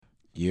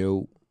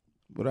Yo.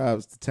 What up?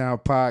 It's the Town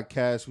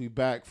Podcast. We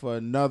back for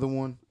another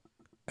one.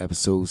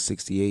 Episode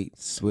 68,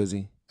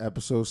 Swizzy.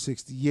 Episode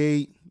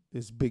 68.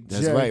 It's Big J.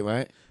 That's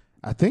right?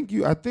 I think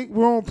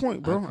we're on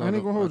point, bro. I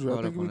ain't gonna hold you.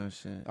 I think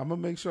I'm gonna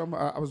make sure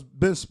I was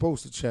been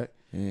supposed to check.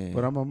 Yeah.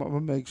 But I'm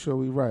gonna make sure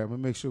we right. I'm gonna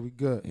make sure we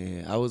good.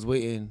 Yeah. I was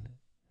waiting.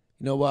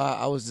 You know why?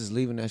 I was just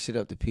leaving that shit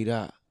up to P.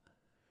 Dot.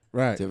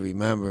 Right. To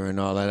remember and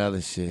all that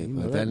other shit. You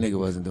But that nigga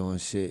wasn't doing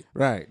shit.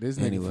 Right. This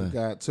nigga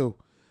forgot too.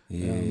 Yeah.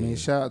 You know what I mean?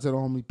 Shout out to the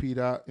homie P.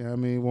 Dot. You know what I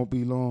mean? Won't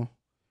be long.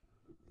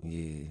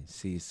 Yeah.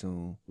 See you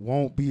soon.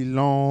 Won't be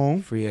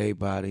long. Free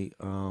everybody.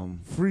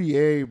 Free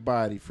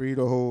everybody. Free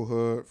the whole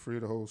hood. Free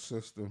the whole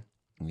system.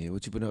 Yeah.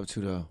 What you been up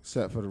to though?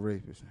 Except for the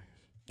rapists.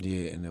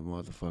 Yeah, and the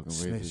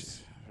motherfucking rapists.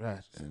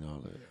 Right. And all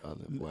the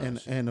other wild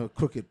shit. And the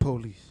crooked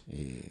police.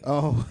 Yeah.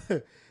 Oh,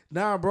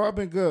 nah, bro, I've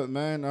been good,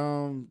 man.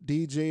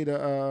 DJ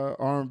the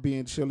R&B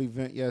and chill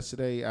event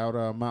yesterday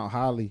out Mount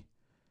Holly.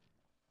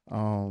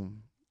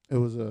 It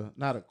was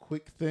not a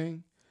quick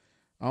thing.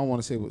 I don't want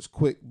to say it was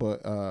quick,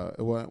 but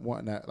it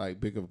wasn't that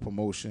like big of a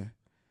promotion.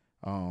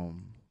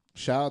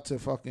 Shout out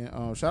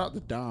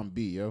to Don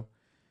B, yo.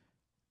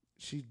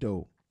 She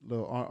dope.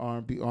 Little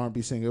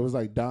R&B singer. It was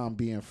like Don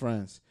B and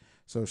friends.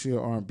 So she an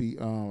R&B.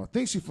 I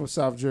think she's from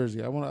South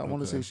Jersey. I want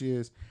to say she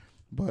is,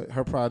 but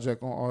her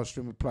project on all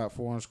streaming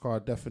platforms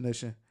called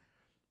Definition.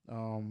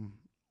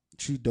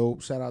 She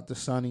dope. Shout out to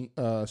Sunny.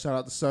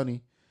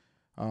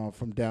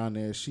 From down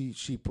there.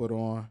 She put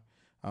on.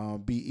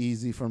 Be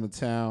Easy from the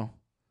town.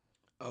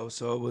 Oh,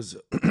 so it was.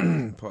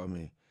 Pardon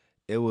me.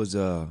 It was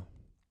R&B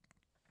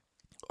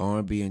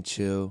and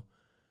chill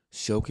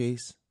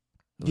showcase.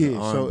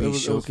 So it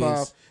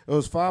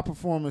was five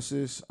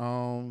performances.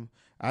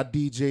 I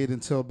DJ'd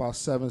until about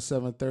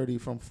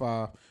 7:30 from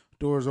 5.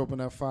 Doors open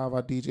at 5.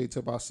 I DJ'd till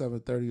about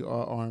 7:30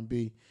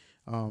 R&B.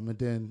 And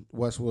then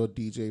Westwood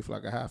DJ for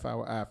like a half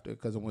hour after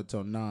because it went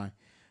till 9.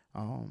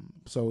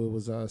 So it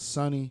was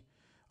Sunny.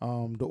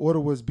 The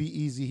order was Be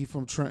Easy. He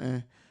from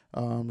Trenton.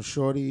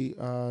 Shorty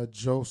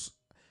Jose.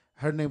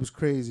 Her name was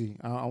crazy.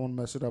 I want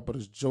to mess it up, but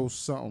it's Joe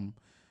something.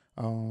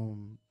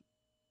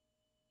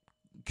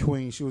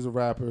 Queen. She was a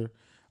rapper.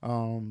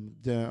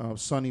 Then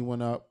Sunny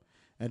went up.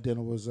 And then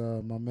it was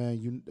my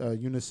man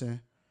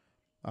Unison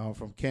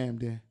from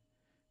Camden,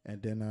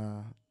 and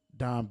then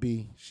Don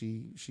B.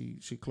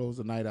 She closed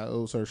the night out. It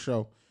was her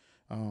show,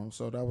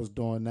 so that was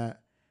doing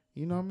that.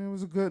 You know what I mean? It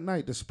was a good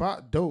night. The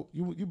spot dope.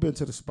 You been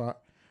to the spot?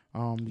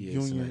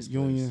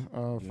 Union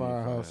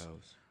Firehouse.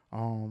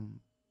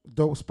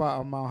 Dope spot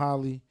on Mount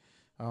Holly.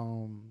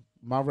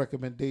 My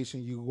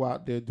recommendation: you go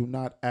out there. Do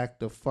not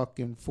act a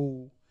fucking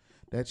fool.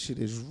 That shit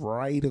is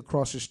right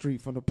across the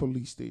street from the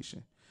police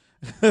station.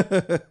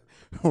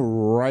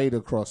 Right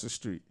across the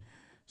street.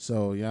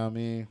 So, you know what I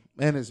mean?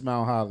 And it's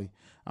Mount Holly.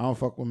 I don't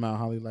fuck with Mount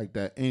Holly like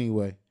that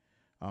anyway,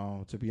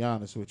 to be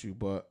honest with you.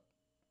 But,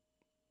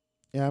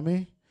 you know what I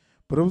mean?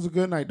 But it was a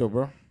good night, though,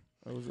 bro.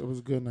 It was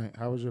a good night.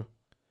 How was you?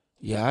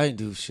 Yeah, I didn't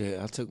do shit.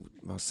 I took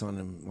my son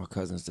and my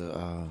cousins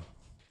to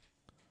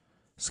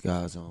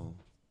Sky Zone.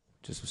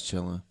 Just was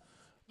chilling.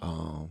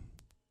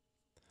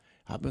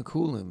 I've been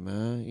cooling,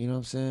 man. You know what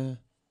I'm saying?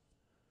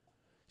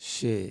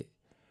 Shit.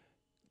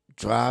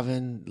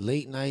 Driving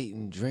late night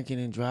and drinking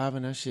and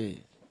driving, that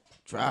shit.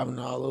 Driving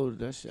all over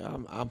that shit.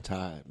 I'm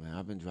tired, man.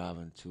 I've been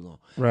driving too long.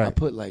 Right. I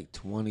put like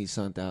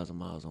 20-some thousand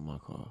miles on my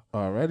car.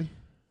 Already?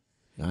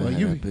 I ain't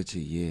had that bitch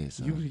in years.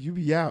 You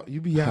be out.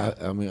 You be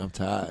out. I mean, I'm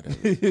tired.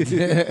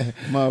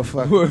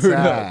 Motherfucker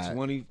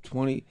tired.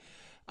 20.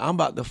 I'm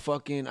about to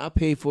fucking, I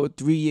paid for a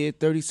 3-year,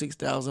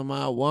 36,000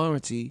 mile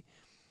warranty,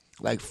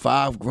 like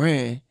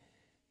 $5,000,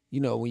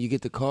 you know, when you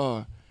get the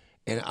car.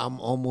 And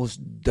I'm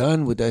almost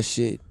done with that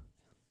shit.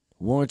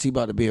 Warranty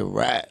about to be a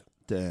wrap.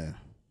 Damn.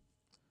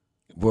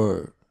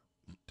 Word.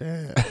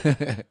 Damn.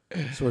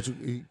 So what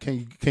you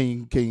can you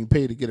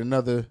pay to get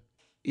another?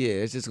 Yeah,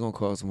 it's just gonna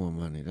cost more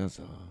money. That's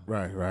all.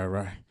 Right.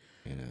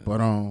 You know. But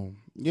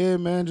yeah,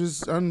 man.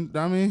 Just I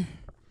mean,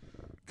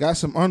 got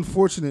some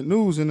unfortunate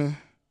news in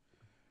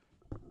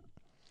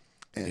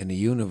the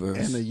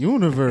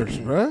universe,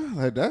 bro.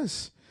 Like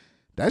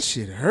that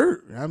shit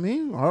hurt. I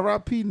mean,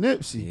 R.I.P.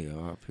 Nipsey. Yeah,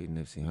 R.I.P.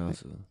 Nipsey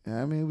Hussle.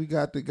 I mean, we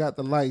got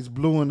the lights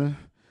blue in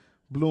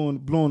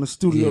the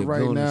studio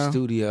right now. The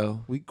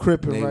studio. We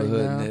cripping right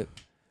now. Nip.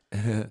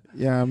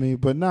 Yeah, I mean,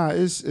 but nah,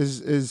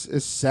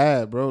 it's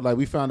sad, bro. Like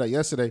we found out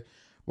yesterday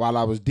while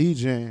I was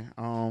DJing.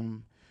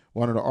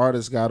 One of the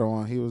artists got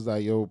on. He was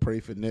like, "Yo,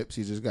 pray for Nips.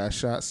 He just got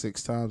shot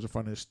 6 times in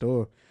front of his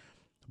store."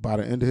 By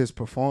the end of his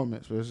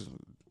performance, was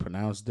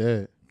pronounced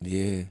dead.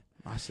 Yeah.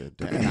 I said,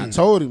 damn. And I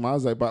told him, I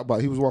was like, but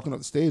he was walking up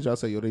the stage. I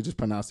said, yo, they just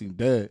pronounced him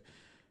dead.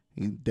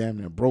 He damn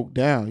near broke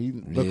down. He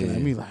looking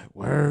at me like,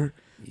 word.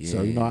 Yeah.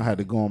 So, you know, I had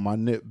to go on my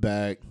nip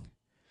bag.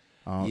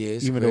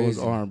 Even though it was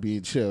R&B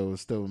and chill, it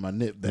was still in my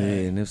nip bag.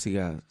 Yeah, Nipsey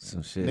got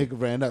some shit.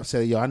 Nigga ran up,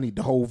 said, yo, I need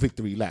the whole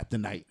victory lap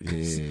tonight.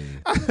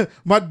 Yeah.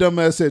 My dumb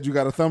ass said, you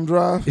got a thumb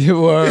drive?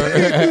 You were.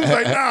 He was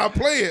like, nah,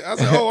 play it. I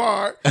said, oh,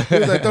 all right. He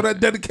was like, throw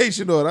that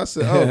dedication on. I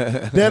said, oh.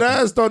 That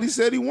ass thought he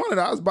said he wanted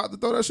it. I was about to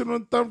throw that shit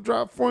on the thumb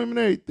drive for him and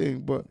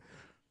everything. But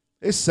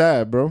It's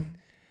sad, bro.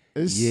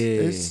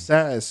 Yeah. It's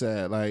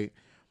sad. Like,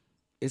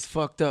 It's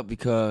fucked up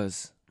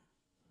because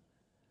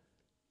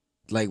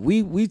like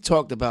we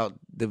talked about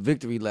the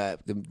Victory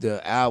Lap,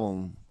 the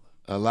album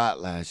a lot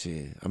last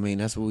year. I mean,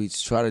 that's what we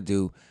try to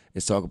do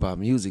is talk about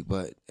music,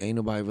 but ain't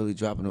nobody really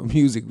dropping no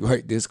music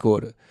right this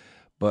quarter.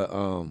 But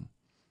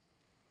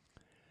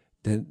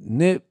the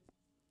Nip,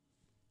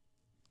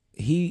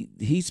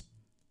 he's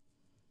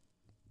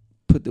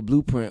put the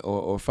blueprint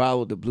or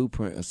followed the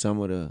blueprint of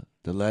some of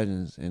the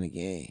legends in the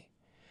game.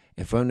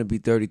 And for him to be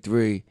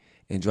 33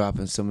 and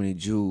dropping so many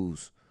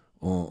jewels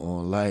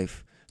on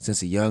life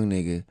since a young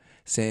nigga,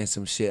 saying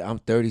some shit. I'm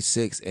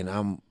 36 and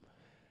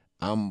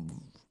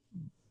I'm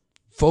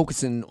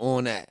focusing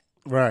on that.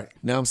 right. You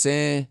know what I'm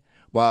saying?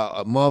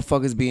 While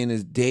motherfuckers be in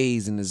his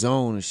days in the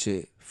zone and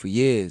shit for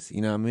years,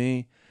 you know what I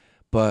mean?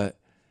 But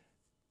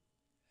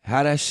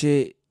how that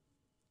shit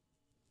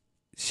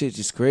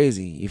just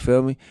crazy, you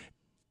feel me?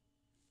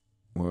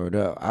 Word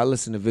up. I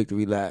listen to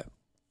Victory Lap.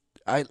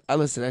 I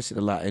listen to that shit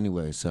a lot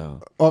anyway,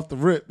 so. Off the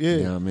rip, yeah.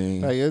 You know what I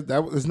mean? Like,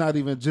 it's not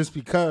even just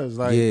because.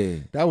 Like, yeah.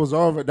 that was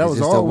all. That was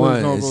just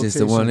always no It's rotation. just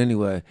the one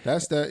anyway.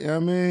 That's that. You know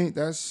what I mean?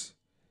 That's.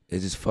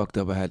 It's just fucked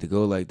up. I had to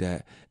go like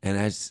that, and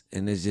it's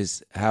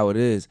just how it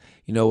is.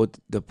 You know what?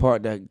 The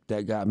part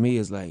that got me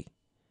is like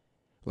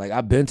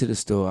I've been to the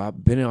store.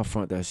 I've been out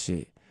front that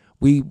shit.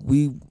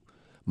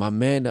 My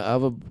man, the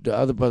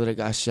other brother that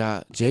got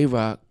shot, J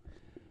Rock.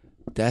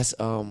 That's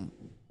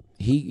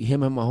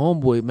him and my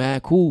homeboy,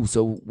 mad cool.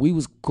 So we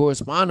was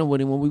corresponding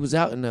with him when we was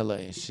out in LA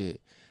and shit.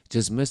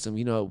 Just missed him,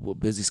 you know, with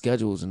busy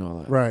schedules and all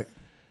that. Right.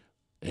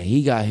 And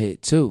he got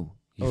hit too.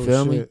 You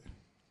feel me? Shit.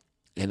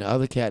 And the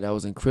other cat that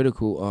was in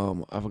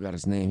Critical, I forgot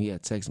his name. He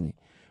had texted me,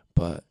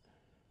 but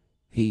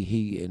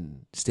he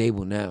in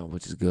stable now,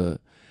 which is good.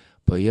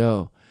 But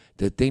yo,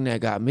 the thing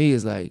that got me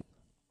is like,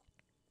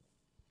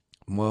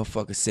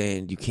 motherfuckers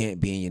saying you can't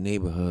be in your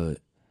neighborhood.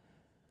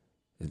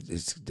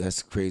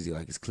 That's crazy.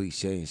 Like, it's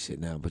cliche and shit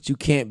now, but you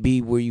can't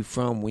be where you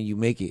from when you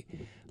make it.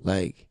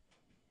 Like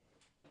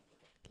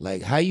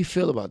how you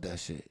feel about that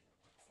shit?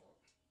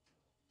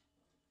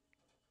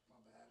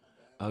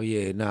 Oh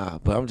yeah, nah.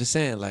 But I'm just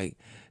saying, like,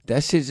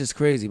 that shit's just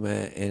crazy,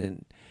 man.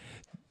 And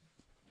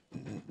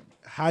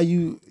How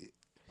you?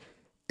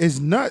 It's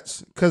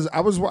nuts. Cause I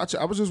was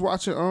just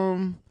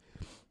watching.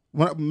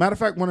 Matter of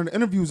fact, one of the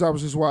interviews I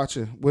was just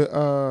watching with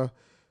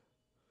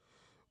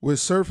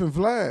Surf and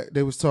Vlad,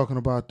 they was talking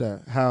about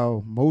that.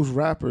 How most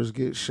rappers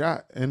get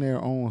shot in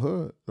their own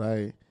hood.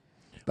 Like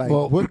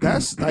well, what?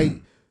 That's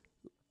like,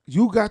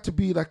 you got to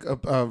be like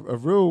a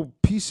real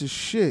piece of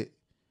shit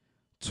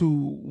to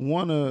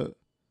wanna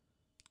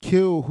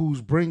kill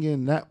who's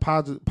bringing that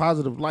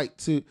positive light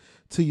to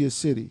your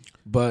city.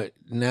 But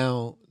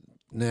now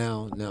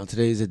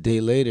today's a day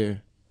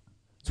later,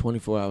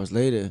 24 hours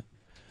later,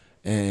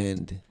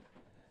 and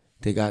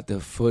they got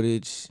the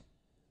footage.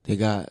 They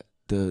got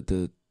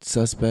the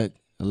suspect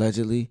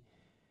allegedly.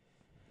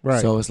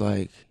 Right. So it's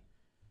like,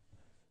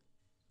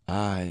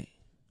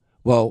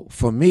 well,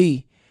 for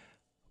me,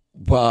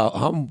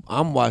 while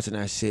I'm watching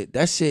that shit,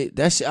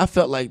 I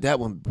felt like that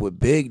when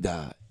Big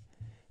died.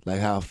 Like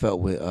how I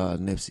felt with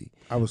Nipsey.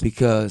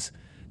 Because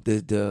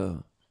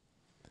the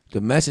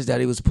message that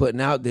he was putting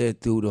out there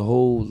through the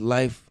whole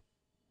life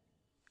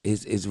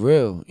is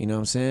real. You know what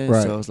I'm saying?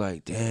 Right. So it's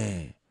like,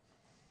 damn.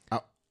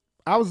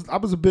 I was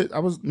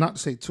not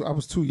to say too. I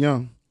was too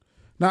young,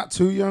 not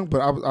too young,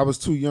 but I was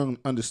too young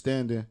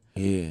understanding.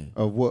 Yeah.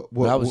 Of what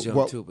I was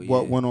young too, but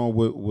what yeah. went on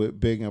with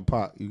Big and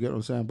Pac. You get what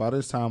I'm saying? By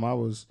this time, I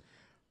was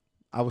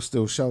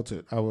still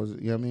sheltered. I was,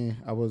 you know what I mean?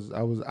 I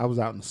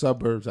was out in the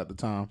suburbs at the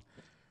time,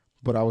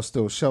 but I was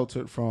still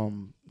sheltered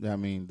from, you know what I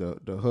mean,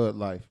 the hood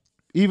life.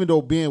 Even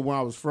though being where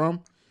I was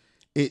from,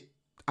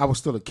 I was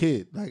still a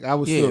kid. Like I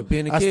was still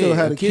being a I kid. still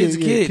had A a kid's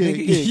kid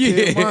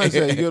kid,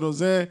 mindset. You get what I'm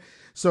saying?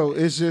 So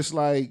it's just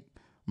like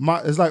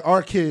it's like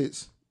our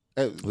kids.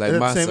 Like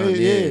my son,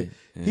 yeah.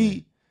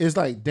 He is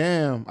like,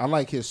 damn, I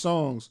like his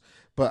songs,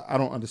 but I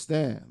don't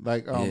understand.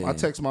 Like I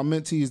text my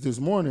mentees this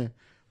morning.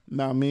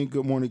 Now I mean,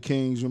 good morning,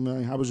 Kings. You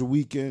know, how was your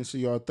weekend? See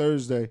y'all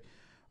Thursday.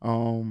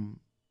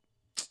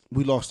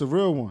 We lost the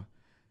real one.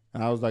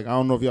 And I was like, I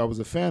don't know if y'all was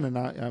a fan or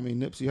not. I mean,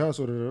 Nipsey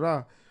Hussle,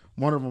 da-da-da.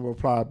 One of them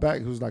replied back.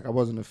 He was like, I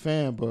wasn't a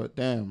fan, but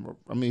damn.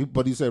 I mean,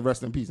 but he said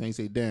rest in peace. And he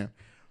said, damn.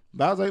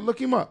 But I was like,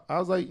 look him up. I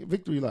was like,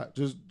 Victory Lap.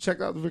 Just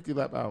check out the Victory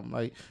Lap album.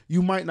 Like,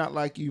 you might not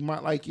like it. You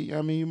might like it.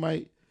 I mean,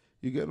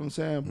 you get what I'm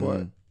saying?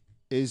 But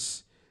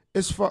it's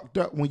fucked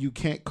up when you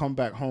can't come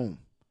back home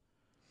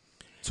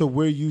to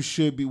where you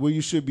should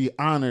be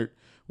honored.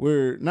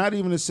 Where not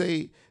even to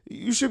say,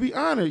 you should be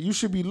honored. You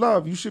should be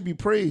loved. You should be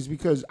praised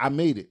because I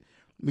made it.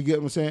 You get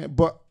what I'm saying?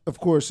 But of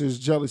course, it's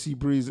jealousy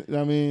breeds.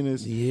 I mean,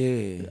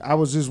 I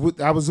was with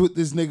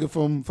this nigga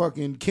from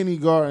fucking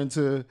kindergarten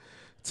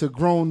to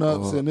grown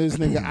ups, and this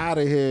nigga out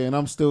of here, and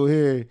I'm still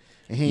here,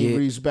 and he ain't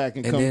reached back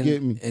and come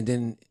get me. And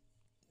then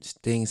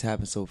things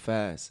happen so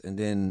fast, and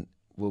then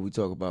what we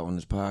talk about on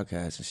this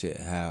podcast and shit,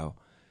 how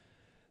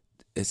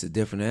it's a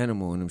different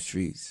animal in them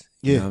streets.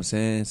 You know what I'm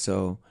saying?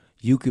 So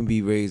you can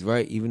be raised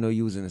right, even though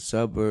you was in the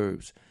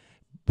suburbs,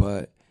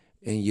 But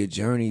in your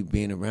journey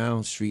being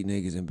around street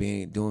niggas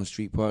and doing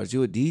street parties,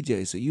 you're a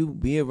DJ, so you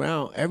be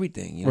around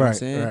everything. You know what I'm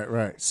saying?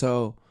 Right.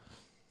 So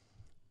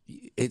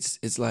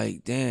it's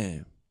like,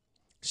 damn,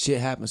 shit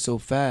happens so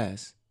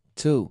fast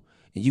too.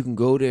 And you can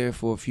go there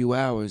for a few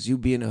hours. You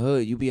be in the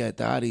hood. You be at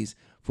Dottie's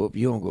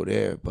you don't go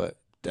there, but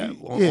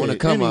on the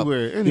come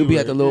anywhere. You'll be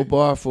at the little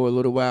bar for a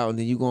little while, and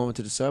then you go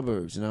into the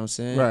suburbs. You know what I'm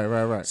saying?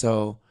 Right.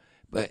 So,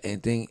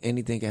 anything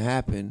can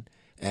happen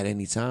at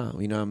any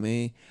time. You know what I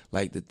mean?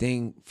 Like, the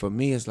thing for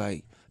me is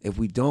like, if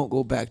we don't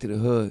go back to the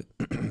hood,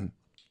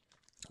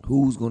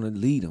 who's gonna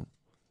lead them?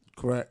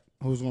 Correct.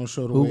 Who's gonna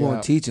show the way? Who's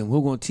gonna teach them?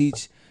 Who's gonna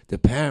teach the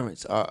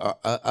parents?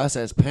 Us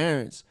as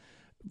parents,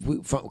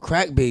 from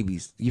crack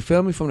babies. You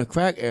feel me? From the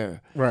crack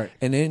era, right?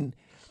 And then,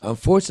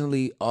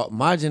 unfortunately,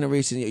 my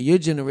generation, your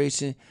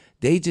generation,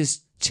 they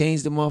just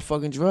changed the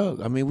motherfucking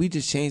drug. I mean, we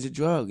just changed the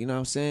drug. You know what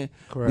I'm saying?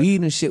 Correct.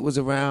 Weed and shit was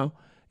around.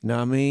 You know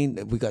what I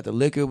mean? We got the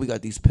liquor. We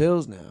got these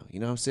pills now. You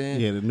know what I'm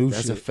saying? Yeah, the new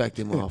That's shit. That's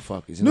affecting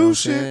motherfuckers. You know what I'm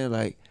saying?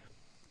 Like,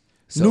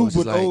 so new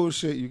but like, old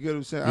shit. You get what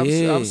I'm saying?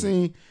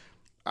 Yeah.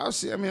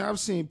 I've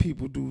seen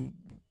people do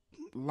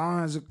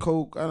lines of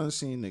coke. I done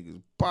seen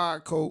niggas buy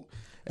coke,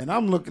 and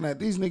I'm looking at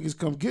these niggas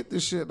come get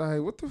this shit.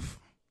 Like, what the?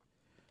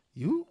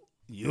 You?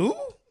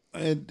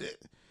 And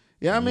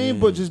yeah, I mean,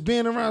 but just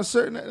being around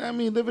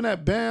living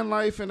that band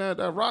life and that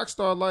rock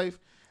star life,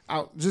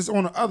 out just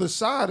on the other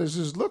side is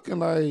just looking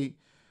like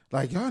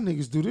y'all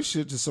niggas do this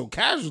shit just so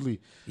casually.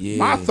 Yeah.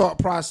 My thought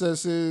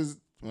process is,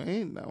 I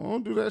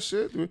don't do that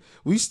shit.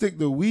 We stick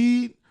to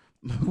weed,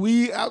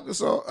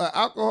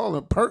 alcohol,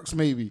 and perks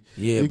maybe.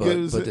 Yeah,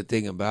 but the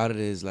thing about it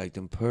is, like,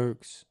 them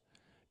perks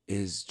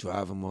is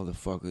driving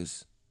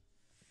motherfuckers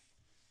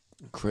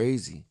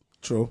crazy.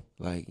 True.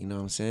 Like, you know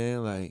what I'm saying?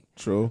 Like,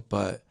 true.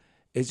 But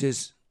it's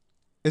just,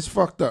 it's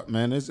fucked up,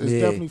 man. It's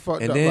definitely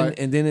fucked up.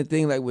 And then the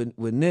thing, like,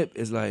 with Nip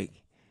is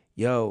like,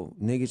 yo,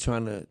 nigga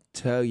trying to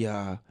tell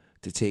y'all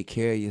to take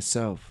care of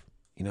yourself.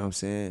 You know what I'm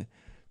saying?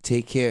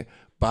 Take care,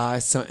 buy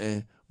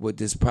something with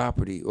this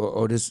property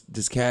or this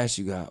cash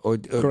you got, or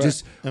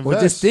just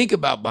think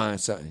about buying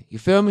something. You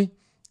feel me?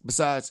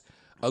 Besides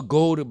a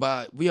goal to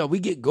buy, we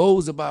get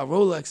goals to buy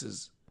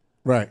Rolexes,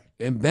 right,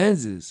 and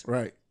Benzes,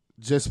 right.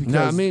 Just because, you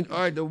know what I mean? All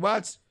right, the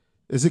watch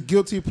is a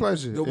guilty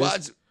pleasure. The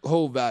watch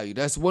hold value.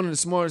 That's one of the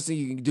smartest things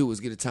you can do is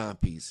get a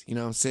timepiece. You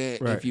know what I'm saying?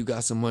 Right. If you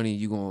got some money,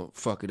 you gonna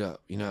fuck it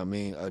up. You know what I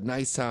mean? A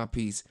nice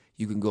timepiece,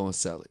 you can go and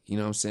sell it. You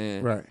know what I'm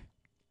saying? Right.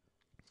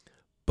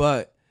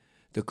 But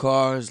the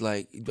cars,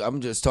 like,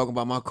 I'm just talking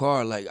about my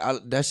car, like,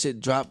 that shit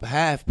dropped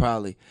half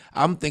probably.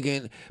 I'm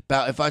thinking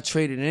about if I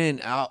traded in,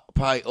 I'll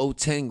probably owe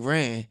 10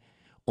 grand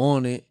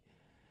on it,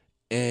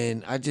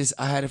 and I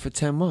had it for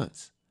 10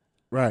 months.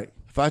 Right.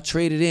 If I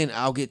trade it in,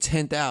 I'll get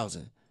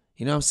 10,000.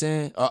 You know what I'm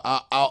saying? Or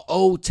I'll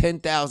owe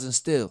 10,000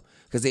 still,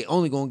 because they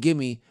only gonna give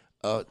me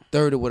a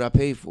third of what I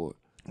paid for it.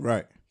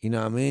 Right. You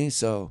know what I mean?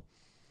 So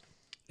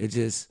it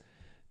just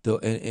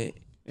and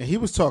he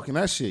was talking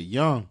that shit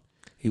young.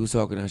 He was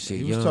talking that shit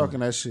young. He was talking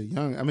that shit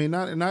young. I mean,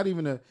 not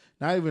even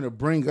to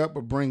bring up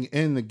or bring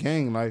in the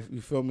gang life. You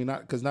feel me?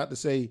 Not to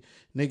say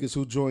niggas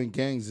who join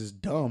gangs is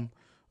dumb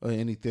or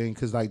anything.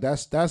 Because like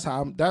that's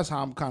how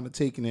I'm kind of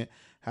taking it.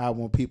 How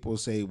when people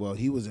say, well,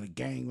 he was in a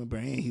gang member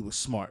and he was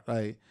smart,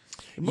 like.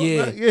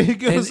 Yeah, you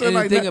get what I'm saying?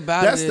 Like the thing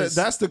about it is,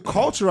 that's the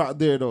culture out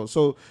there though.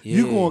 So yeah.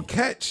 you gonna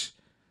catch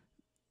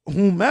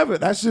whomever.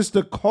 That's just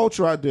the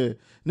culture out there.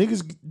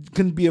 Niggas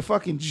can be a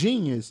fucking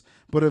genius,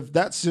 but if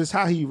that's just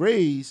how he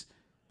raised,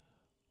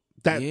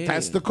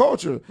 that's the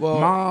culture. Well,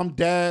 mom,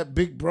 dad,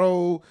 big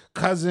bro,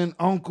 cousin,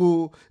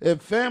 uncle.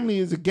 If family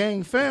is a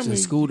gang family, the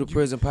school to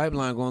prison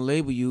pipeline gonna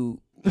label you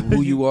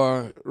who you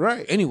are,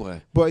 right?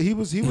 Anyway, but he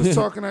was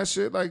talking that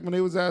shit like when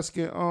they was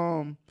asking,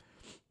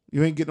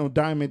 you ain't get no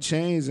diamond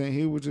chains, and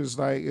he was just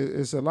like,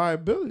 it's a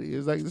liability.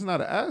 It's like, it's not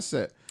an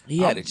asset. He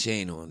had a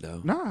chain on though.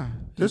 Nah,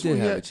 he did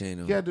have a chain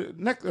on. He had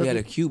the he had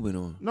a Cuban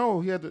on.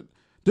 No, he had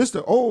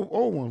the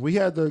old one. We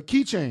had the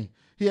keychain.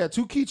 He had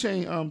two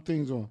keychain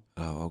things on.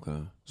 Oh,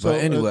 okay. So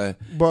but anyway,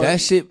 that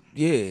shit,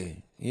 yeah,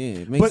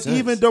 it makes sense.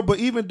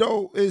 Even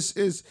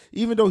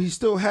though he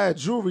still had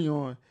jewelry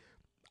on,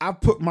 I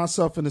put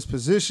myself in this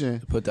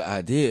position. Put the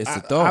idea, it's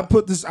the thought.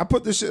 I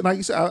put this shit, like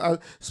you said, I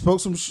spoke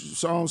some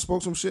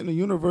shit in the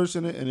universe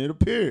and it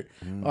appeared.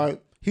 All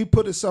right, he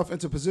put himself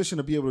into position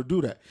to be able to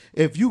do that.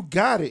 If you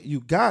got it, you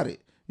got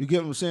it. You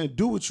get what I'm saying?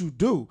 Do what you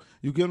do.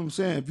 You get what I'm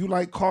saying? If you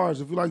like cars,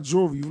 if you like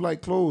jewelry, you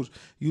like clothes,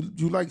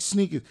 you like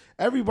sneakers.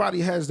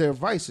 Everybody has their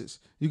vices.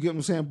 You get what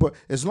I'm saying? But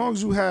as long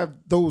as you have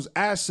those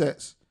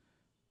assets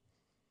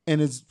and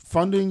it's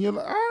funding your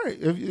life, all right.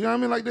 If, you know what I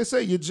mean? Like they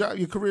say, your job,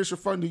 your career should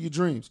fund your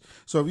dreams.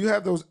 So if you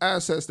have those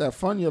assets that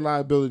fund your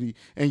liability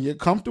and you're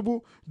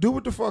comfortable, do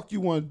what the fuck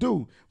you want to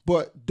do.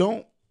 But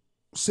don't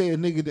say a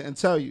nigga didn't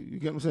tell you. You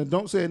get what I'm saying?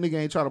 Don't say a nigga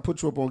ain't trying to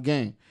put you up on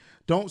game.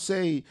 Don't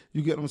say,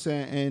 you get what I'm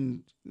saying?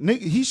 And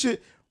nigga,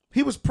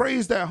 he was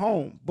praised at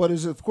home, but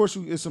of course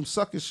it's some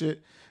sucker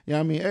shit. You know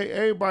what I mean?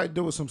 Everybody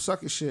doing some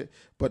sucker shit.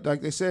 But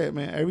like they said,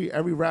 man,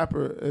 every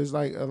rapper is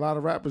like, a lot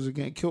of rappers are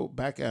getting killed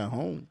back at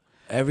home.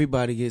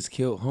 everybody gets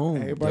killed home.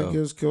 Everybody though.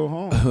 gets killed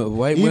home.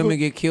 White women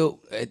get killed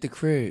at the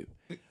crib.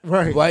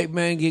 Right. White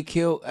men get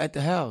killed at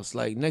the house,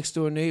 like next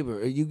door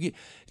neighbor. You get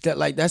that,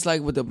 like that's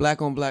like with the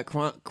black on black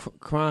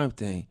crime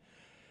thing.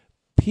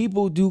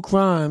 People do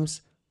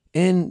crimes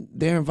in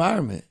their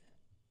environment.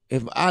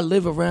 If I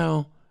live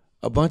around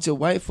a bunch of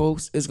white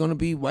folks, it's gonna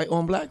be white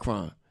on black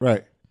crime.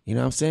 Right. You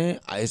know what I'm saying?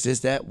 It's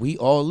just that we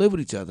all live with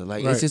each other.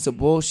 Like Right. it's just a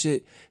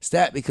bullshit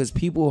stat because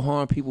people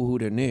harm people who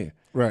they're near.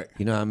 Right.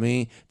 You know what I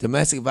mean?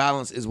 Domestic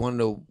violence is one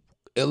of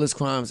the illest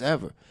crimes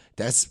ever.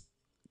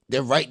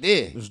 They're right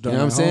there. It's You done know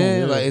what I'm at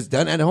saying? home, yeah. Like it's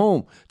done at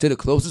home to the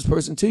closest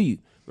person to you.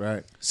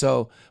 Right.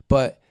 So,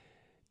 but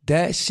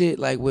that shit,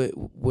 like with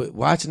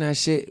watching that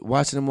shit,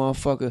 watching the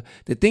motherfucker,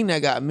 the thing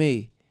that got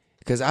me,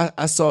 because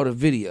I saw the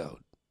video.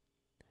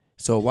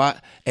 So why?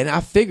 And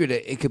I figured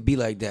that it could be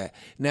like that.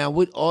 Now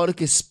with all the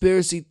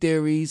conspiracy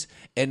theories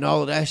and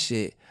all of that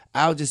shit,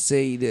 I'll just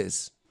say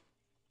this: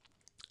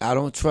 I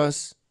don't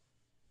trust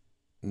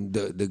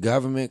the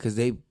government because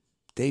they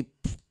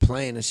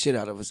playing the shit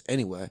out of us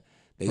anyway.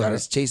 They got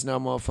us chasing our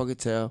motherfucking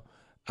tail.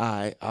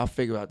 I'll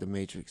figure out the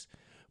matrix.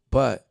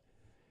 But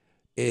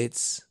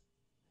it's,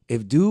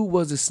 if dude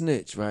was a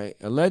snitch, right?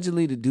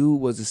 Allegedly the dude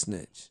was a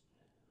snitch.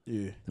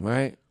 Yeah.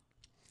 Right?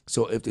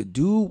 So if the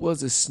dude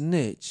was a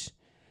snitch,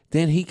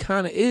 then he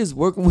kind of is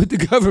working with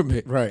the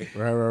government. Right.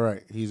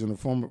 He's an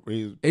informant.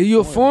 And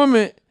you're a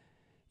foreman,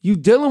 you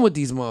dealing with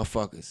these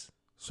motherfuckers.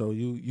 So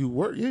you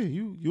work, yeah,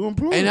 you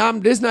employed.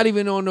 And this not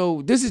even on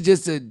no, this is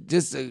just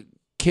to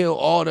kill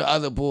all the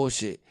other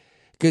bullshit.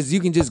 Because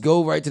you can just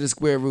go right to the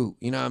square root.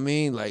 You know what I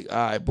mean? Like, all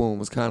right, boom.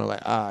 It's kind of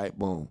like, all right,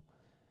 boom.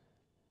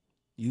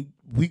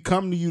 We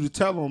come to you to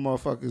tell them,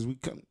 motherfuckers.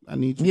 I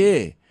need you.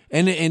 Yeah,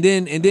 and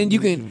then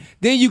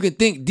you can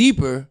think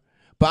deeper.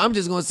 But I'm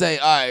just gonna say,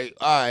 all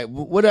right,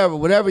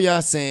 whatever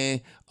y'all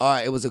saying. All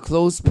right, it was a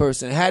close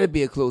person. It had to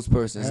be a close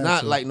person. It's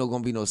not like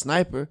gonna be no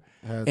sniper.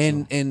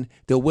 And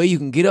the way you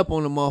can get up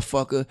on the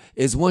motherfucker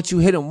is once you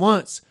hit him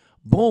once,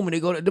 boom, and they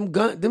go.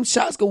 Them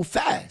shots go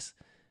fast.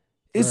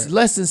 It's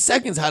less than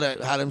seconds how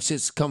them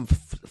shits come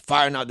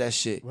firing out that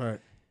shit. Right.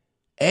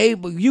 Hey,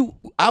 but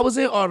I was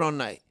in art all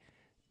night.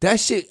 That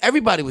shit,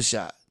 everybody was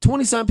shot.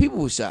 20-something people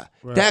was shot.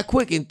 Right. That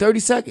quick in 30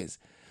 seconds.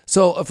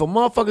 So if a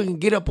motherfucker can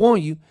get up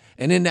on you,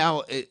 and then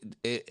now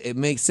it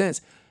makes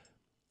sense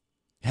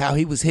how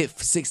he was hit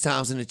 6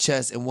 times in the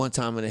chest and 1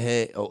 time in the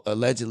head,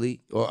 allegedly,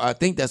 or I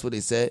think that's what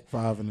they said.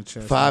 5 in the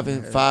chest. 5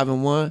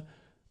 and 1.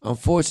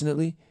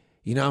 Unfortunately,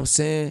 you know what I'm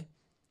saying?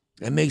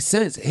 It makes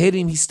sense. Hit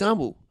him, he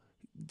stumbled.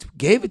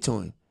 Gave it to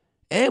him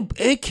and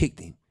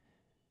kicked him.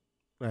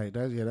 Right,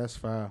 that's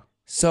foul.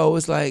 So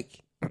it's like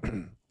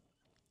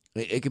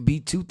it could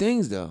be two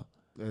things though.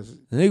 The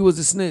nigga was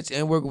a snitch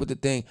and working with the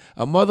thing.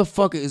 A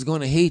motherfucker is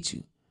gonna hate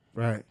you.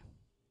 Right.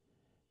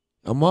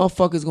 A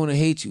motherfucker is gonna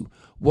hate you.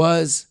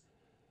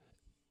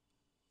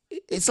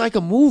 It's like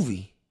a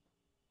movie.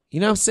 You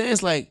know what I'm saying?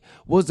 It's like,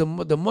 was the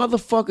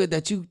motherfucker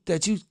that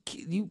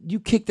you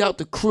kicked out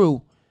the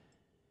crew.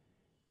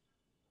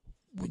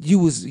 You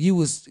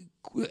was.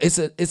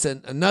 It's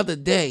another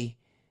day,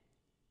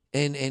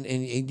 and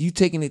you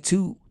taking it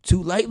too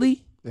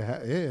lightly. Yeah,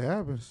 it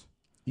happens.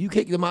 You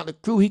kick him out the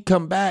crew, he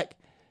come back.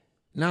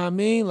 Know what I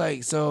mean?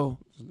 Like, so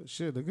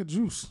shit, look at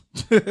Juice.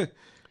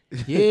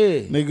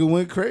 Yeah, nigga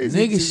went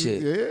crazy. Nigga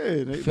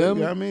shit. Yeah, Feel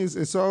me? I mean,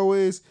 it's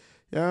always.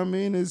 Yeah, I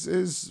mean,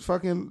 it's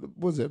fucking.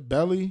 Was it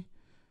Belly?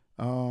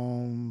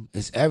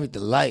 It's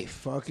everything. Life.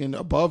 Fucking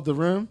above the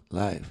rim.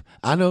 Life.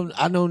 I know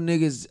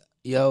niggas,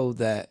 yo,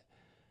 that.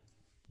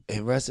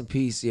 And rest in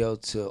peace, yo,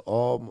 to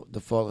all the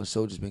fallen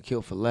soldiers been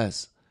killed for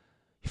less.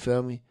 You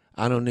feel me?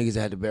 I know niggas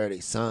that had to bury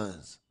their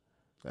sons.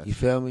 You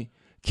feel me?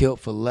 Killed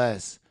for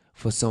less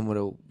for some of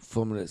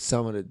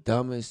the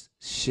dumbest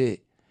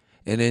shit.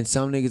 And then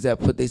some niggas that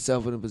put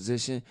themselves in a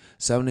position,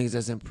 some niggas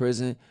that's in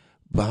prison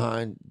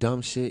behind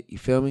dumb shit. You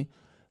feel me?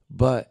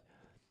 But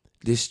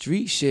this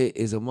street shit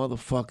is a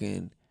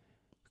motherfucking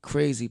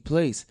crazy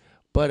place.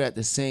 But at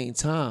the same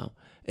time,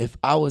 if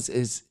I was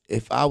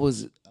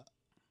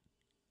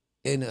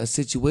in a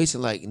situation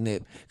like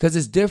Nip, because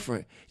it's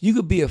different. You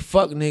could be a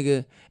fuck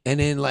nigga and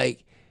then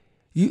like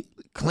you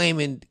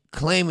claiming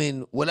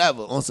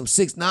whatever on some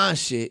 6ix9ine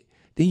shit,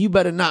 then you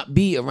better not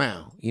be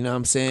around. You know what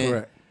I'm saying?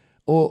 Correct.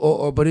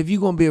 Or but if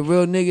you gonna be a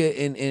real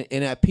nigga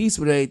and at peace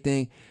with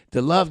everything,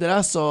 the love that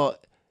I saw.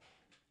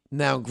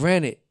 Now,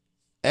 granted,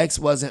 X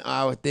wasn't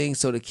our thing,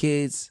 so the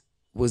kids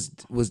was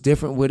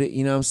different with it.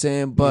 You know what I'm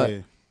saying?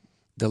 But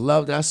the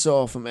love that I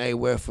saw from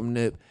everywhere from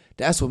Nip,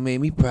 that's what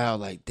made me proud.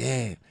 Like,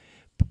 damn.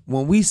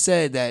 When we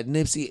said that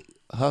Nipsey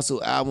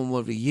Hussle album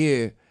of the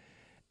year,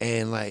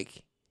 and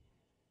like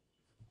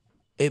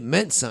it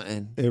meant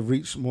something. It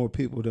reached more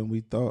people than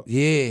we thought.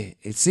 Yeah,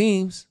 it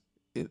seems.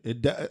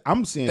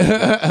 I'm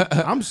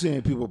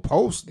seeing people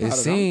post. It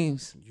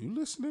seems. You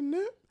listening,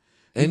 Nip?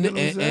 And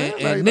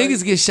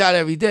niggas get shot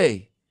every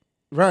day.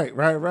 Right.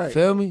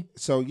 Feel me?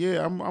 So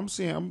yeah, I'm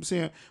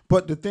seeing.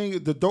 But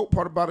the dope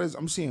part about it is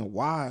I'm seeing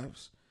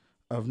wives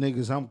of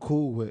niggas I'm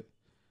cool with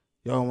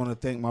Y'all want to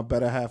thank my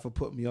better half for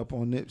putting me up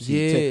on Yeah.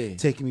 Nipsey,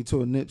 taking me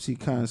to a Nipsey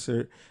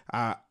concert.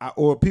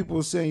 Or people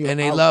were saying, and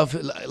they love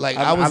like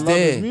I was love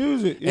there. his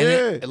music.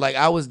 And Yeah, like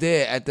I was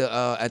there at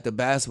the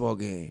basketball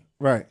game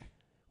right.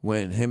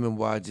 when him and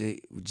YG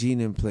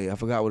Gene played. I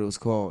forgot what it was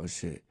called and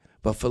shit.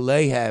 But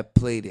Filet had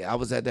played it. I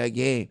was at that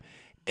game,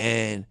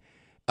 and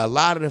a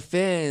lot of the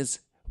fans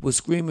were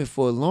screaming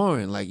for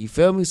Lauren. Like, you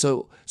feel me?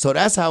 So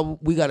that's how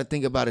we got to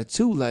think about it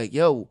too. Like,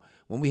 yo,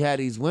 when we had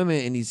these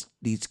women and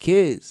these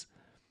kids,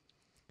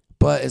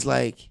 but it's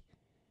like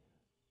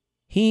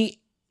he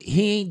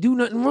ain't do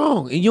nothing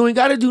wrong, and you ain't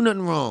got to do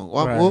nothing wrong.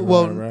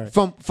 Right.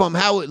 From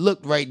how it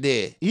looked right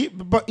there.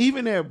 But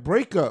even their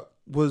breakup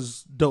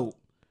was dope.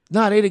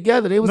 Nah, they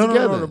together. They was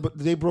together. No, but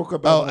they broke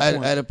up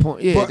at a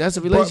point. Yeah, that's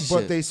a relationship.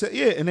 But they said,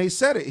 and they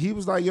said it. He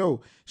was like, yo,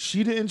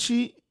 she didn't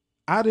cheat.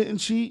 I didn't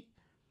cheat.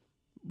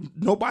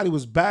 Nobody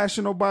was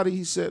bashing nobody.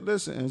 He said,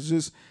 listen,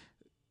 it's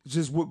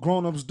just what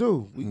grown-ups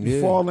do. We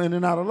fall in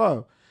and out of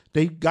love.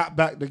 They got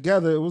back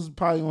together. It was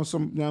probably on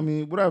some,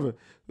 whatever.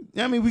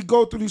 We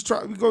go through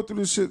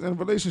this shit in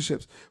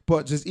relationships.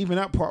 But just even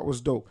that part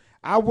was dope.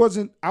 I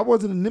wasn't a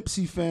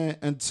Nipsey fan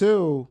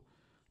until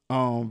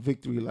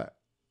Victory Lap.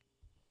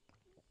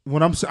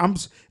 When I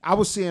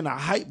was seeing the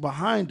hype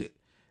behind it,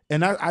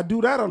 and I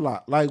do that a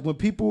lot. Like when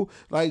people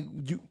like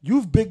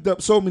you've bigged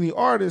up so many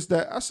artists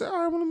that I said, all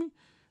right, well,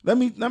 let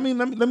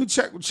me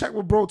check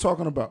what bro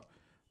talking about,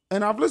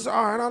 and I've listened.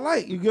 All right, I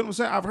like you. Get what I'm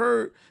saying? I've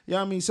heard,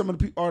 some of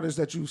the artists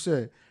that you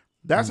said.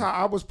 That's how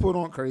I was put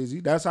on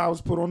Crazy. That's how I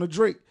was put on the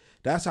Drake.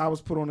 That's how I was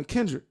put on the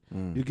Kendrick.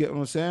 You get what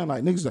I'm saying?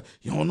 Like niggas like,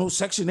 you don't know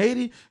Section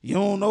 80? You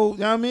don't know,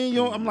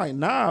 I'm like,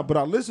 nah, but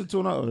I listened to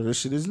it. Oh, this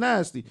shit is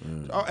nasty.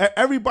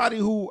 Everybody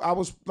who I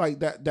was like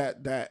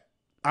that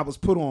I was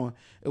put on,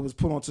 it was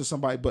put on to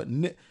somebody, but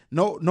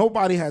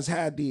nobody has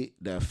had the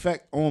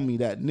effect on me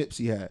that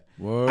Nipsey had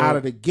out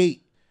of the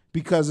gate.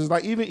 Because it's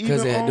like even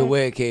the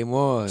way it came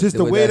on. Just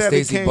the way that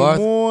it came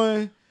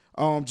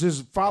on,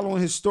 just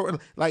following his story.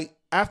 Like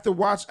after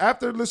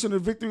listening to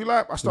Victory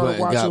Lap, I started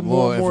watching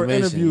more and more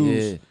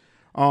interviews.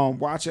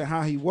 Watching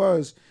how he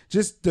was,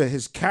 just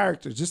his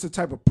character, just the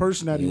type of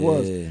person that he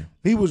was.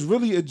 He was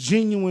really a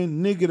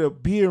genuine nigga to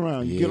be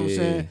around. You get what I'm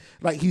saying?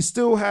 Like he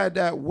still had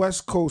that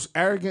West Coast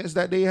arrogance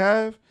that they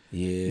have.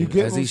 Yeah, you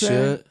get as what I'm he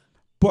saying? should.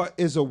 But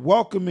it's a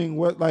welcoming.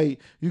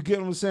 You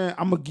get what I'm saying?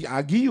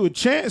 I give you a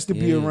chance to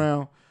be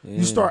around. Yeah.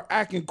 You start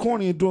acting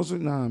corny and doing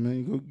something. Nah, man,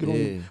 you go get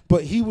on.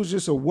 But he was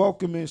just a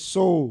welcoming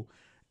soul,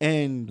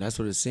 and that's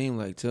what it seemed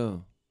like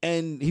too.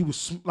 And he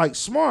was like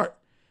smart.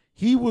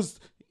 He was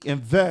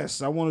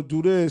invest. I want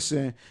to do this,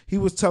 and he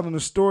was telling a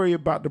story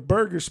about the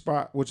burger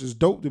spot, which is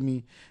dope to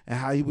me, and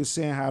how he was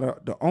saying how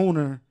the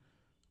owner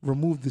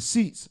removed the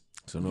seats,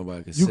 so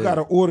nobody could. You got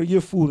to order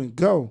your food and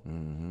go.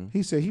 Mm-hmm.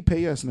 He said he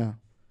pay us now.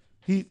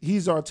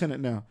 He's our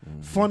tenant now.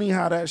 Mm-hmm. Funny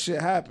how that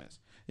shit happens.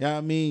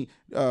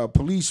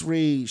 Police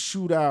raids,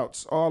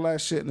 shootouts, all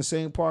that shit in the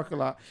same parking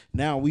lot.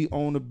 Now we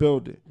own the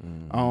building.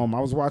 Mm-hmm.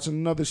 I was watching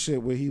another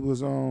shit where he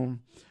was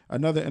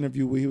another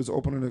interview where he was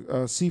opening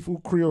a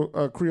seafood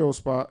Creole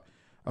spot,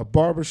 a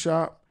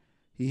barbershop.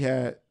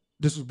 This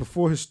was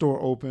before his store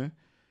opened,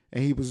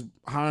 and he was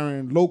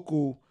hiring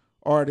local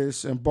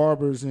artists and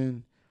barbers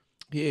and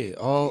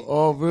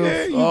all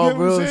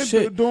real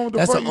shit.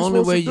 That's the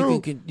only way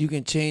you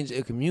can change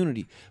a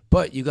community,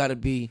 but you got to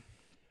be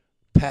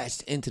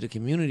patched into the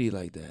community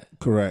like that.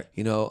 Correct.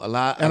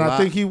 I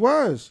think he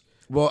was.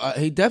 Well,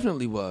 he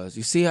definitely was.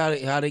 You see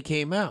how they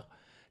came out.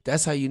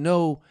 That's how you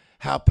know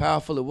how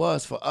powerful it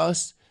was for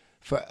us,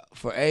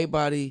 for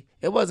everybody.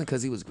 It wasn't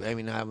because he was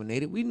Grammy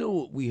nominated. We knew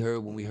what we heard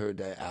when we heard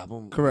that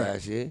album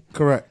last year.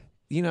 Correct.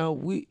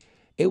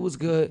 It was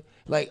good.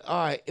 Like,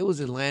 all right, it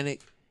was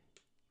Atlantic.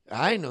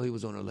 I didn't know he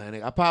was on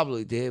Atlantic. I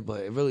probably did,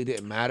 but it really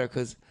didn't matter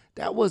because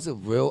that was a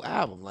real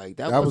album. Like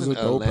that was a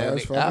dope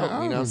Atlantic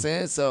album. You know what I'm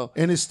saying? So,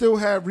 and it still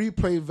had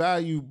replay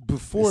value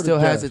before. It still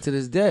has it to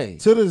this day.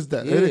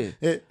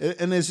 Yeah.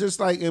 And it's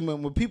just like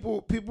when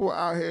people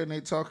out here and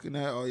they talking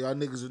that y'all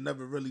niggas are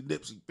never really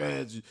Nipsey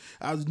fans.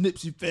 I was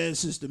Nipsey fans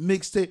since the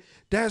mixtape.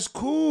 That's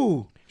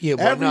cool. Yeah,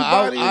 but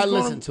I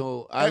listen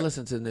to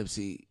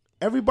Nipsey.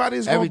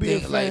 Everybody's gonna be a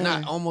fan. Like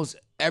not almost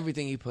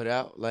everything he put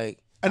out. Like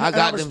I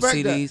got them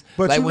CDs.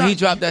 Like when he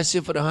dropped that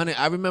shit for the 100.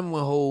 I remember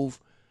when Hove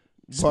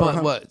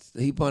spun what?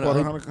 He spun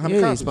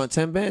 100 he spun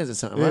 10 bands or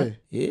something, right?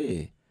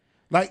 Yeah.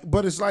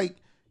 But it's like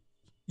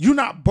you're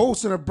not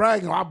boasting or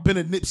bragging. I've been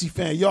a Nipsey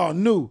fan. Y'all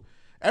knew.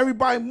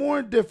 Everybody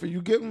more different.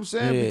 You get what I'm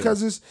saying? Yeah.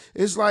 Because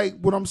it's like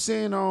what I'm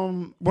saying.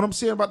 What I'm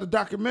saying about the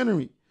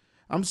documentary.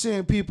 I'm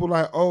seeing people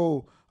like,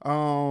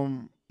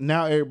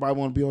 now everybody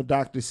want to be on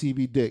Dr.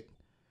 CB Dick.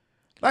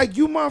 Like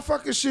you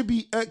motherfuckers should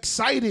be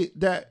excited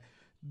that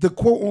the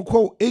quote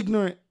unquote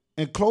ignorant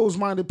and closed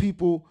minded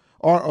people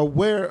are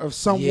aware of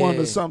someone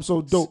or something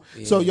so dope.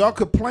 Yeah. So y'all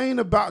complain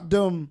about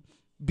them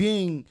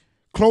being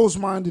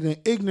closed-minded and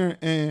ignorant,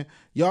 and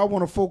y'all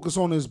want to focus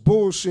on this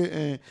bullshit,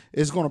 and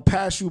it's gonna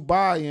pass you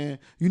by, and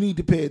you need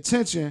to pay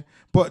attention.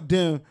 But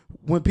then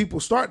when people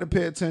start to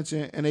pay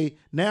attention and they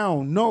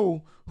now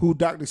know who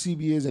Dr.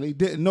 CB is and they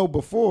didn't know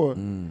before,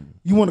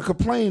 you want to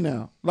complain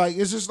now. Like,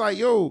 it's just like,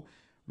 yo,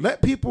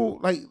 let people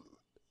like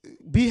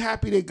be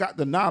happy they got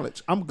the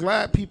knowledge. I'm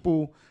glad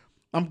people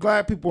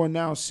are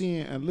now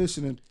seeing and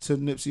listening to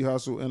Nipsey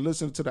Hussle and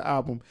listening to the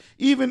album,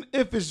 even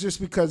if it's just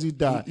because he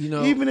died. You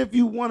know, even if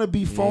you want to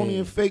be phony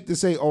and fake to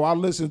say, "Oh, I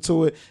listened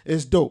to it,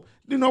 it's dope."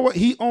 You know what?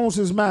 He owns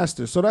his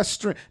master, so that's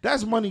strength.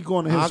 That's money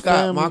going to his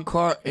family. I got my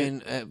cart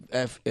in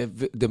at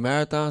the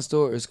Marathon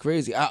store. It's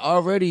crazy. I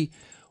already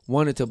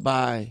wanted to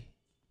buy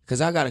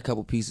because I got a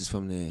couple pieces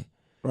from there.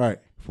 Right.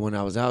 When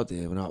I was out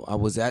there, when I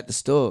was at the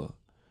store,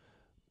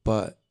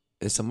 but.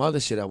 It's some other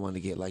shit I want to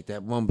get, like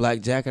that one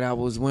black jacket I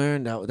was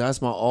wearing.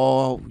 That's my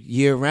all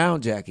year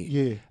round jacket.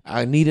 Yeah,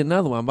 I need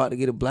another one. I'm about to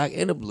get a black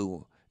and a blue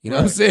one. You know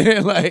what I'm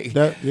saying? Like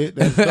that's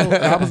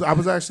dope.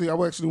 I actually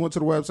went to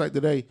the website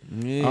today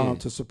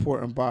to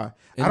support and buy.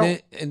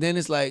 And then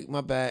it's like,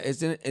 my bad.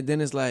 And then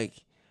it's like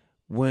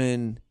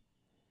when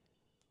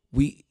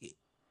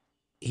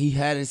he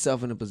had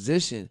himself in a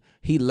position,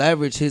 he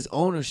leveraged his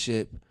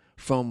ownership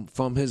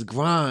from his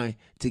grind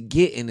to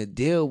get in a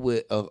deal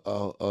with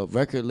a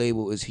record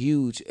label as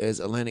huge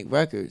as Atlantic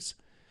Records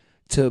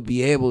to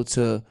be able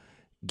to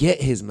get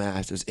his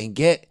masters and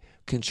get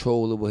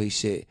control over his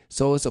shit.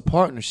 So it's a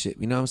partnership,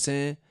 you know what I'm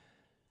saying?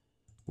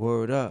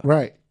 Word up.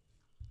 Right.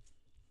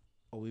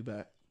 Oh, we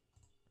back.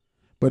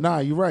 But nah,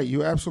 you're right.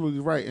 You're absolutely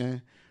right.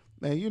 And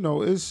you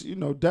know, it's, you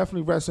know,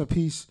 definitely rest in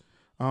peace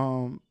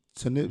to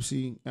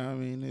Nipsey. I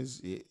mean,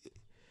 it's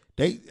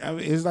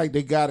like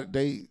they got it.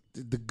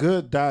 The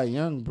good die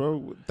young,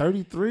 bro.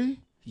 33.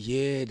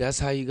 Yeah, that's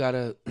how you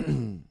gotta.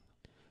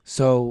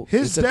 So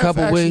his it's death a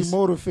couple actually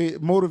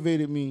ways.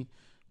 motivated me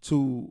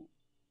to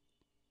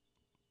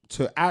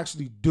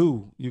actually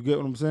do. You get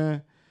what I'm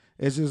saying?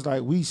 It's just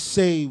like we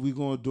say we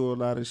gonna do a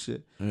lot of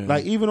shit. Mm-hmm.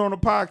 Like even on the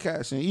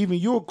podcast, and even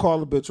you'll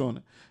call a bitch on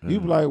it. You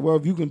be like, well,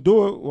 if you can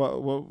do it,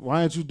 well,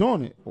 why ain't you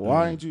doing it?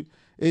 Why ain't you?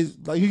 It's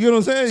like, you get what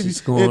I'm saying?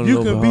 If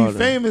you can be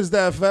famous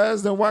that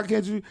fast, then why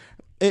can't you?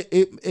 It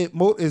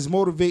is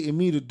motivating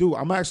me to do.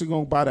 I'm actually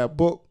gonna buy that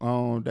book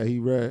that he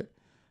read.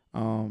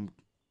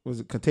 Was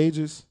it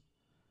Contagious?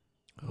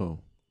 Oh,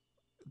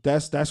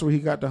 that's where he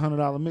got the $100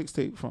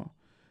 mixtape from.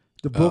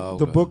 The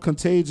book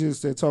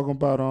Contagious. They're talking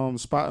about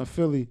Spot in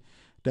Philly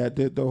that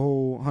did the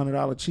whole $100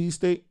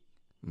 cheesesteak,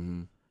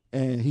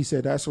 and he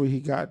said that's where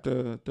he got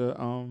the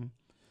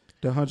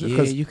 100.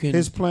 Because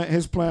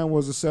his plan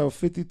was to sell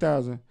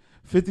 50,000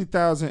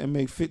 and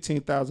make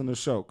 15,000 a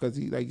show, because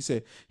he, like you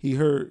said, he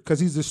heard, because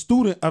he's a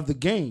student of the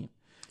game.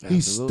 Absolutely.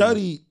 He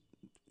studied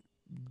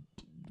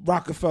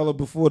Rockefeller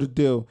before the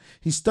deal.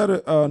 He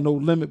studied No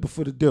Limit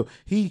before the deal.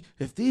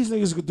 If these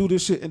niggas could do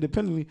this shit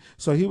independently,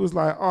 so he was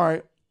like, all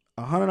right,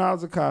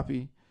 $100 a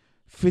copy,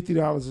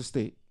 $50 a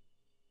state.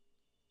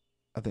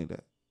 I think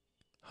that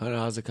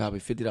 $100 a copy,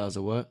 $50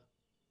 a what?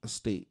 A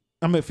state.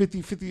 I mean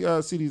 50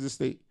 CDs a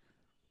state,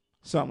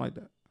 something like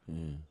that.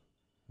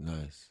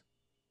 Nice.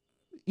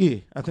 Yeah,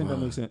 I think that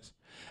makes sense.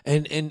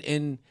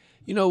 And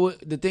you know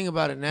what the thing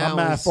about it now?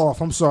 My math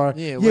off. I'm sorry.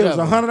 Yeah, it was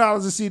 $100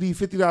 a CD,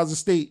 $50 a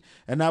state,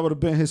 and that would have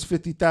been his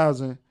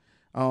 50,000.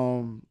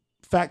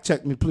 Fact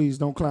check me, please.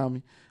 Don't clown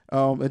me.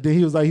 And then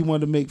he was like, he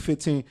wanted to make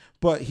 15,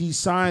 but he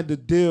signed the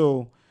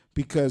deal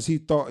because he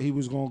thought he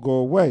was gonna go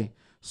away.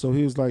 So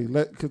he was like,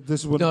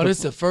 this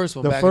is the first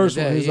one. The first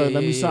one. He's like,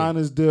 let me sign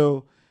this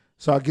deal,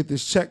 so I get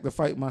this check to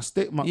fight my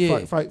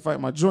fight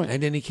my joint.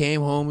 And then he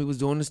came home. He was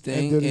doing his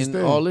thing, and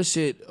all this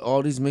shit,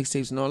 all these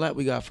mixtapes and all that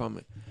we got from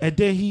it. And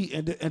then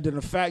then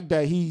the fact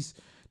that he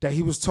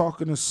was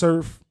talking to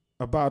Surf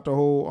about the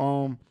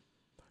whole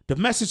the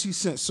message he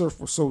sent Surf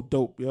was so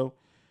dope, yo.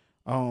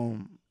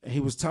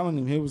 He was telling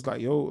him, he was like,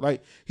 yo,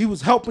 like he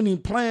was helping him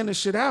plan the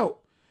shit out.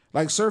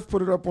 Like Surf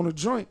put it up on a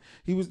joint.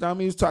 I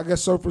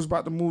guess Surf was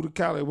about to move to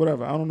Cali or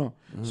whatever. I don't know.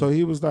 So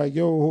he was like,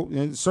 yo,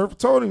 and Surf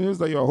told him, he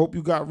was like, yo, I hope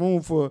you got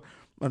room for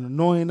an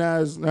annoying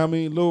ass,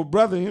 little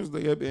brother. He was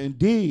like,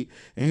 indeed.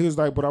 And he was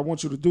like, but I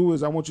want you to do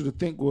is I want you to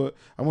think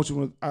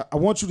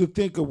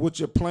of what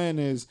your plan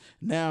is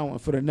now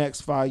and for the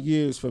next 5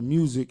 years for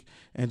music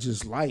and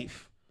just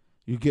life.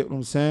 You get what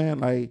I'm saying?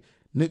 Like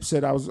Nip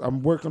said,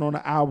 I'm working on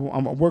an album.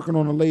 I'm working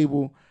on a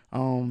label.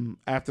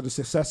 After the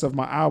success of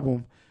my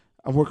album,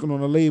 I'm working on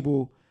a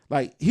label.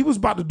 Like, he was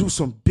about to do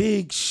some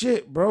big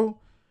shit, bro.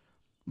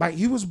 Like,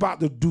 he was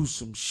about to do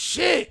some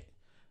shit.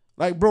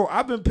 Like, bro,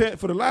 I've been paying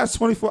for the last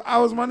 24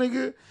 hours, my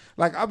nigga.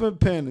 Like, I've been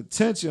paying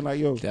attention. Like,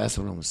 yo. That's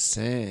what I'm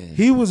saying.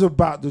 He was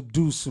about to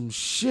do some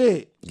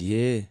shit.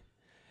 Yeah.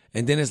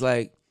 And then it's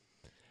like,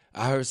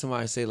 I heard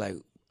somebody say, like,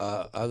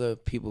 other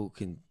people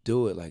can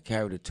do it, like,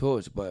 carry the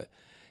torch. But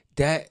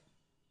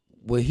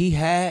what he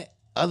had,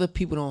 other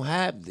people don't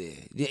have there.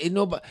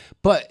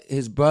 But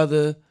his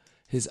brother,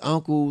 his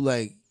uncle,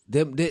 like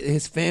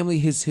his family,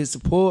 his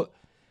support,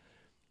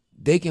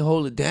 they can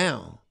hold it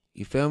down.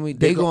 You feel me?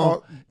 They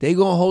gonna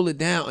hold it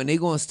down, and they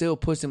gonna still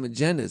push them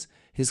agendas.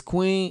 His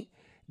queen,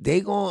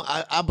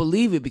 I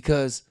believe it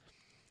because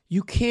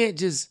you can't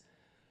just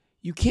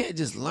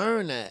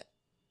learn that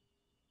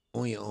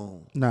on your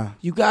own. Nah.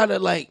 You gotta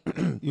like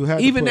You have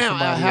even to put now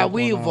somebody how up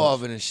we on knowledge.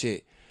 evolving and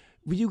shit.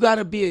 But you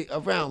gotta be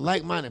around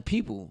like-minded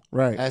people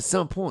Right. at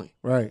some point.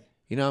 Right.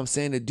 You know what I'm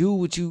saying? To do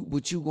what you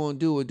gonna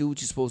do or do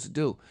what you're supposed to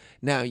do.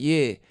 Now,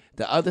 yeah,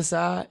 the other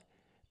side,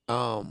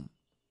 the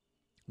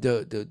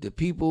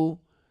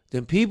people,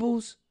 them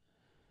peoples,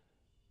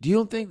 do you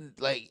don't think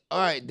like, all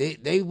right,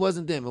 they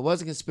wasn't them, it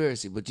wasn't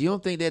conspiracy, but do you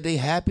don't think that they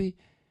happy?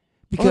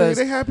 Because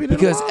they happy than a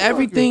because motherfucker.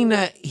 everything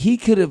that he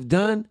could have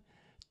done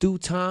through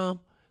time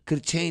could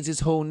have changed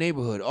his whole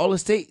neighborhood. All the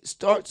state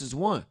starts as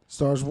one.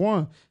 Starts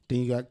one. Then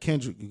you got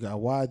Kendrick, you got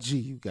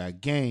YG, you got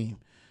Game,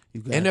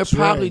 you got And they're Dre,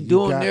 probably you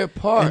doing got- their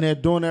part. And they're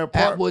doing their At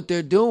part. what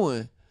they're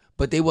doing,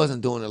 but they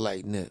wasn't doing it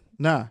like Nip.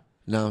 Nah.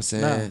 You know what I'm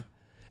saying?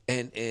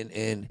 And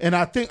And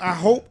I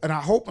hope and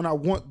I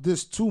want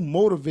this to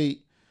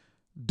motivate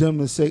them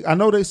to say. I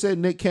know they said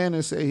Nick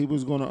Cannon said he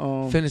was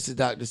gonna finish the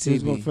Dr. he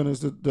was gonna CB. finish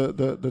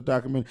the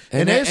documentary.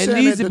 And they're that- it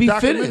saying needs that to the be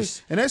documentary-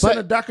 finished. And they're saying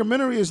But- the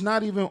documentary is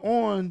not even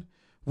on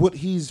what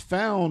he's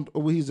found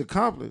or what he's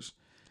accomplished.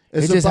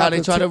 It's just how about they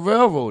the try to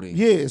railroad him.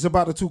 Yeah, it's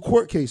about the 2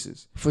 court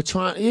cases. For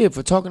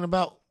talking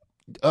about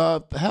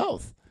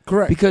health.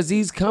 Correct. Because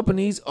these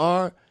companies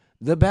are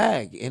the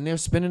bag and they're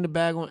spending the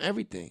bag on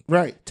everything.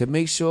 Right. To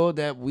make sure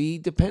that we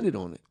depended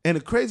on it. And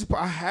the crazy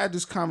part, I had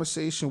this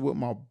conversation with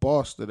my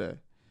boss today.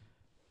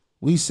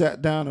 We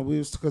sat down and we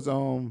was because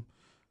our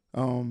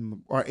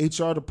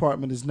HR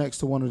department is next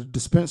to one of the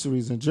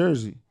dispensaries in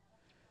Jersey.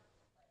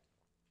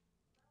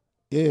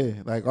 Yeah,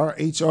 like our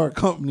HR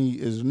company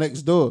is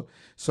next door.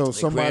 So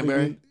somebody,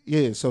 Cranberry?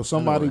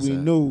 we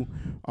knew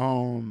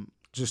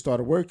just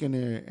started working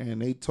there,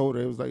 and they told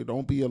her, it was like,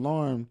 don't be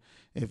alarmed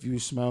if you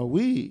smell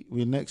weed.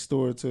 We're next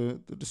door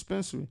to the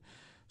dispensary.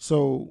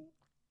 So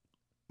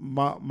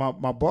my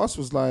boss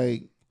was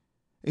like,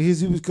 he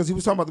was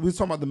talking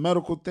about the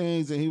medical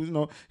things, and he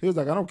was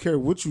like, I don't care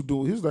what you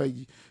do. He was like,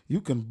 you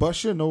can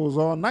bust your nose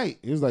all night.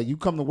 He was like, you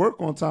come to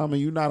work on time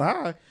and you're not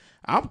high,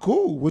 I'm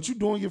cool. What you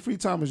do in your free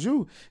time is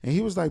you. And he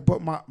was like,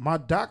 but my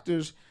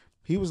doctors,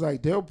 he was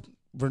like, they'll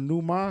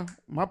renew my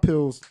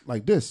pills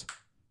like this.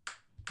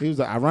 He was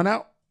like, I run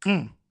out,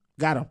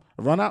 got him.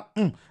 I run out,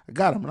 I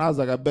got him. And I was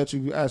like, I bet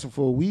you asking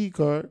for a weed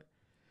card.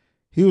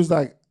 He was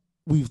like,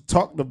 we've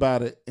talked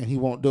about it, and he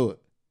won't do it.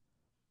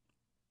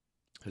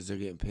 Because they're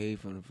getting paid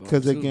from the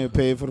Because they're getting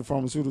paid for the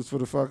pharmaceuticals, for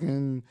the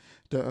fucking,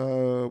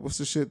 what's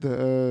the shit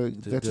that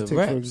you take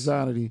for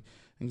anxiety.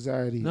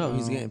 No,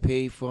 he's getting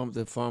paid from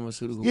the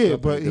pharmaceutical Yeah, company.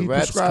 but the he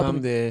reps prescribing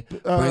come there,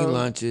 bring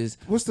lunches,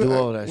 do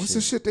all that what's shit.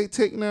 the shit they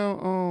take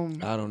now?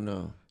 I don't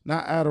know.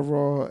 Not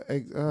Adderall.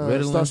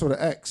 It starts with an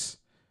X.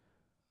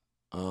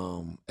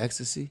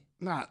 Ecstasy?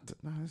 Nah,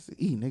 it's the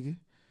E, nigga.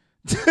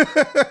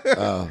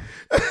 Oh.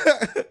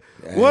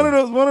 One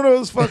of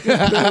those fucking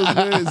pills,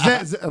 man.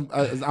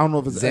 I don't know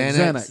if it's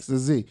Xanax, the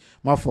Z.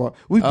 My fault.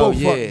 We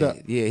both fucked up.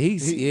 Yeah,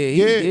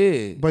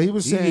 he But he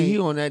was saying he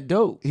on that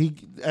dope.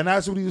 And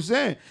that's what he was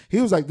saying.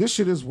 He was like, this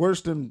shit is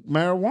worse than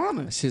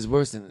marijuana. That shit's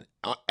worse than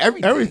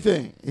everything.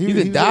 Everything. You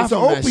could die it's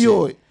from an that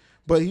opioid. shit.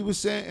 But he was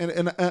saying,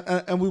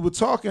 and we were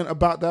talking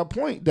about that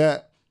point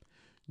that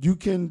you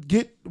can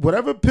get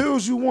whatever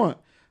pills you want.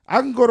 I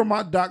can go to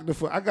my doctor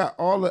I got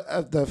all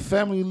the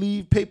family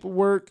leave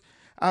paperwork.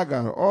 I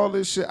got all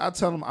this shit. I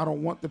tell him I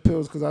don't want the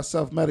pills because I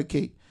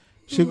self-medicate.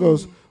 She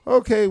goes,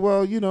 okay,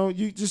 well,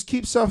 you just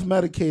keep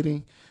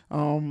self-medicating.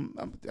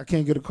 I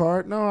can't get a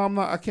card. No, I'm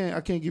not. I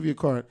can't give you a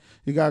card.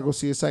 You gotta go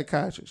see a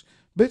psychiatrist.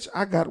 Bitch,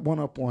 I got one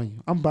up on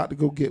you. I'm about to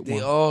go get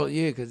one.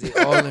 Because they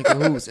all in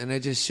cahoots, and they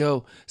just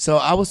show. So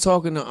I was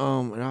talking to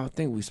and I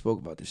think we spoke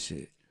about this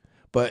shit.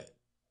 But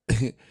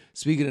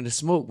speaking of the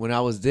smoke, when I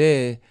was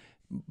there,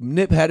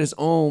 Nip had his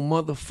own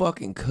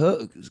motherfucking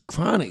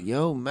chronic,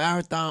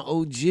 marathon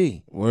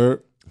OG.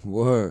 Word.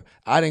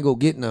 I didn't go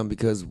get none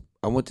because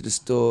I went to the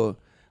store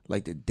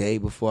like the day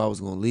before I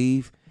was gonna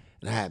leave,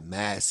 and I had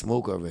mad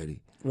smoke already.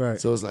 Right.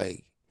 So it's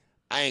like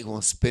I ain't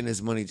gonna spend this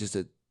money just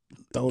to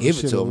Throw give the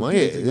it shit to him.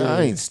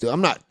 over.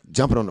 I'm not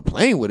jumping on the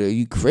plane with it. Are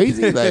you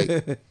crazy?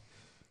 Like,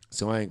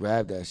 so I ain't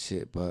grabbed that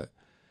shit. But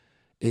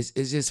it's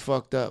just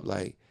fucked up.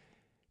 Like,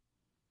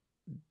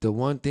 the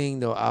one thing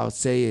though I'll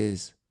say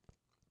is,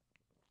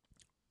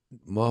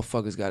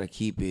 motherfuckers gotta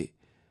keep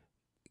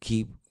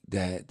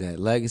that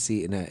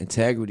legacy and that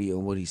integrity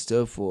on what he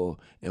stood for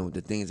and with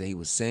the things that he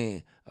was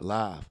saying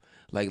alive.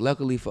 Like,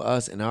 luckily for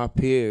us and our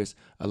peers,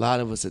 a lot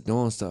of us are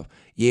doing stuff.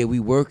 Yeah, we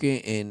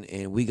working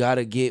and we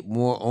gotta get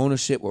more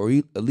ownership or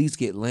at least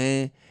get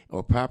land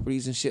or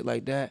properties and shit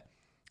like that.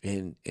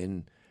 And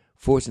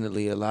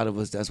fortunately, a lot of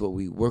us, that's what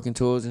we working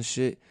towards and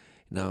shit.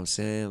 You know what I'm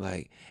saying?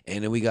 Like,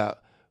 and then we got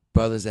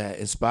brothers that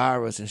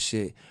inspire us and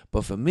shit.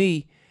 But for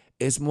me,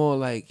 it's more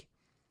like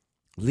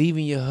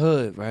leaving your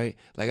hood, right?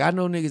 Like, I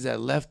know niggas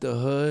that left the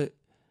hood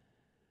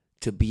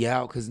to be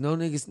out because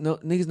niggas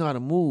know how to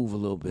move a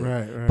little bit.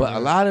 Right. But a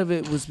lot of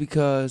it was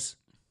because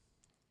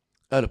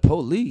of the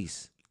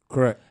police.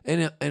 Correct.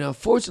 And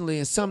unfortunately,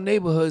 in some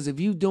neighborhoods, if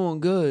you doing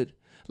good,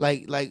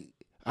 like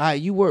all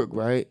right, you work,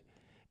 right?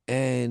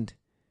 And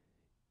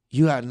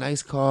you got a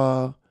nice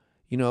car,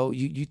 you know,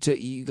 you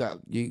got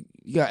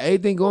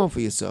everything going for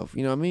yourself.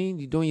 You know what I mean?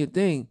 You're doing your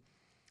thing.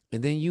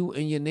 And then you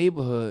in your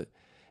neighborhood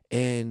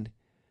and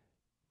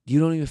you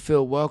don't even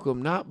feel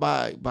welcome, not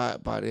by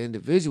the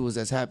individuals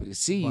that's happy to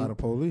see you. By the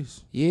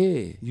police.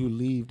 Yeah. You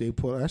leave, they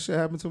pull. That shit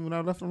happened to me when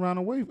I left around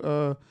the way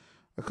a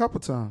couple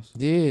times.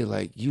 Yeah,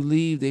 like you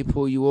leave, they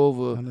pull you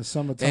over. In the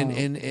summertime.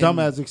 And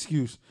dumbass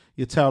excuse.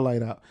 Your tail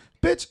light out.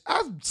 Bitch,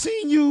 I've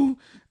seen you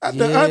at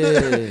the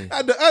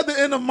other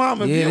end of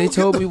Mama. Yeah, they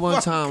told me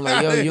one time,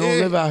 like, yo, you don't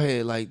live out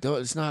here. Like,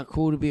 it's not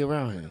cool to be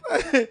around here.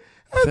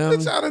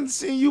 Bitch, I done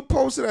seen you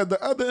posted at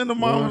the other end of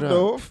Mama,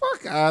 though.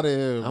 Fuck out of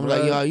here, I'm bro.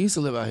 like, yo, I used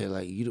to live out here.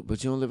 Like,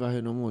 but you don't live out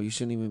here no more. You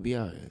shouldn't even be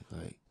out here.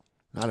 Like,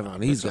 not around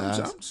these guys.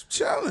 I'm just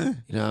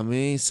chilling. You know what I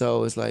mean?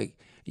 So it's like,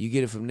 you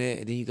get it from there,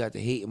 and then you got the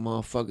hating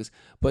motherfuckers.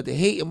 But the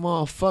hating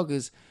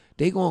motherfuckers,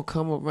 they gonna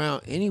come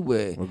around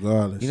anywhere.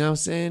 Regardless. You know what I'm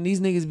saying? These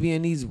niggas be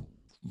in these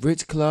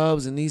rich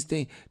clubs and these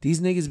things.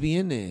 These niggas be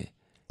in there.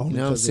 Only you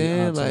know what I'm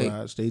saying?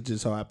 Like, they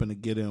just happen to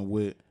get in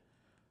with.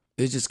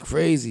 It's just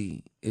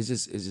crazy. It's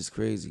just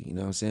crazy. You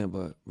know what I'm saying?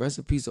 But rest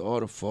in peace to all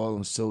the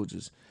fallen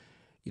soldiers.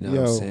 You know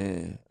what I'm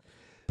saying?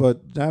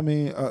 But I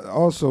mean,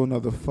 also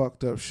another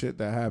fucked up shit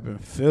that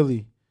happened.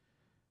 Philly,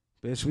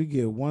 bitch, we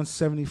get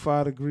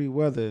 175-degree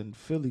weather and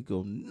Philly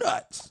go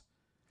nuts.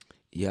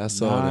 Yeah, I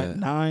saw that.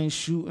 9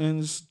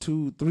 shootings,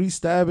 3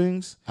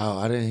 stabbings. Oh,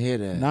 I didn't hear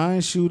that.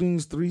 9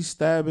 shootings, 3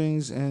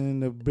 stabbings,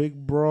 and a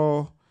big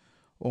brawl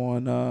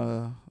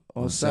on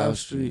South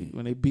Street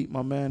when they beat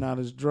my man out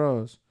his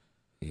drawers.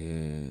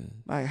 Yeah.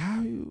 Like,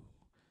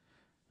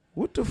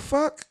 what the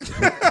fuck?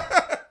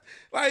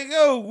 Like,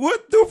 yo,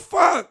 what the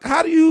fuck?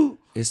 How do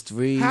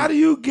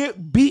you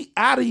get beat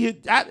out of your,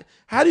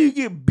 how do you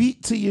get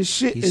beat to your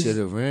shit? He should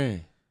have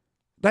ran.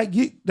 Like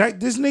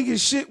this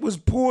nigga's shit was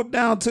pulled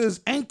down to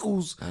his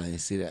ankles. I didn't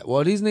see that.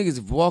 Well, these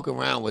niggas walk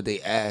around with their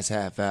ass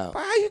half out.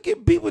 How you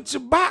get beat with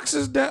your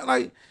boxers down?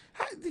 Like,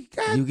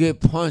 you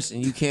get punched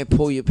and you can't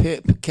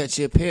catch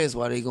your pants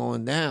while they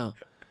going down.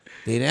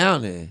 They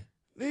down there.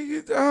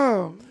 Nigga,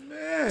 oh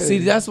man. See,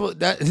 that's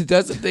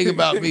the thing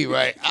about me,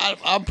 right?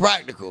 I'm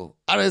practical.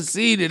 I done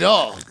seen it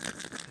all.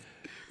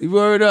 You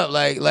word up,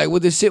 like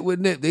with the shit with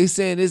Nip, they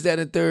saying this, that,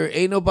 and third.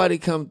 Ain't nobody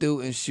come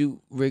through and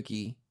shoot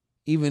Ricky,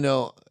 even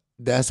though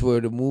that's where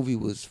the movie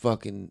was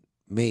fucking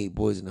made.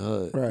 Boys in the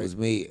Hood was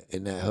made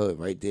in that hood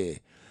right there.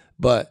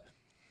 But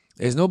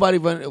there's nobody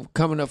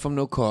coming up from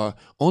no car.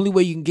 Only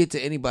way you can get to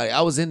anybody.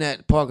 I was in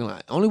that parking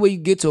lot. Only way you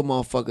can get to a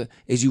motherfucker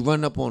is you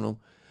run up on them.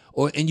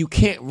 And you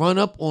can't run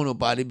up on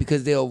nobody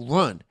because they'll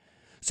run.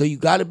 So you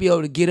got to be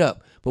able to get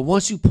up. But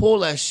once you pull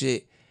that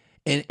shit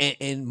and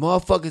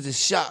motherfuckers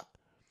is shocked,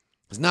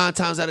 it's 9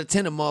 times out of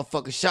 10 a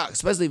motherfucker shocked,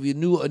 especially if you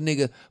knew a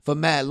nigga for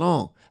mad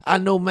long. I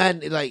know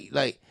mad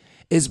like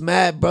it's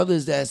mad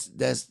brothers that's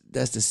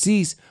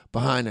deceased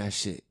behind that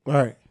shit.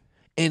 Right.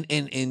 And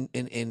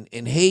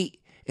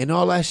hate and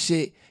all that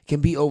shit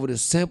can be over the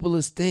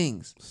simplest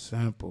things.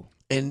 Simple.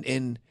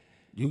 And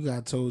you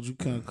got told you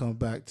couldn't come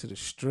back to the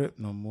strip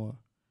no more.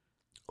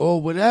 Or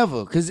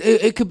whatever. Because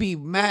it could be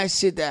mad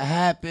shit that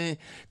happened.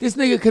 This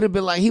nigga could have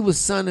been like, he was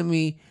sonning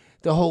me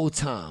the whole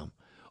time.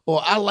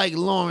 Or I like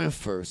Lauren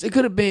first. It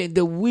could have been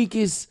the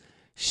weakest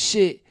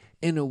shit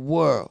in the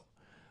world.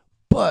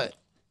 But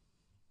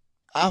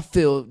I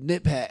feel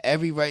Nip had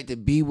every right to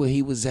be where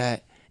he was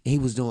at. And he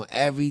was doing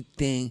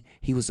everything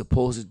he was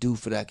supposed to do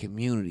for that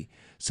community.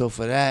 So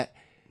for that,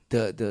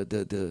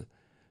 the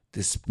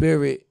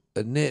spirit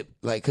of Nip,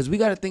 like, because we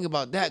got to think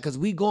about that. Because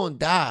we going to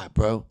die,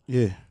 bro.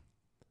 Yeah.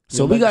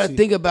 So we got to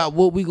think about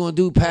what we going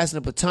to do passing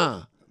the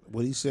baton.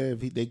 What he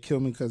said, if they kill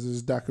me because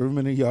it's a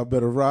documentary, y'all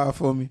better ride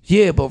for me.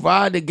 Yeah, but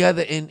ride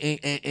together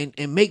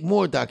and make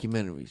more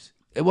documentaries.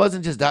 It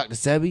wasn't just Dr.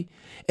 Sebi.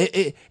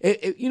 It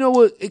you know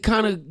what it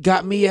kind of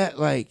got me at?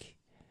 Like,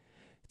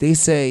 they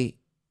say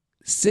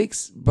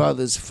 6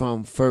 brothers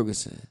from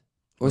Ferguson,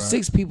 or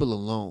 6 people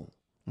alone,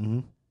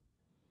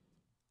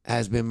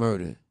 has been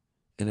murdered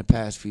in the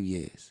past few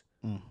years.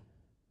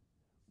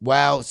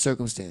 Wild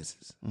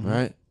circumstances,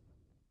 right?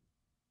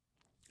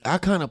 I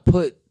kind of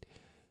put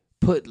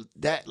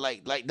that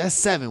like that's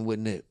 7 with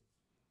Nip.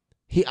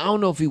 I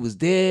don't know if he was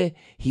there,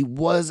 he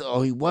was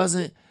or he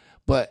wasn't,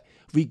 but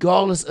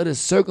regardless of the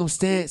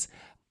circumstance,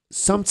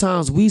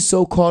 sometimes we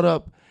so caught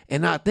up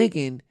and not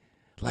thinking,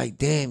 like,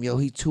 damn, yo,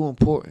 he too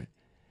important.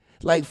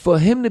 Like, for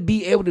him to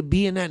be able to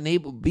be in that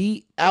neighborhood,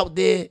 be out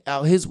there,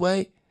 out his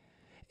way,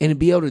 and to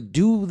be able to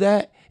do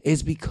that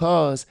is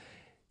because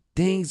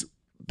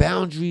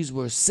boundaries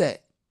were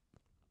set.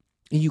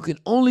 And you can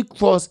only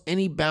cross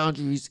any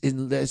boundaries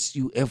unless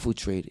you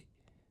infiltrate it.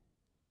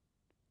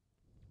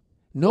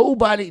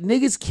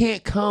 Niggas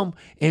can't come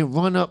and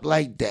run up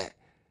like that.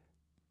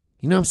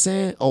 You know what I'm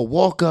saying? Or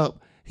walk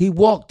up. He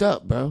walked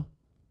up, bro.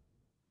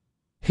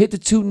 Hit the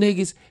 2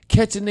 niggas,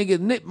 catch a nigga,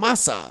 Nip my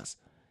size.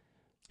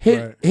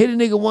 Hit a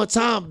nigga one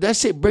time, that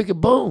shit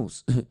breaking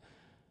bones.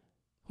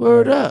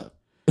 Word up.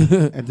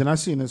 And then I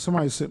seen that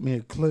somebody sent me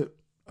a clip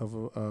of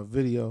a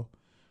video.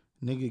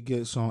 Nigga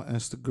gets on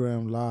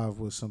Instagram live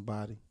with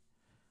somebody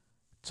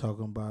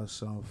talking about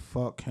some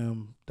fuck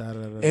him, da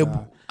da da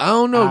da. I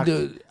don't know,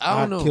 dude. I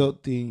don't know.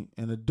 Killed him,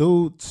 and the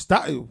dude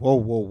stopped.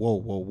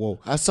 Whoa.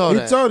 I saw he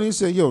that. He told him, he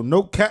said, "Yo,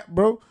 no cap,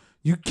 bro.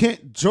 You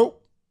can't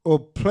joke or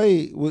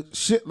play with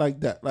shit like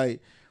that.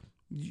 Like,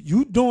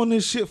 you doing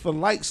this shit for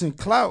likes and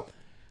clout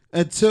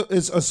until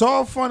it's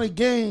all fun and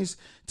games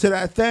till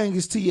that thing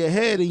is to your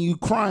head and you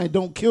crying,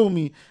 don't kill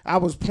me. I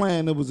was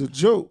playing, it was a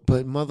joke."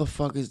 But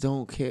motherfuckers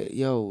don't care.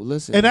 Yo,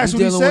 listen. And that's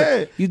what he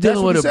said. You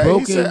dealing with a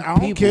broken he said, I don't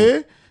people.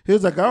 care. He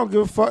was like, I don't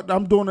give a fuck.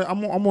 I'm doing it.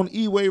 I'm on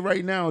E-way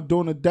right now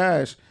doing a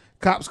dash.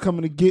 Cops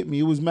coming to get me.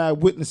 It was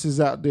mad witnesses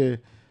out there.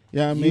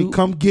 Yeah, I mean,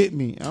 come get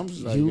me. I'm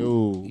just like,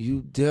 yo.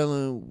 You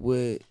dealing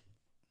with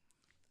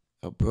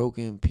a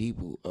broken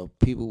people, of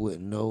people with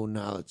no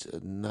knowledge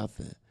of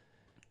nothing.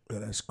 Yo,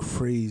 that's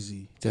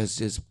crazy. That's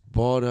just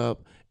brought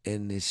up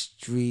in the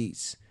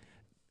streets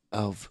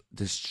of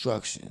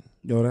destruction.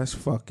 Yo, that's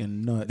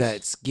fucking nuts.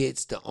 That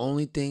gets the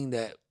only thing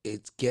that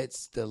it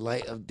gets the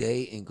light of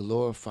day and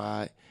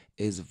glorified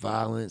is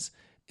violence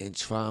and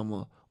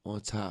trauma on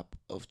top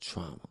of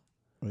trauma.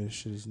 This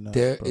shit is nuts,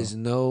 There bro. is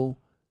no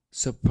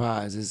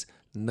surprises,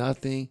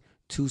 nothing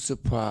to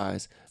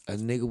surprise. A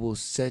nigga will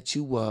set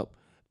you up,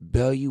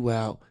 bail you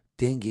out,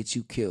 then get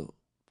you killed.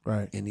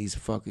 Right. In these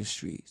fucking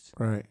streets.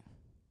 Right.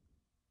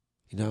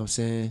 You know what I'm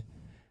saying?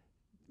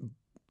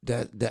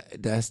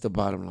 That's the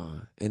bottom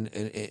line.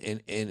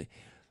 And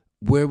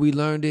where we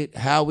learned it,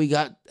 how we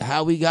got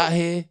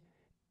here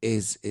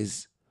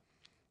is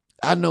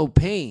I know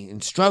pain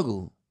and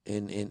struggle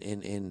and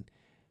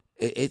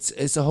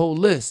it's a whole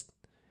list.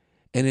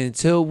 And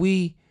until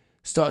we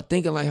start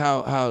thinking like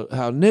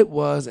how Nip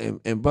was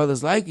and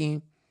brothers like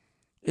him,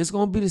 it's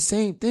gonna be the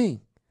same thing.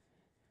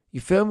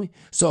 You feel me?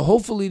 So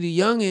hopefully the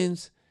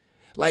youngins,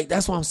 like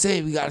that's what I'm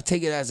saying. We gotta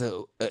take it as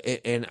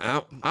and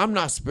I'm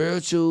not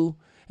spiritual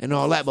and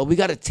all that, but we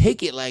gotta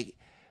take it like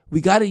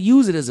we gotta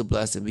use it as a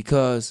blessing,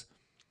 because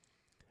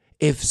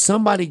if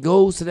somebody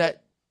goes to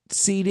that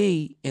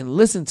CD and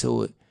listen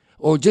to it,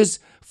 or just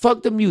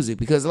fuck the music,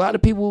 because a lot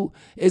of people,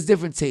 it's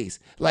different tastes.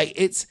 Like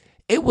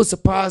it was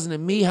surprising to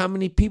me how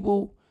many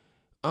people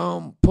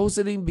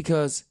posted him,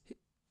 because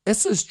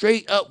it's a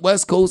straight up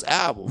West Coast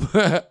album.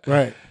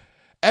 Right.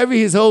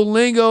 His whole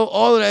lingo,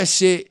 all of that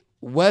shit,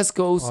 West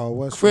Coast,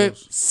 Crip,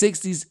 Coast.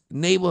 60s,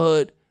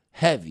 neighborhood,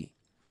 heavy.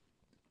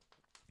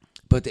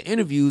 But the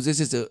interviews, it's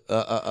just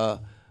a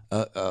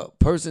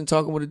person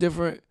talking with a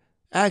different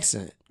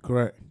accent.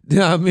 Correct. You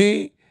know what I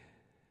mean?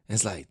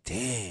 It's like,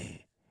 damn.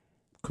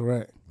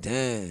 Correct.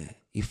 Damn.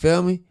 You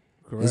feel me?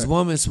 Correct. This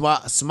woman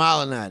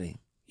smiling at him.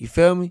 You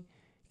feel me?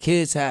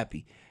 Kids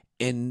happy.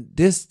 And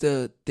this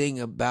the thing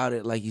about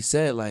it, like you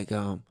said, like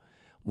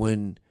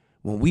when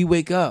we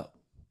wake up,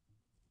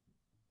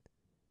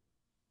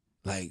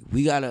 like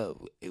we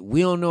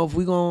don't know if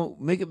we gonna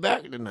make it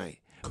back tonight.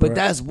 Correct. But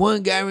that's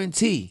one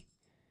guarantee.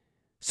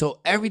 So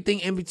everything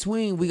in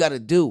between we gotta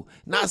do.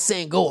 Not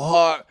saying go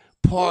hard,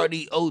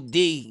 party, OD,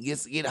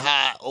 get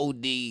high,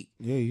 OD. Yeah,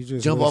 you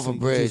just jump off a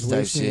bridge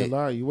type shit.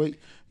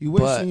 You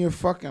wasting your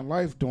fucking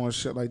life doing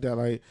shit like that.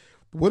 Like,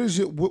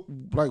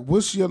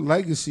 what's your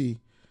legacy?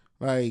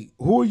 Like,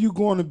 who are you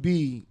going to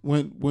be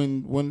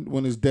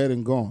when it's dead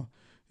and gone?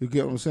 You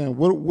get what I'm saying?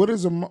 What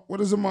is a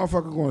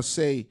motherfucker going to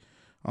say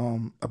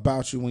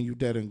about you when you're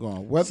dead and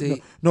gone?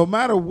 No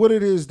matter what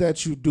it is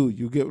that you do,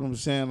 you get what I'm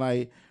saying?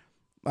 Like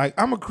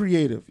I'm a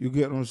creative. You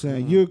get what I'm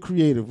saying? Mm-hmm. You're a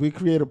creative. We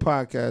create a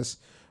podcast.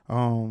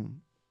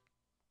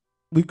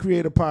 We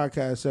create a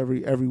podcast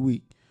every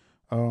week.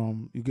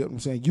 You get what I'm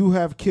saying? You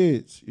have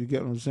kids. You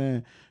get what I'm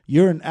saying?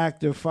 You're an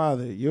active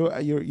father. You're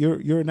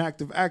an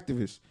active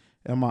activist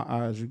in my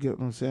eyes. You get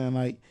what I'm saying?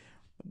 Like,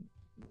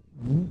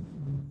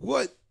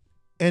 what?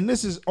 And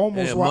this is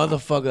almost why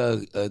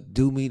motherfucker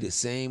do me the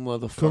same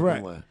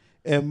motherfucking way.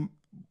 And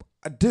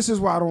this is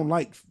why I don't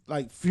like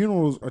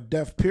funerals or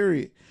death,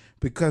 period,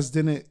 because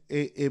then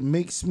it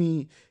makes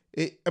me.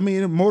 It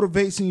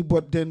motivates me,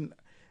 but then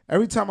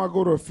every time I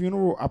go to a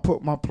funeral, I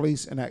put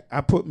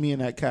me in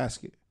that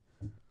casket.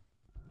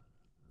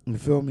 You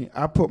feel me?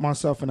 I put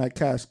myself in that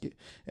casket,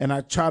 and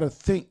I try to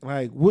think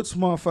like, what's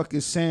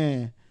motherfuckers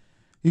saying?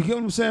 You get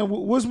what I'm saying?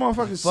 What's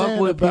motherfuckers saying? Fuck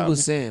what about people me?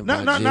 saying.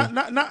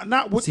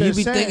 Not what See, they're you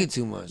be saying. thinking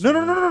too much.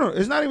 No.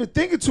 It's not even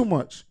thinking too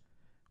much.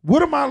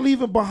 What am I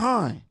leaving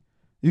behind?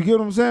 You get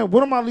what I'm saying?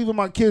 What am I leaving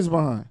my kids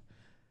behind?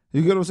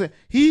 You get what I'm saying?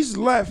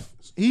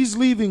 He's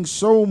leaving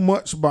so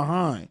much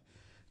behind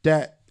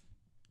that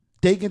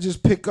they can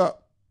just pick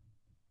up,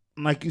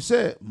 like you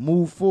said,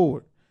 move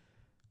forward.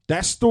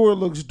 That store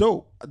looks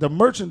dope. The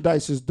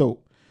merchandise is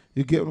dope.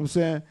 You get what I'm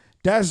saying?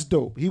 That's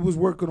dope. He was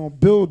working on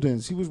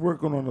buildings. He was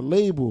working on a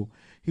label.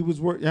 He was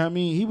working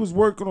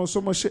on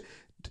so much shit.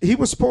 He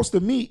was supposed to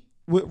meet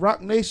with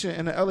Rock Nation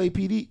and the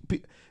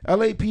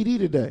LAPD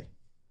today.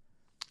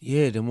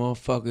 Yeah, the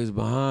motherfuckers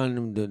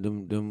behind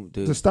them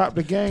to stop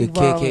the gang the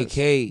violence.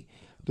 KKK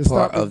to part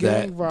stop the of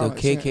gang that,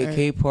 violence. the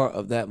KKK part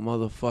of that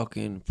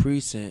motherfucking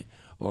precinct,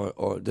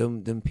 or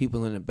them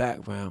people in the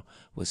background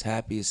was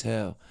happy as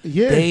hell.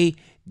 Yeah. They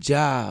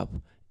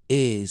job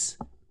is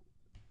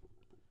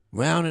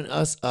rounding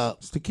us up.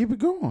 It's to keep it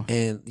going.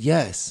 And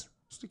yes.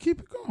 It's to keep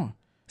it going.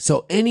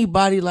 So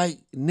anybody like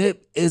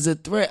Nip is a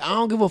threat. I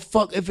don't give a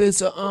fuck if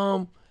it's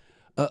a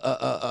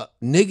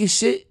nigga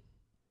shit.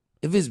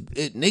 If it's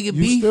nigga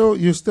beef,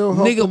 you're still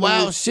helping nigga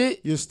wild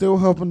shit. You're still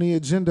helping the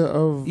agenda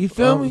of, you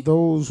feel me?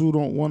 Those who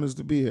don't want us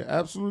to be here.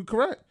 Absolutely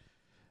correct.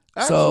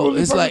 So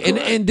it's like,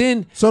 and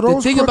then the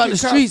thing about the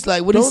streets,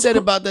 like what he said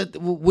about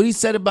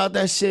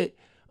that shit.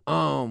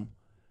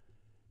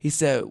 He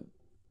said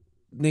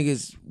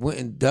niggas went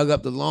and dug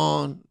up the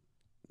lawn,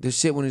 the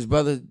shit when his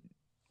brother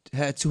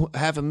had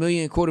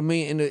 $500,000,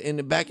 $250,000 in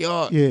the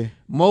backyard. Yeah,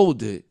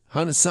 molded,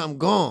 100-something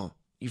gone.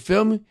 You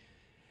feel me?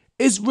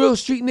 It's real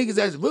street niggas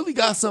that's really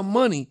got some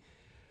money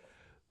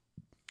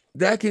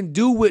that can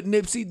do what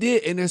Nipsey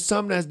did, and there's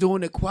some that's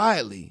doing it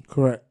quietly.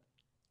 Correct.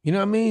 You know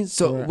what I mean?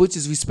 So, correct. Which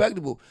is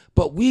respectable.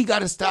 But we got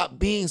to stop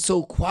being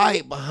so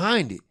quiet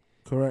behind it.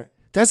 Correct.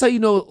 That's how you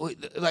know,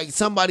 like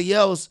somebody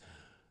else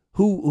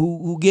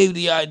who gave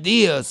the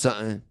idea or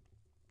something,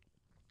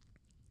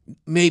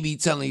 maybe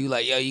telling you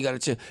like, yo, you got to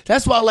chill.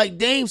 That's why I like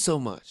Dame so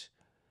much.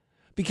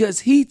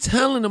 Because he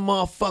telling the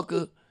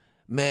motherfucker,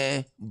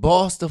 man,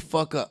 boss the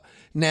fuck up.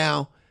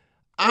 Now,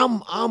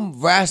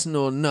 I'm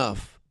rational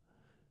enough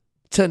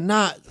to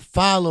not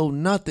follow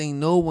nothing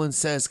no one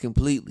says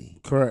completely.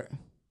 Correct.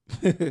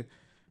 Yeah,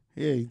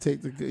 you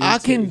take the. I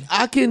can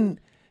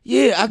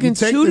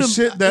take shoot the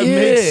shit that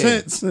makes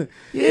sense. Yeah, and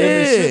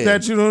the shit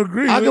that you don't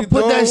agree with. I can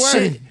put that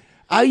shit.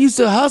 I used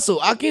to hustle.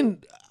 I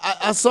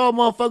saw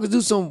motherfuckers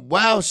do some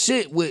wild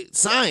shit with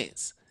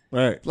science.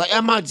 Right. Like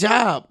at my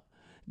job,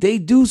 they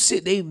do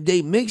shit.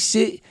 They mix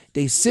shit.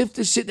 They sift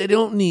the shit they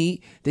don't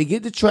need. They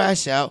get the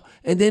trash out,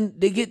 and then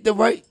they get the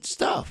right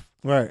stuff.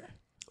 Right.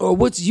 Or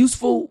what's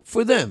useful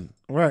for them.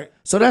 Right.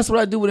 So that's what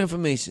I do with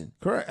information.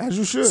 Correct. As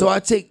you should. So I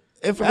take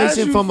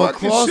information from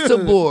across the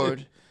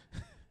board,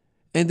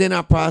 and then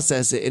I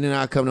process it, and then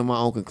I come to my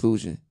own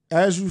conclusion.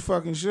 As you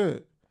fucking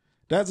should.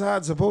 That's how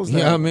it's supposed to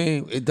happen. Yeah, I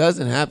mean, it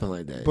doesn't happen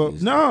like that.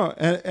 But no,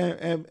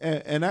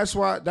 and that's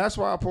why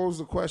I pose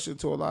the question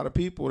to a lot of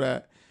people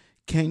that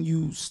can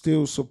you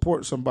still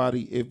support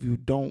somebody if you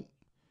don't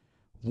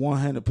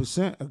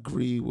 100%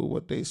 agree with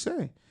what they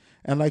say?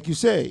 And like you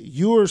say,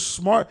 you're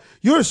smart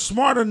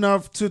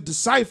enough to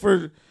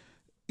decipher.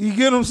 You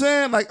get what I'm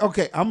saying? Like,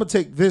 okay, I'm gonna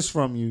take this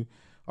from you.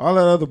 All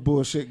that other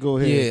bullshit, go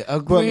ahead. Yeah,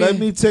 agree. But let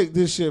me take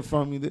this shit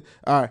from you.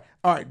 All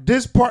right.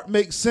 This part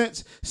makes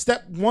sense.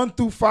 Step 1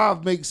 through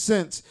 5 makes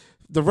sense.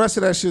 The rest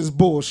of that shit is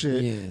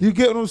bullshit. Yeah. You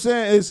get what I'm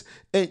saying?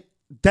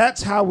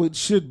 That's how it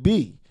should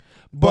be.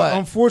 But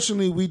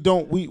unfortunately, we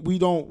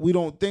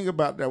don't think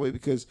about it that way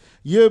because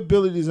your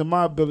abilities and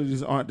my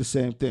abilities aren't the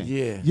same thing.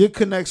 Yeah. Your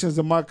connections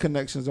and my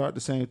connections aren't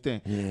the same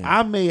thing. Yeah.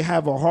 I may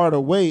have a harder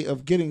way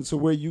of getting to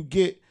where you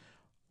get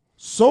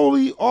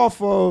solely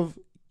off of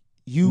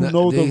the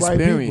right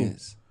people.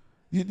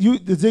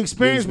 The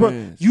experience, but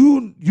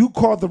you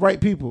called the right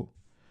people.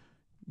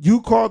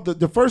 You called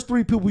the first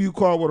 3 people you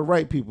called were the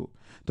right people.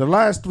 The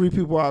last 3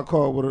 people I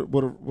called were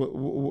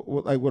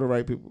the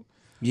right people.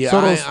 Yeah, so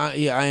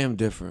I am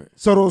different.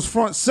 So those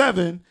front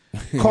 7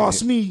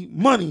 cost me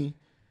money.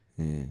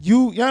 Yeah. You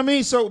know what I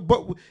mean? So,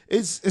 but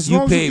it's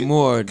you paid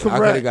more. Correct, I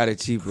could have got it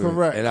cheaper.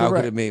 Correct. And I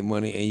could have made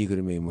money, and you could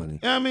have made money. You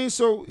know what I mean?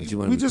 So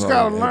we just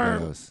gotta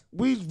learn.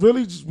 We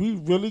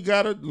really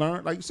gotta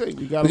learn. Like you say,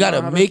 we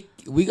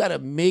gotta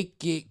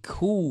make it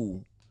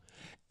cool.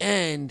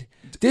 And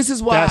this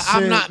is why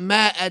I'm not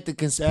mad at the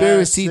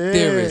conspiracy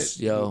theorists,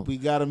 yo. We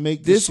gotta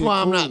make this shit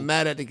why I'm cool. not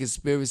mad at the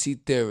conspiracy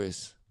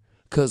theorists.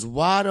 Cause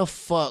why the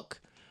fuck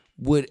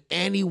would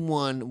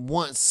anyone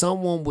want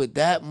someone with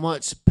that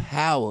much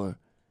power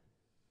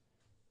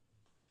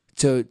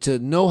to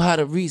know how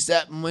to reach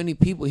that many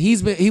people?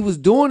 He was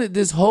doing it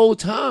this whole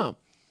time,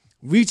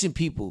 reaching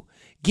people,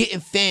 getting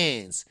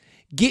fans,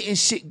 getting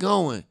shit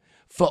going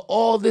for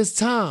all this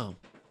time.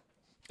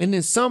 And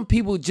then some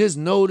people just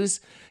notice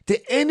the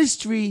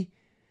industry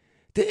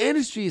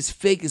is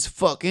fake as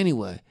fuck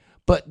anyway,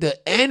 but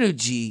the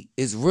energy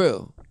is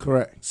real.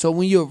 Correct. So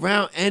when you're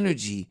around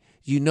energy,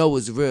 you know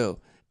it's real.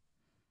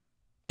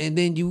 And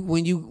then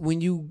when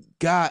you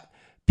got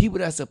people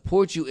that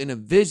support you in a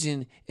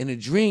vision, in a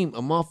dream,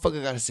 a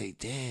motherfucker gotta say,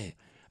 damn,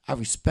 I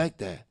respect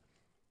that.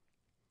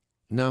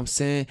 You know what I'm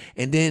saying?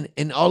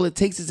 And all it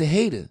takes is a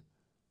hater.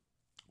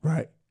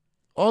 Right.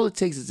 All it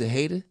takes is a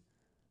hater.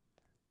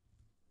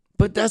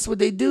 But that's what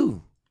they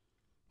do.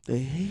 They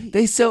hate.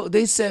 They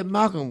said,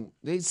 Malcolm,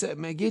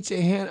 man, get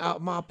your hand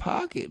out my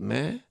pocket,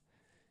 man.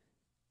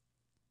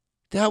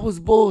 That was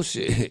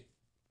bullshit.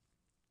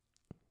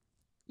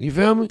 You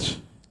feel me?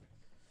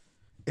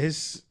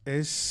 It's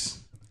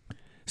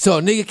So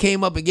a nigga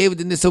came up and gave it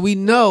to this. So we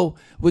know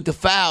with the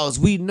fouls,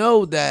 we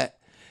know that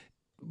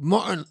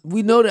Martin,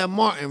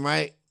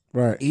 right?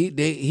 Right.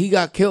 He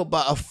got killed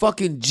by a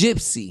fucking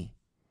gypsy.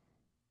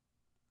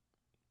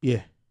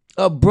 Yeah.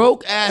 A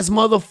broke ass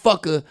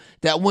motherfucker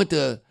that went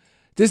to.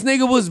 This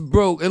nigga was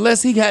broke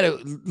unless he had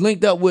it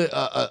linked up with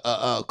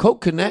a Coke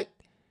Connect.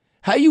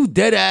 How you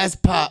dead ass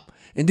pop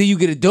and then you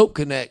get a dope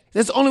connect?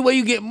 That's the only way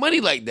you get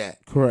money like that.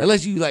 Correct.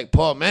 Unless you like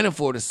Paul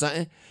Manafort or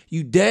something.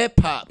 You dead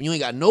pop. You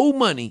ain't got no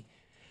money.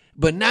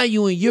 But now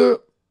you in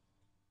Europe,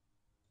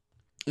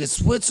 in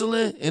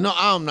Switzerland, and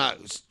I'm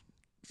not,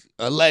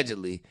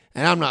 allegedly,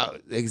 and I'm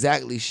not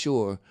exactly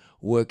sure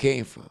where it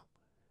came from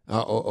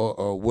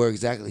or where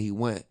exactly he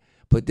went.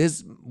 But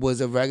this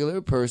was a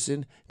regular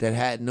person that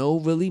had no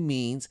really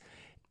means.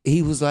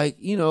 He was like,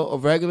 a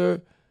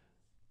regular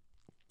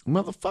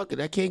motherfucker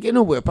that can't get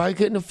nowhere. Probably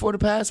couldn't afford a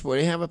passport.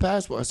 They didn't have a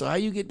passport. So how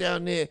you get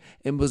down there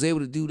and was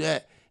able to do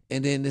that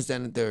and then this, that,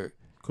 and the third?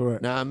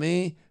 Correct. Know what I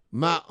mean?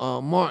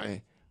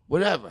 Martin,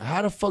 whatever.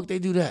 How the fuck they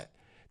do that?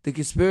 The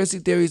conspiracy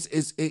theories,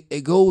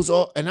 it goes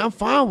all, and I'm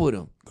fine with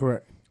them.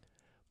 Correct.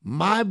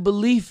 My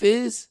belief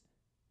is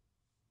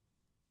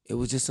it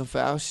was just some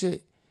foul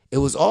shit. It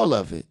was all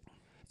of it.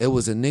 It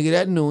was a nigga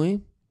that knew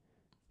him.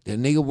 That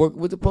nigga worked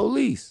with the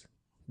police.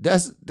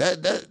 That's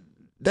the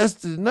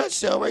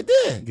nutshell right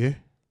there. Yeah.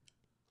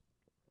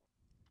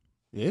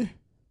 Yeah.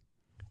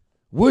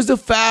 Where's the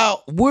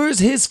file? Where's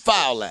his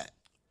file at?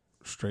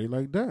 Straight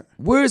like that.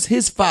 Where's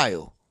his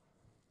file?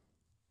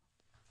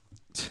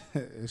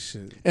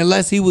 Shit.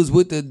 Unless he was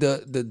with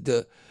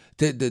the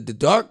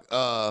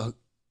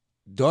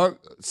dark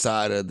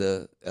side of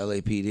the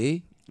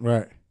LAPD.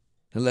 Right.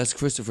 Unless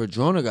Christopher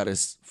Droner got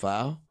his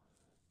file.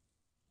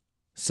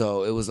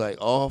 So it was like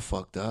all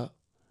fucked up.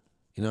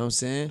 You know what I'm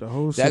saying? The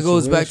whole that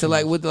goes back to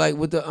situation. with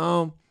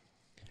the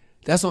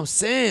that's what I'm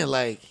saying.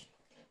 Like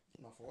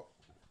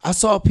I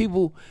saw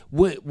people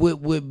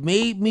what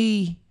made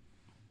me,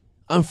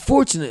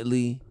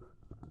 unfortunately,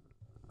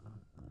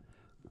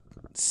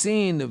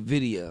 seeing the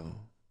video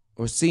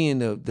or seeing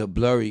the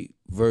blurry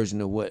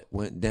version of what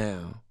went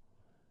down,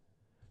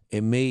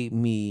 it made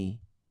me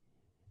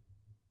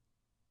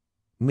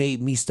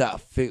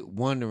stop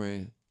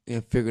wondering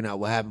and figuring out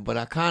what happened. But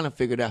I kind of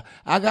figured out.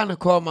 I got to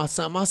call my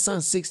son. My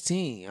son's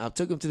 16. I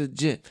took him to the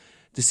gym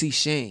to see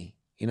Shane.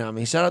 You know what I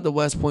mean? Shout out to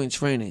West Point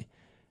Training.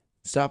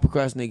 Stop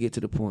procrastinating, get to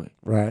the point.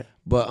 Right.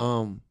 But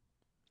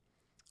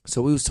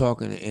so we was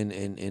talking,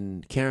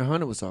 and Karen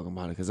Hunter was talking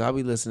about it because I'll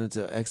be listening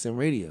to XM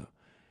radio.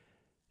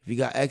 If you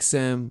got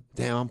XM,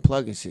 damn, I'm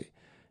plugging shit.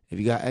 If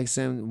you got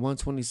XM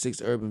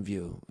 126 Urban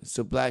View, it's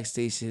a black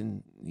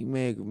station. You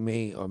may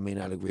or may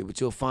not agree, but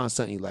you'll find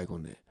something you like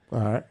on there. All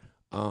right.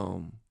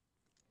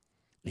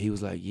 He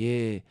was like,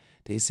 yeah,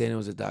 they said it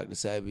was a Dr.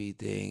 Sabi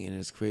thing, and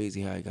it's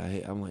crazy how he got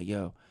hit. I'm like,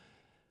 yo,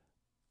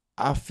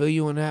 I feel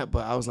you on that,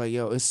 but I was like,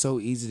 yo, it's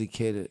so easy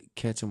to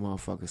catch a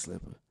motherfucker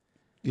slipping.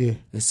 Yeah.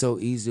 It's so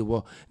easy.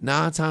 Well,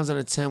 9 times out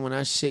of 10, when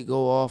that shit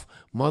go off,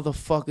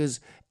 motherfuckers,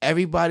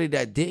 everybody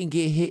that didn't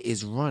get hit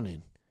is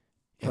running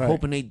and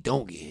hoping they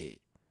don't get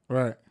hit.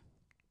 Right.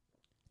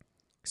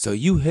 So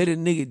you hit a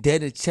nigga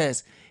dead in the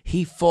chest,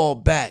 he fall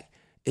back,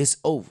 it's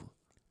over.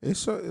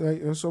 It's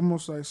it's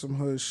almost like some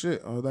hood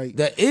shit, or like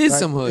that is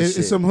some hood shit.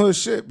 It's some hood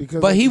shit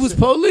because, but he was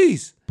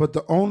police. But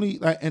the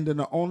only and then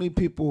the only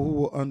people who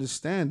will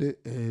understand it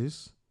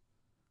is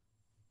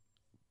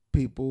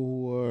people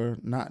who are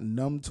not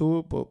numb to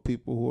it, but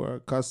people who are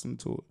accustomed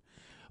to it,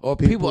 or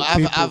people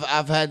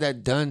I've had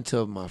that done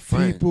to my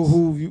friends. People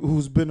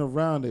who's been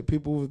around it,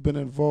 people who've been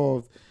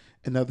involved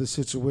in other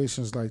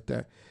situations like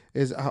that.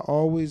 Is I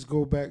always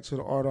go back to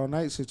the Art All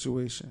Night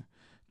situation.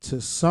 To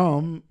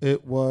some,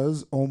 it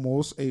was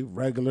almost a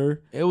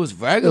regular. It was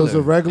regular. It was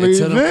a regular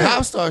event. Until the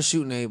cops started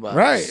shooting everybody.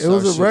 Right. It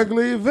was a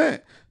regular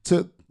event.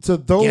 To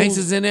those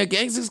gangsters in there,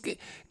 gangsters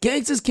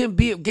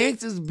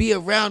be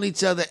around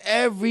each other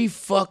every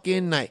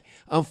fucking night.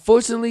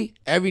 Unfortunately,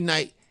 every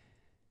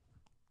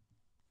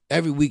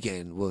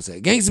weekend, we'll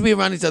say. Gangsters be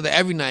around each other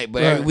every night,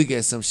 but every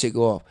weekend some shit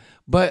go off.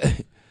 But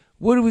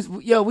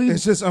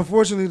it's just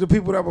unfortunately the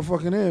people that were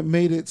fucking in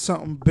made it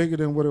something bigger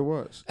than what it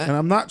was. And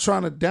I'm not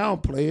trying to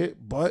downplay it,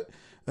 but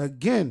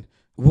again,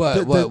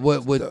 with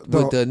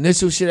the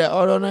initial shit at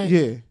Art All Night?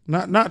 Yeah.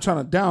 Not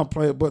trying to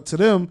downplay it, but to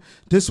them,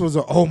 this was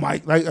a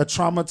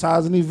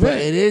traumatizing event. But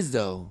it is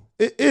though.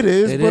 It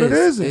is, but it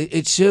isn't.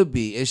 It should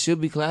be. It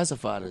should be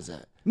classified as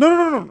that.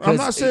 No. I'm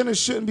not saying it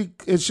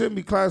shouldn't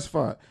be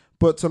classified.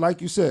 But to, like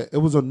you said, it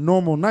was a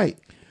normal night.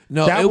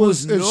 No, it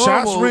was normal.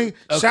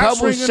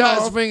 Shots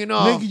ringing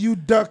off. Nigga, you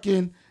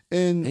ducking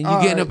and you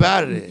getting up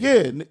out of there.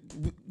 Yeah,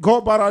 go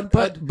about our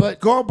day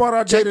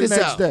the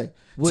next day.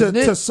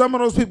 To some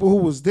of those people who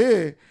was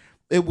there,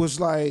 it was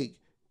like,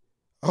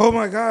 oh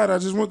my God, I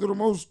just went through the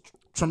most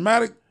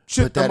traumatic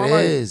shit of my life. But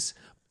that is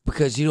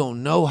because you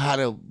don't know how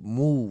to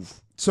move.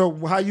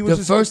 So how you was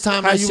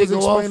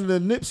explaining the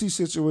Nipsey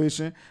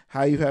situation,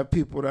 how you have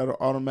people that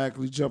are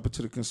automatically jumping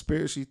to the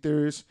conspiracy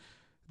theories,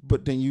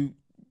 but then you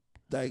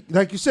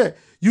like you said,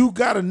 you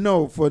gotta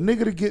know for a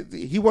nigga to get,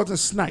 he wasn't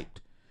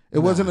sniped. It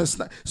wasn't a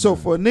snipe. So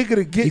for a nigga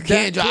to get, you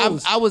can't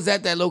drive. I was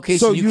at that location.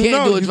 So you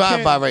can't do a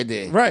drive by right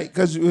there, right?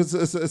 Because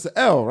it's an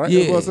L, right?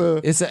 Yeah,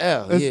 it's an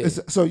L.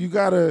 So you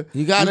gotta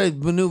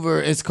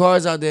maneuver. It's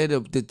cars out there.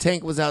 The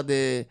tank was out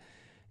there.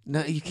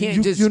 No, you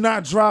can't you're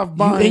not drive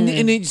by, and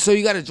then so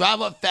you got to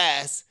drive up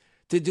fast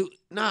to do.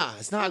 Nah,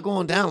 it's not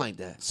going down like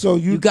that. So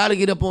you got to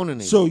get up on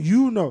it. So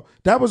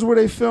that was where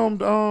they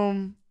filmed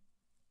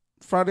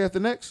Friday After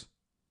Next.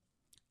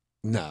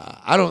 Nah,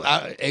 I don't.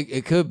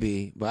 It could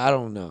be, but I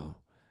don't know.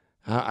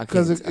 I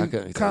Because can't. I it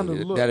couldn't kind tell of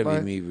you. look That'd like.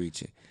 be me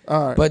reaching.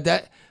 All right. But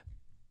that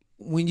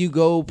when you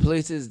go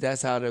places,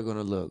 that's how they're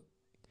gonna look.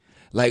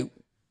 Like,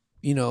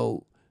 you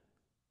know,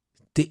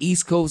 the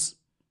East Coast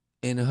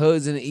and the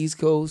hoods in the East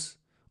Coast,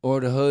 or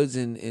the hoods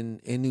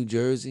in New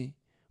Jersey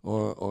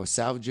or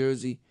South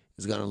Jersey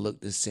is gonna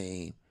look the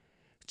same.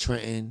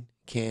 Trenton,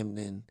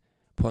 Camden,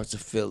 parts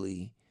of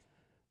Philly,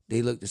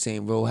 they look the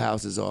same. Row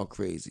houses all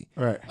crazy.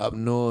 Right. Up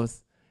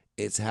north,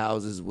 it's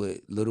houses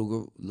with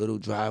little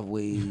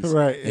driveways,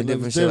 Right. and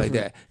different shit like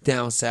that.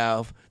 Down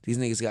south, these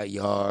niggas got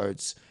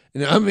yards.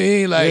 You know what I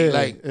mean? Like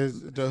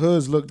the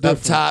hoods look up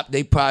different. top,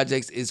 they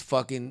projects is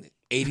fucking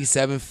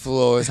 87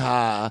 floors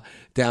high.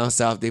 Down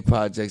south, they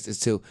projects is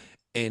too.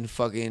 In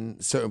fucking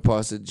certain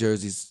parts of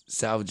Jersey,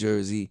 South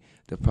Jersey,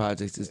 the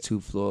projects is 2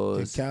 floors.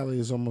 And Cali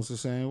is almost the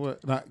same way.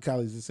 Not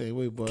Cali's the same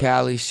way, but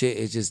Cali shit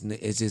is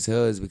just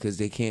hoods because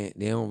they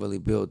don't really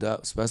build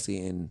up,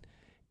 especially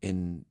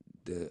in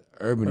the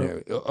urban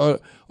area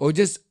or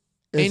just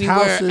it's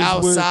anywhere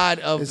outside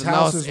of it's the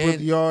houses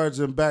with yards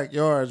and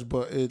backyards,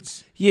 but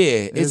it's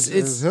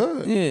it's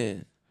hood.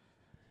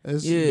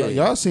 Yeah,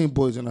 Y'all seen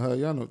Boys in the Hood?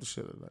 Y'all know what the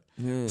shit is like.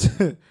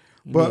 Yeah.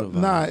 But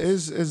nah,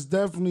 it's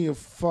definitely a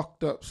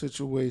fucked up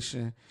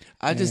situation.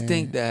 I just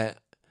think that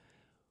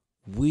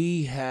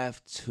we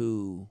have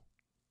to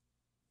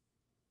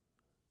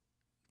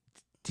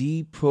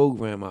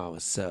deprogram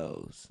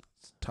ourselves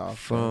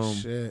from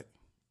shit.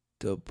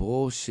 the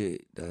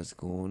bullshit that's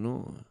going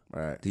on.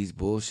 Right. These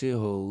bullshit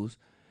hoes,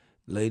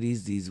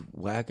 ladies, these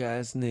whack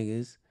ass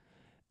niggas,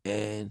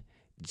 and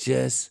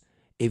just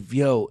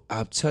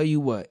I'll tell you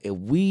what, if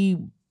we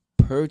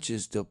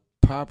purchase the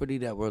property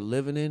that we're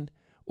living in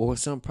or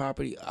some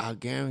property, I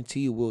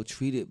guarantee you we'll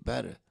treat it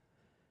better.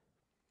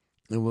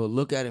 And we'll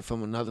look at it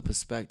from another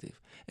perspective.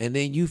 And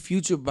then you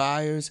future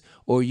buyers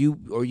or you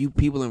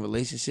people in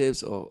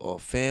relationships or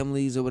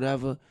families or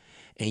whatever,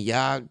 and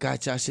y'all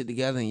got y'all shit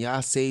together and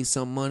y'all save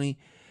some money,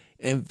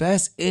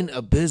 invest in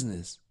a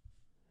business.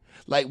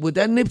 Like what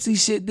that Nipsey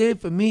shit did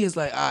for me is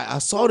like, I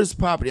saw this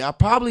property. I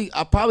probably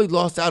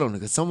lost out on it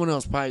because someone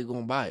else probably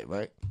gonna buy it,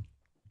 right?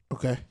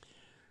 Okay.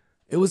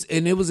 It was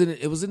in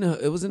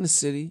the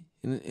city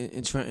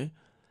in Trenton.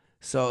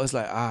 So it's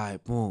like, all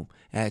right, boom.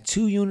 I had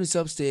 2 units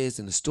upstairs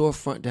and the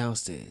storefront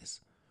downstairs.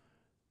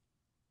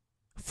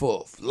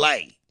 Full of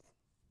light.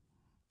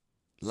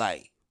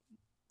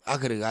 I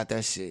could have got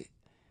that shit.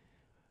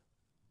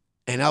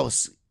 And I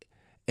was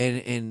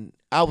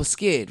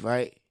scared,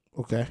 right?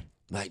 Okay.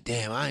 Like,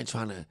 damn, I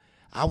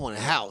want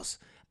a house.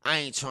 I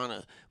ain't trying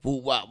to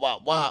whoop, wop,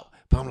 wop, wop.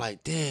 But I'm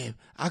like, damn,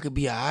 I could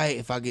be all right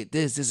if I get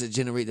this. This will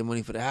generate the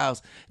money for the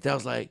house. Then I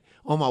was like,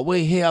 on my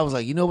way here, I was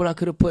like, you know what I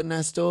could have put in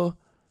that store?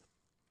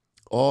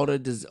 All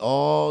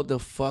the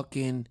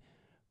fucking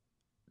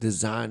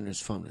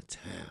designers from the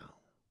town.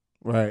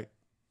 Right.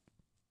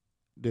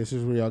 This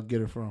is where y'all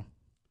get it from.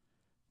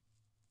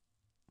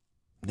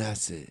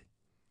 That's it.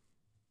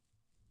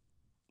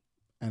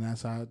 And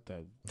that's how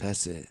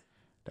that's it.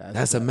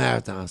 That's a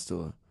marathon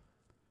store.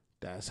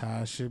 That's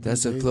how it should be.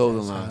 That's a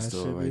clothing line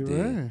store right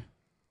there.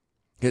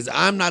 Because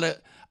I'm not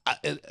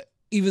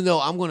even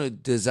though I'm going to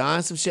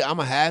design some shit, I'm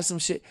going to have some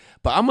shit,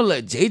 but I'm going to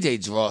let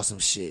JJ draw some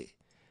shit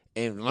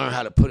and learn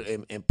how to put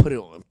it and put it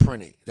on and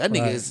print it. That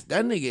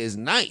nigga is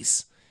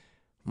nice.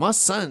 My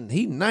son,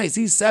 he nice.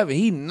 He's 7.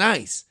 He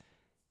nice.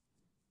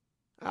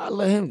 I'll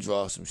let him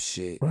draw some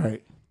shit.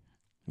 Right.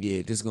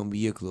 Yeah, this is going to be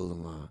your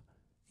clothing line.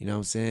 You know what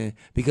I'm saying?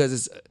 Because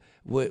it's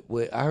what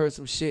I heard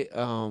some shit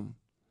the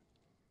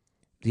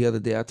other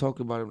day. I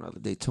talked about him the other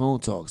day, Tone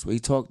Talks, where he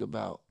talked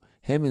about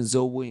him and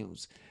Zoe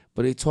Williams,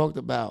 but they talked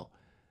about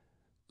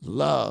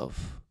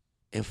love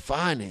and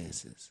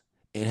finances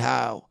and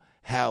how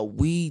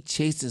we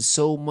chasing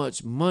so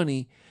much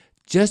money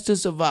just to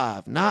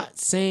survive. Not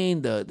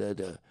saying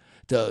the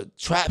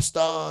trap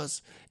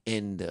stars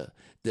and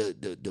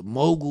the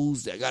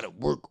moguls that got to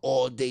work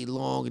all day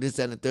long and this,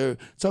 that, and the third.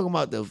 Talking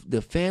about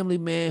the family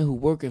man who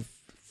working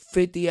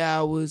 50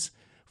 hours,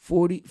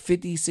 40,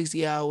 50,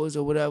 60 hours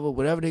or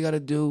whatever they got to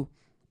do.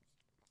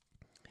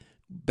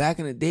 Back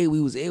in the day, we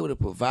was able to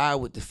provide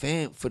with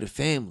for the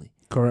family.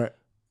 Correct.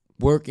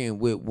 Working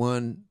with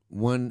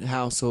one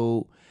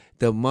household,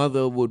 the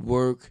mother would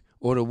work,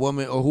 or the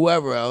woman, or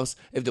whoever else.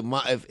 If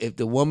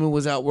the woman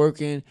was out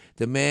working,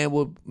 the man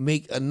would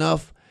make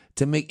enough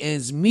to make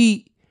ends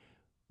meet.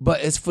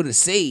 But it's for the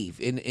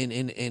save and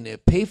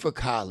pay for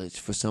college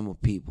for some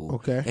people.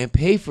 Okay. And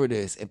pay for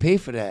this and pay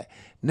for that.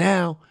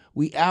 Now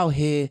we out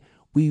here,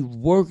 we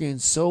working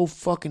so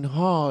fucking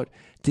hard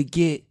to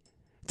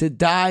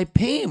die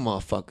paying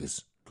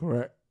motherfuckers.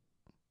 Correct.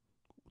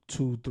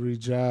 2-3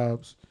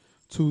 jobs.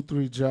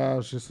 2-3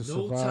 jobs just to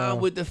survive. No time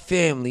with the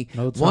family.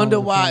 No time Wonder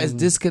with why family. it's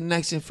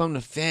disconnection from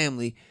the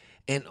family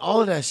and all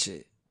of that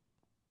shit.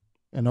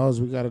 And all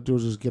we got to do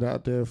is just get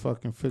out there,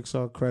 fucking fix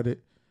our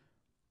credit.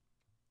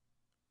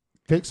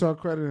 Fix our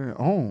credit and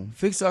own.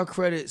 Fix our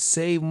credit,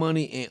 save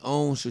money, and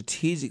own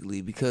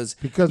strategically because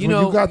when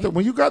you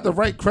got the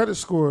right credit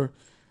score,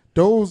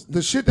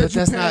 The shit that But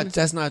you paying,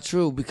 that's not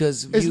true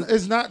because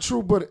it's not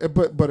true, but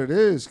it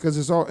is because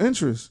it's all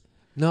interest.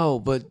 no,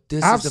 but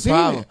this I've is the seen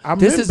problem. it. I'm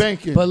this in is,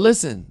 banking. But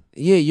listen,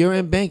 yeah, you're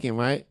in banking,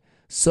 right?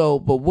 So,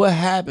 but what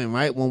happened,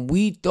 right? When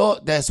we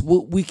thought that's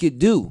what we could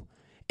do,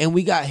 and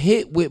we got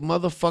hit with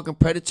motherfucking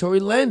predatory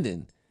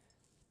lending.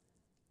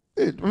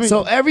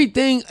 So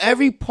everything,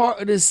 every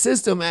part of the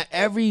system at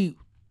every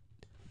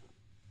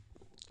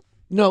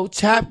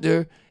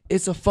chapter,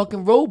 it's a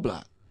fucking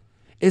roadblock.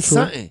 It's True.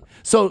 something.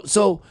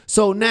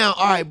 So now,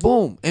 all right,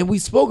 boom, and we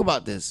spoke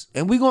about this,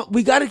 and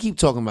we got to keep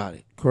talking about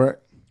it.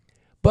 Correct.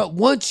 But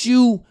once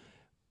you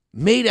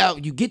made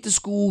out, you get to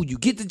school, you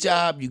get the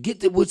job, you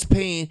get the what's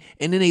paying,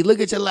 and then they look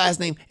at your last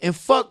name and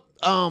fuck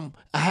a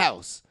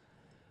house.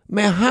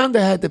 Man,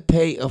 Honda had to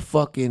pay a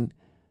fucking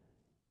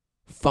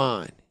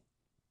fine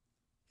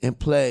and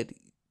pled,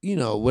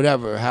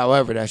 whatever,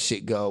 however that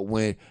shit go,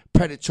 when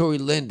predatory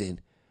lending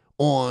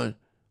on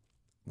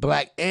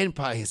black and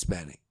probably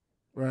Hispanic.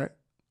 Right.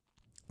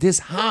 This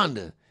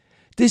Honda,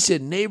 this your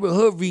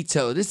neighborhood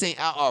retailer. This ain't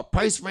out our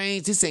price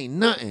range. This ain't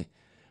nothing.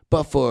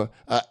 But for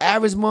an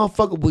average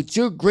motherfucker with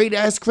your great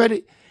ass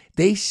credit,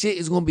 they shit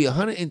is gonna be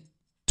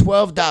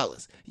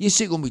 $112. Your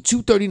shit gonna be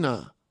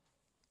 $239.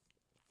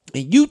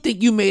 And you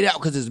think you made out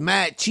because it's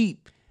mad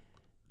cheap.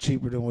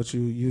 Cheaper than what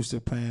you used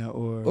to paying,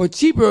 or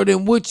cheaper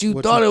than what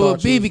you thought it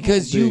would be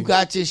because you be.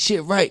 got your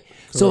shit right.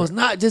 Correct. So it's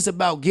not just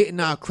about getting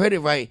our credit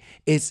right.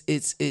 It's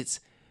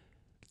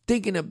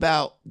thinking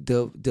about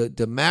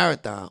the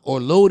marathon or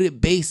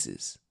loaded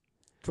bases.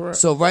 Correct.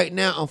 So right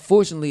now,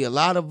 unfortunately, a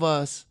lot of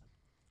us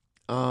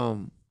are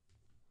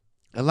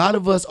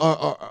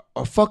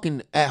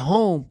fucking at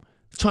home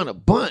trying to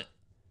bunt.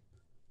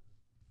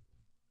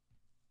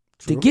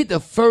 True. To get the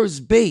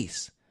first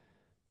base.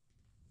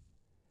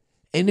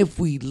 And if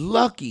we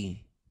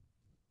lucky,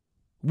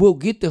 we'll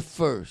get the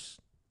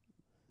first.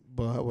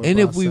 And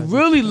if we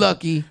really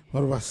lucky,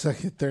 what about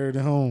second, third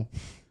at home?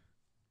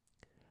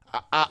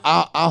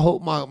 I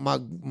hope my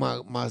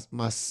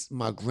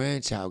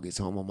grandchild gets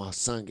home or my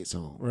son gets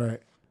home. Right.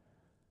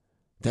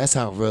 That's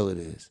how real it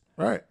is.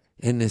 Right.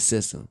 In this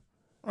system.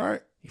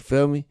 Right. You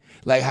feel me?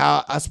 Like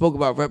how I spoke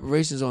about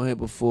reparations on here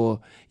before.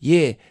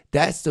 Yeah,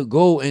 that's the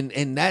goal,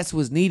 and that's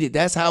what's needed.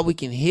 That's how we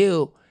can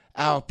heal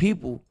our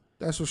people.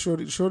 That's what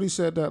Shorty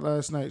said that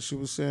last night. She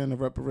was saying the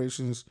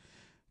reparations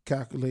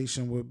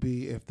calculation would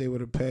be if they were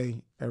to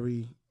pay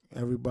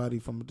everybody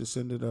from a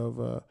descendant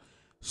of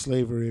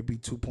slavery, it'd be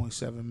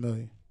 $2.7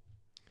 million.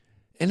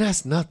 And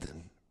that's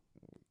nothing.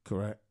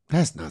 Correct.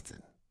 That's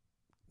nothing.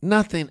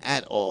 Nothing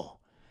at all.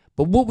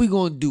 But what we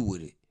gonna do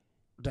with it?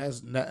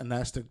 That's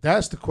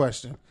the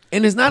question.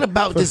 And it's not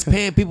about just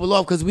paying people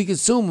off because we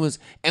consumers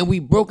and we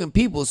broken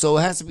people. So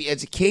it has to be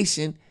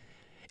education.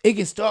 It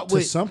can start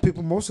with some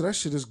people. Most of that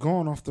shit is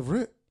going off the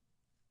rip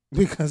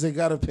because they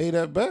got to pay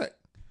that back.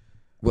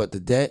 What,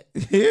 the debt?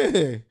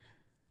 Yeah.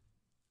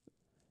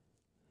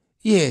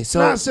 Yeah.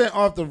 So not saying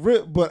off the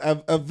rip, but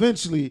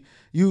eventually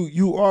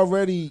you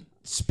already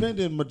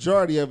spending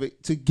majority of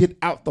it to get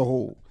out the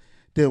hole.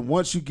 Then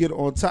once you get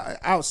on top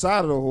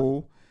outside of the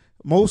hole,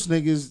 most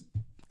niggas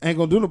ain't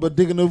gonna do nothing but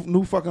dig a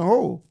new fucking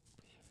hole.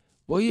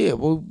 Well, yeah.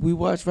 Well, we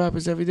watch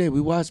rappers every day.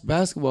 We watch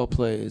basketball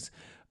players.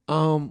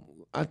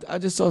 I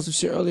just saw some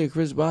shit earlier.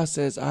 Chris Bosh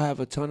says, I have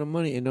a ton of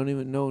money and don't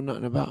even know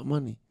nothing about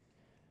money.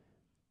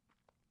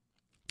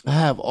 I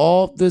have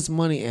all this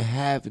money and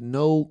have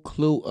no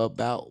clue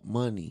about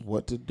money.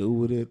 What to do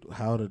with it,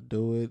 how to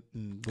do it.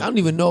 I don't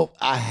even know if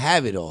I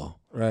have it all.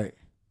 Right.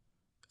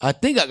 I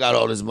think I got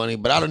all this money,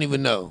 but I don't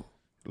even know.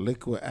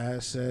 Liquid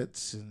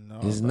assets and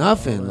all it's that,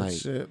 nothing all that like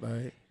shit,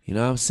 like, you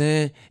know what I'm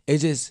saying?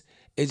 It's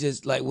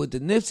just like what the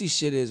Nipsey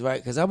shit is,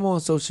 right? Because I'm on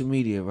social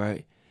media,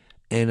 right?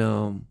 And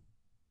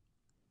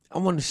I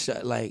want to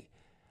shut, like,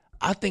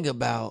 I think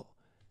about,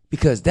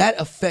 because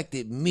that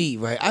affected me,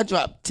 right? I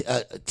dropped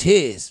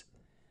tears,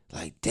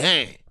 like,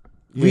 damn,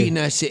 reading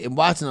that shit and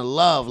watching the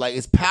love, like,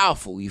 it's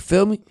powerful, you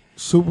feel me?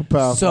 Super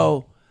powerful.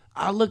 So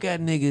I look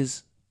at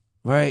niggas,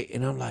 right,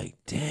 and I'm like,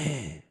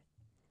 damn.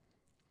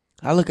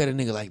 I look at a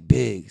nigga like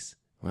Biggs,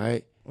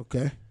 right?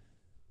 Okay.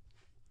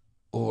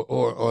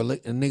 Or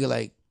like a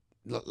nigga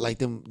like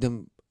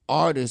them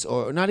artists,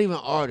 or not even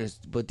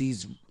artists, but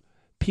these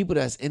people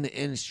that's in the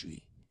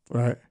industry.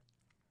 Right.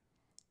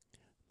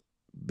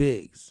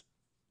 Biggs.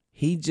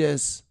 He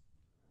just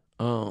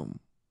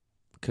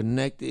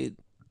connected,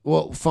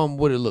 well, from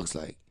what it looks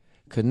like,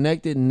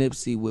 connected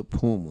Nipsey with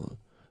Puma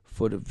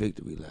for the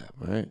victory lap,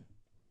 right?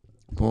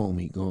 Boom,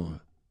 he gone,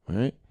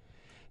 right?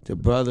 The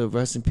brother,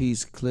 rest in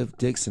peace, Cliff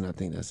Dixon, I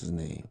think that's his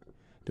name.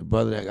 The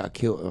brother that got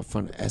killed in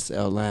front of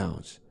SL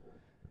Lounge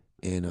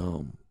in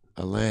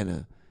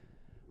Atlanta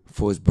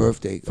for his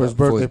birthday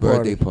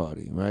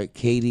party, right?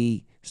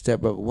 Katie,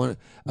 stepbrother, one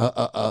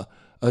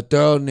a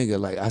thorough nigga.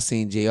 Like, I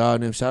seen JR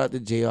and them. Shout out to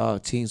JR,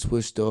 Team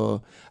Switch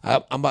Store.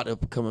 I'm about to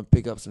come and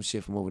pick up some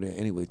shit from over there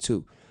anyway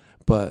too.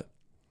 But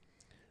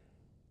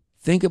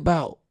think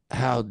about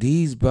how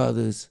these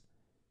brothers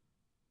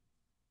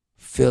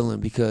feeling,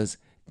 because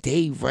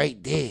they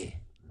right there.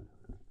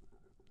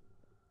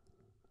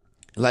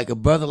 Like a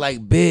brother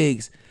like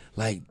Biggs,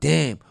 like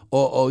damn.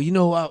 Or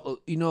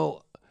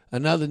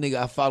another nigga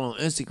I follow on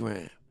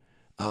Instagram,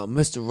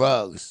 Mr.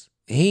 Ruggs.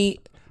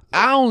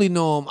 I only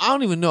know him. I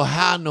don't even know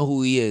how I know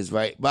who he is,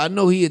 right? But I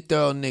know he a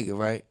thorough nigga,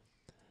 right?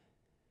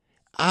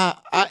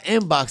 I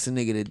inbox a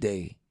nigga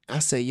today. I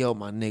say, yo,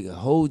 my nigga,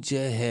 hold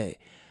your head.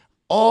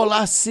 All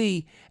I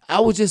see, I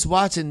was just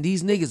watching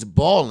these niggas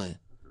balling.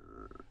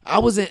 I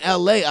was in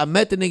LA. I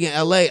met the nigga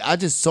in LA. I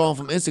just saw him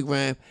from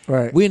Instagram.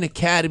 Right. We in the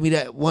academy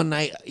that one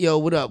night. Yo,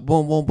 what up?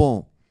 Boom, boom,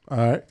 boom. All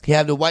right. He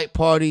had the white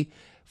party,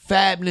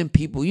 fabbling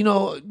people. You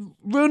know,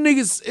 real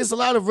niggas, it's a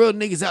lot of real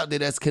niggas out there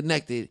that's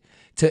connected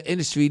to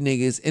industry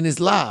niggas, and it's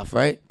live,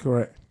 right?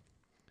 Correct.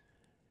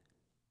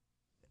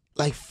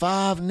 Like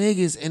 5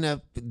 niggas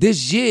in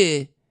this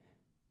year,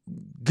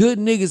 good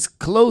niggas,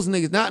 close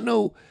niggas, not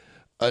no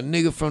a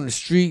nigga from the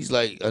streets,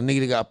 like a nigga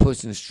that got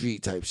pushed in the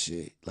street type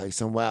shit, like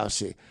some wild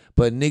shit.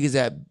 But niggas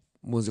that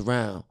was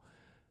around,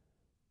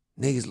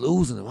 niggas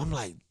losing them. I'm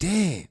like,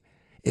 damn,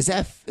 is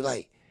that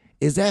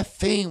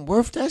fame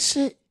worth that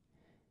shit?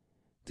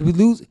 Did we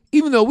lose?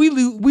 Even though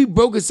we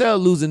broke as hell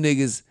losing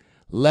niggas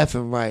left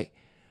and right,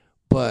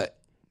 but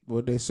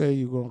what they say,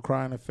 you gonna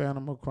cry in a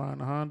Phantom or cry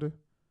in a Honda?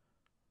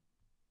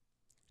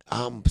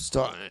 I'm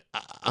starting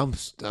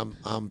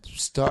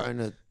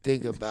to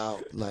think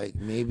about like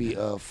maybe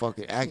a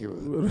fucking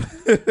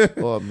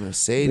Acura or a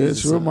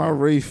Mercedes. That's where my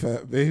Wraith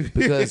at, baby.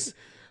 Because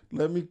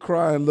let me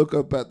cry and look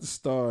up at the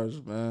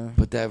stars, man.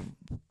 But that,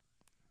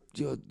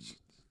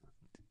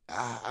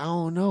 I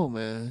don't know,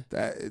 man.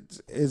 That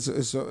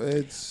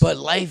it's. But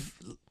life,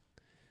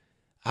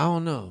 I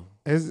don't know.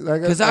 It's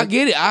like because I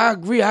get it. I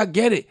agree. I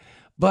get it.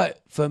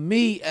 But for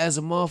me, as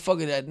a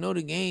motherfucker that know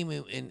the game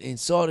and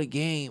saw the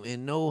game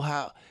and know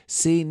how,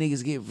 see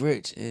niggas get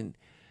rich and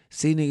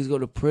see niggas go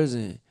to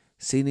prison,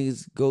 see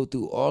niggas go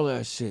through all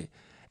that shit.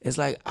 It's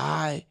like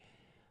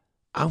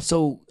I'm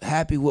so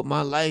happy with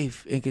my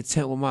life and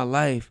content with my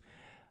life.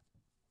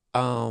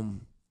 I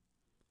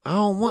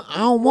don't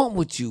want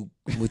what you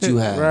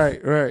have.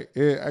 Right.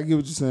 Yeah, I get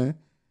what you're saying.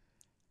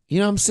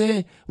 You know what I'm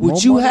saying?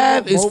 What you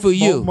have is for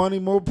you. More money,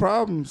 more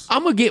problems.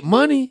 I'm gonna get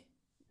money.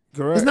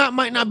 Correct.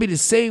 Might not be the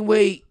same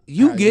way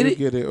you get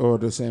it, or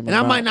the same. And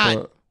I might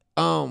not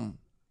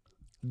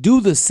do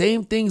the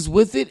same things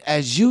with it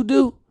as you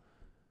do,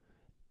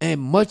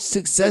 and much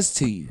success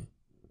to you.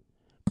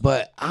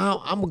 But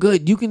I'm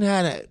good. You can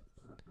have that.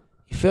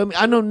 You feel me?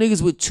 I know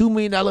niggas with $2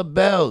 million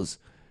bells,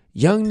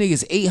 young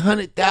niggas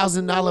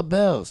 $800,000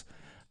 bells.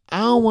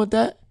 I don't want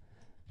that.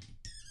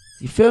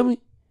 You feel me?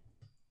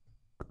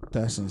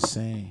 That's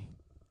insane.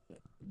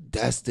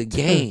 That's the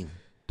game.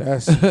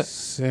 That's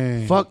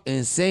insane. Fuck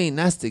insane.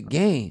 That's the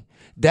game.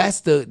 That's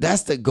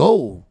the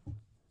goal.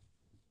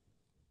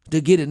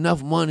 To get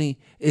enough money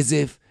is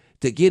if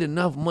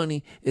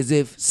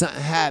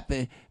something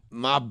happened,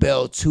 my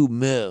bell $2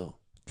 million.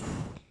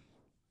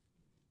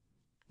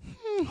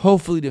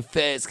 Hopefully the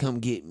feds come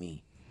get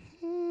me.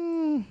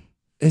 I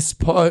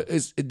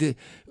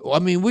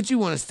mean, what you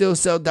want to still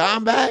sell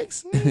dime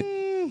bags?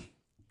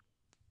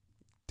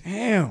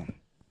 Damn.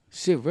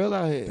 Shit real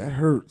out here. That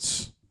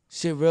hurts.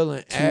 Shit real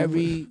in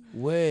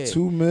everywhere.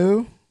 $2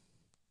 million?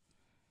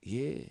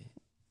 Yeah.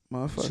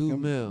 Motherfucking $2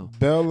 million.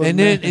 Bell and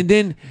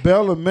then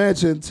Bella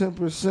Mansion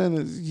 10%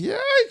 is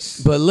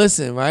yikes. But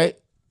listen, right?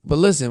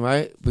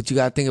 But you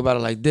gotta think about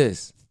it like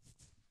this.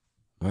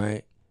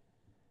 Right?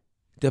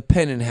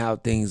 Depending how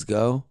things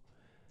go,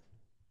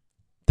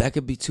 that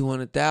could be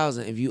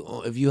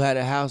 $200,000 if you had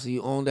a house or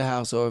you owned a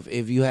house, or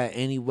if you had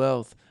any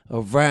wealth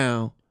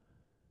around.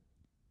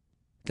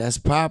 That's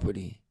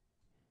property.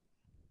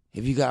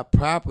 If you got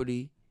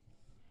property,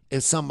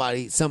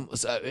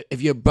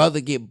 if your brother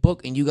get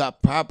booked and you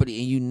got property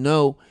and you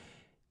know,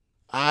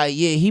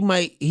 he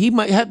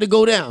might have to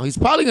go down. He's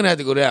probably gonna have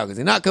to go down because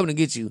they're not coming to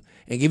get you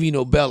and give you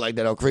no bail like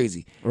that all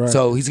crazy. Right.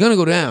 So he's gonna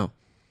go down.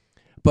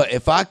 But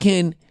if I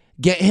can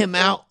get him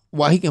out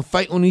while he can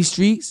fight on these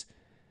streets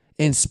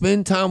and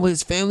spend time with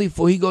his family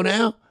before he go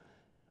down,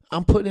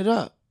 I'm putting it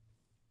up.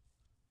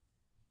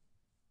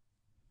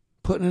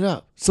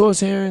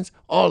 Source hearings,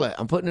 all that.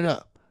 I'm putting it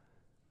up.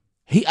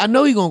 I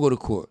know he gonna go to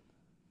court.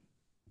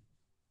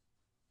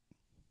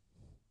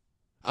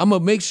 I'm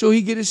gonna make sure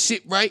he get his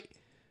shit right.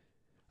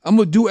 I'm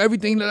gonna do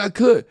everything that I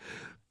could.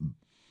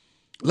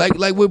 Like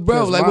with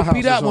bro, like with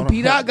P Dot, when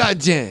P Dot got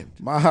jammed.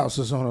 My house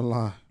is on the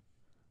line.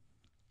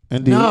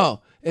 Indeed.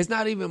 No, it's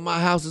not even my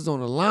house is on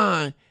the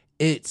line.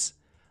 It's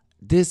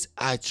this.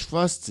 I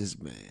trust this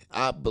man.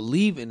 I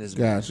believe in this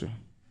man. Gotcha.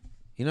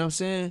 You know what I'm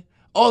saying?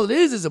 All it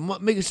is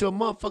making sure a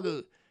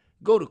motherfucker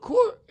go to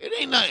court. It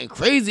ain't nothing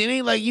crazy. It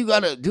ain't like you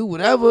gotta do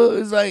whatever.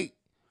 It's like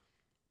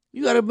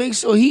you gotta make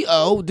sure he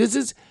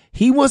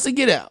wants to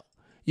get out.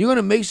 You're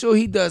gonna make sure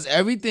he does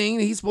everything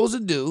that he's supposed to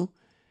do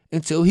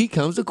until he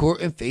comes to court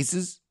and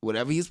faces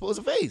whatever he's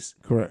supposed to face.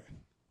 Correct.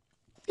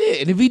 Yeah,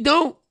 and if he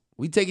don't,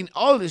 we taking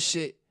all this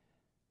shit.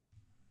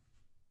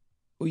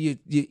 Well,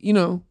 you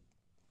know.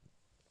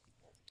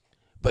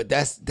 But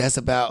that's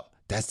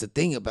the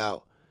thing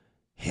about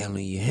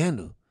handling your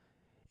handle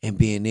and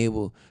being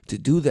able to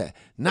do that.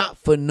 Not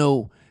for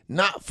no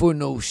Not for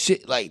no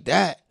shit like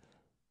that,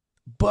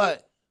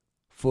 but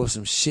for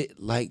some shit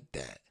like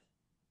that.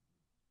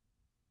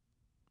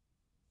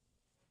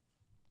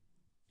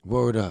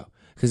 Word up.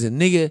 Because a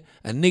nigga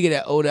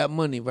that owe that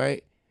money,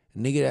 right? A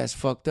nigga that's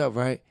fucked up,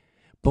 right?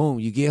 Boom,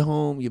 you get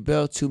home, your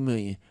bill $2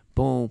 million.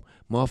 Boom,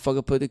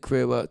 motherfucker put the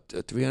crib up,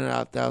 a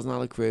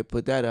 $300,000 crib,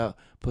 put that up,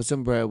 put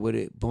some bread with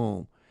it.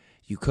 Boom,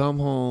 you come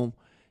home,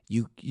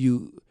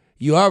 you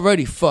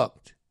already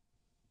fucked.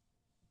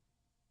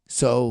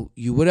 So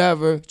you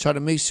whatever, try to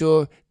make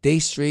sure they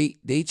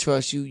straight, they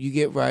trust you, you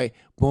get right.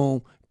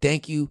 Boom,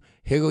 thank you.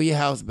 Here go your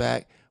house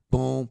back.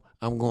 Boom,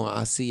 I'm going.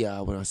 I'll see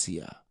y'all when I see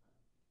y'all.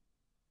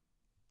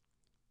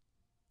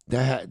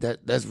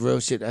 That's real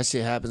shit. That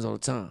shit happens all the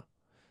time.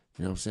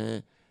 You know what I'm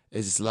saying?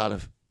 It's just a lot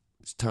of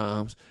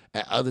times.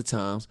 At other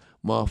times,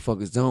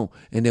 motherfuckers don't,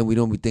 and then we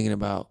don't be thinking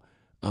about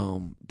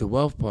the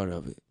wealth part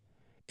of it,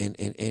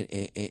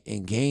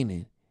 and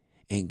gaining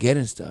and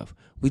getting stuff.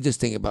 We just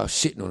think about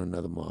shitting on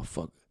another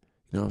motherfucker.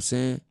 You know what I'm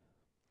saying?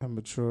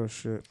 Immature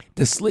shit.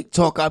 The slick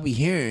talk I be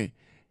hearing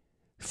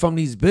from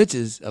these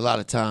bitches a lot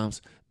of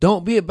times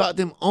don't be about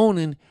them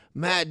owning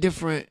mad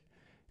different.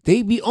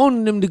 They be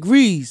owning them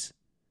degrees,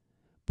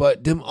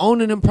 but them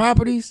owning them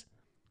properties.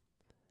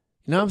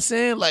 You know what I'm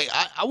saying? Like,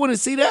 I want to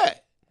see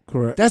that.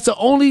 Correct. That's the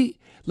only,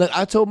 look,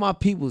 I told my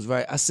peoples,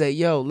 right? I say,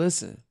 yo,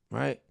 listen,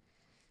 right?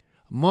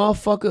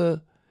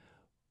 Motherfucker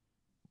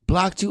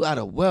blocked you out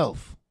of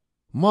wealth.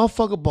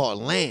 Motherfucker bought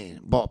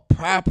land, bought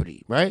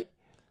property, right?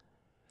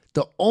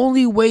 The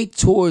only way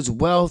towards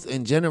wealth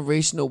and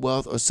generational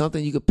wealth or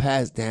something you could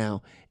pass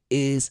down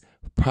is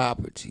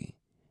property.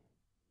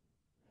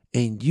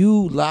 And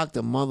you locked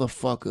a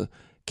motherfucker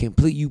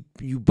complete.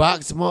 You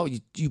boxed him up.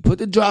 You put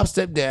the drop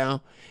step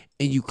down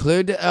and you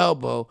cleared the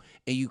elbow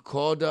and you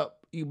called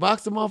up. You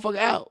boxed the motherfucker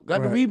out.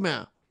 Got the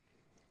rebound.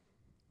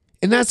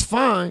 And that's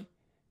fine.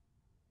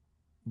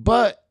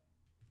 But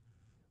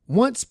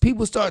once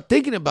people start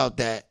thinking about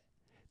that,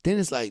 then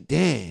it's like,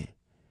 damn,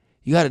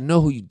 you got to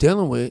know who you're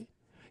dealing with.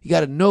 You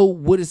got to know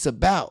what it's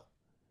about.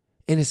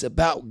 And it's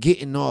about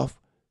getting off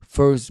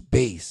first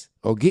base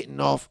or getting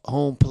off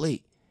home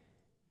plate.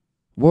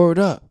 Word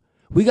up.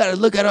 We got to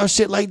look at our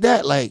shit like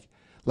that, like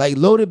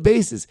loaded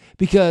bases.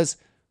 Because,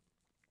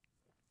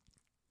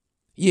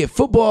 yeah,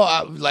 football,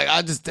 I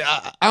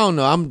don't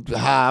know. I'm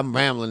high, I'm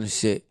rambling and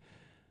shit.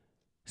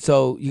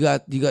 So you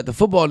got the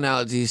football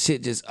analogy,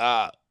 shit just,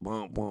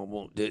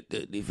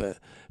 defense.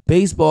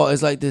 Baseball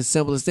is like the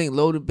simplest thing,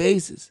 loaded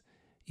bases.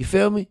 You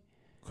feel me?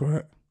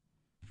 Correct.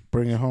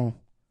 Bring it home.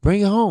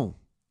 Bring it home.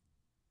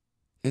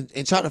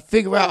 And try to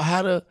figure out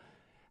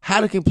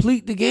how to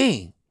complete the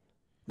game.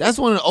 That's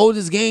one of the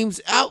oldest games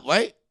out,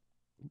 right?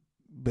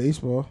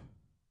 Baseball.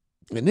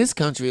 In this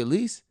country, at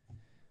least.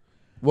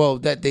 Well,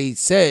 that they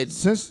said.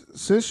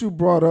 Since you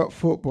brought up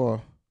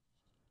football,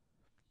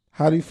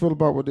 how do you feel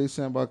about what they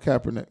saying about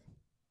Kaepernick?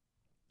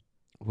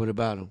 What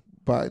about him?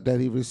 That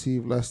he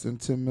received less than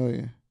 $10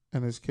 million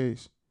in his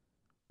case.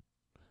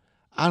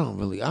 I don't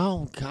really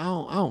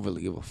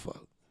give a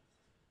fuck.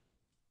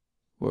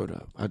 Word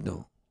up, I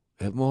don't.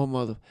 If more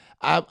mother,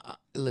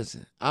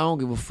 listen. I don't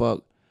give a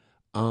fuck.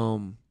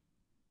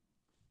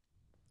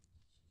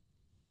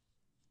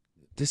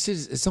 This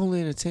shit it's only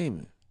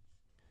entertainment.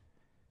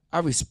 I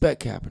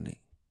respect Kaepernick,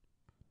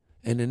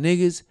 and the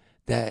niggas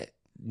that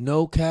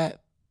know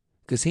Cap,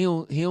 cause he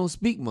don't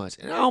speak much,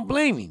 and I don't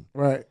blame him.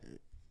 Right.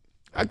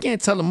 I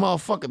can't tell a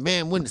motherfucking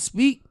man when to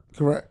speak.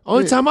 Correct.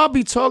 Only time I'll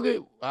be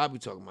talking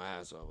my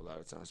ass off a lot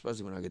of times,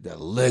 especially when I get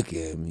that lick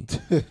at me.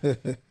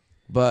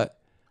 But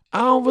I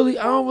don't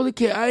really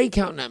care. I ain't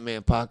counting that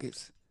man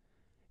pockets.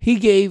 He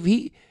did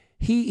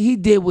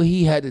what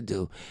he had to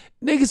do.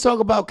 Niggas talk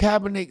about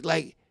Kaepernick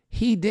like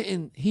he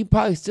didn't. He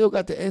probably still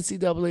got the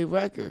NCAA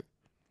record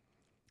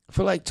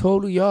for like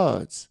total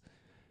yards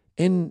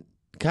in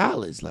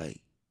college.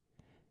 Like,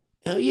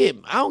 hell yeah,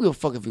 I don't give a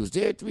fuck if he was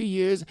there 3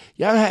 years.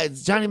 Y'all had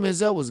Johnny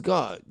Manziel was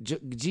God,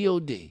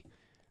 G-O-D.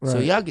 Right. So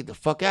y'all get the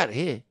fuck out of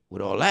here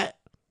with all that.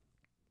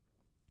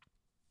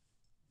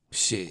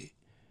 Shit.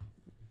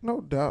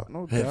 No doubt.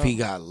 If he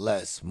got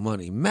less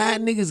money.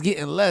 Mad niggas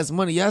getting less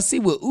money. Y'all see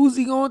what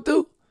Uzi going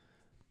through?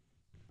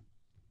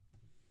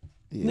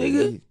 Yeah,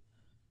 nigga.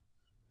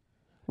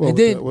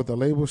 With the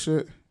label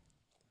shit?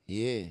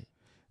 Yeah.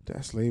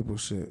 That's label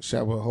shit.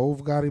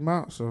 Hove got him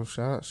out, so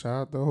shout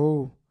out to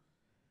Hove.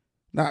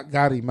 Not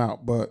got him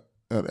out, but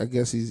I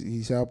guess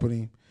he's helping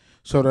him.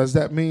 So does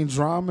that mean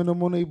drumming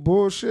them on they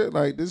bullshit?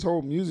 Like this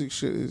whole music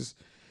shit is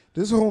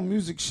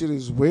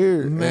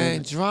weird,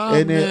 man.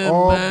 Drumming, and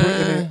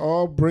it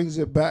all brings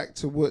it back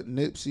to what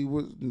Nipsey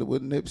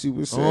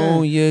was saying.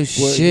 Own your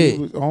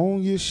shit.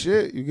 Own your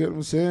shit. You get what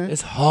I'm saying?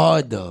 It's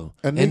hard though,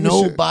 and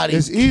nobody.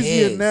 It's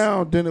easier cares.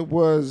 now than it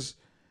was.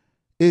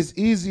 It's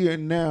easier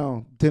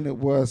now than it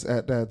was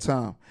at that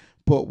time.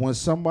 But when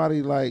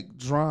somebody like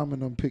drumming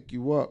them pick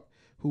you up,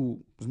 who's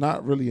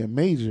not really a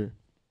major,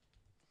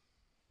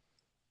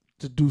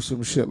 to do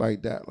some shit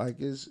like that. Like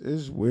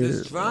it's weird.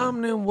 Does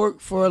Drummond work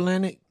for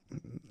Atlantic?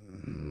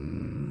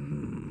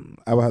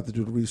 I would have to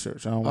do the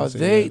research. I don't Are want to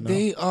say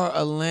they are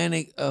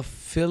Atlantic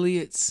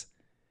affiliates?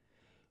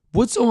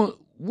 What's on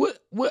what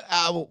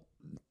album?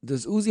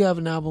 Does Uzi have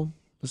an album?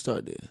 Let's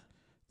start there. I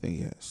think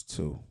he has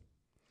 2.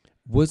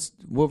 What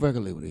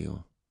record label they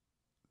on?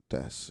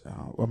 That's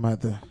I'm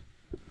at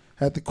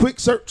the quick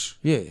search.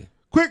 Yeah.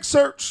 Quick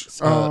search.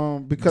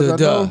 Because I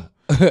know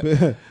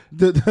the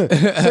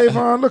save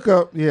on look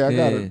up. Yeah, I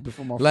got it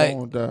before my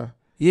phone died.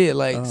 Yeah,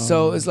 like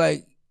so it's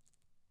like,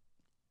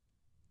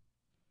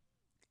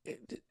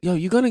 yo,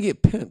 you're gonna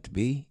get pimped,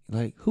 B.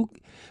 Like who?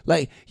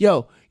 Like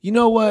yo, you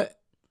know what?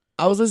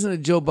 I was listening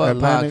to Joe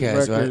Budden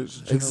podcast,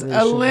 Records, right? It's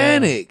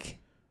Atlantic.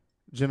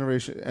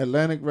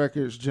 Atlantic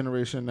Records,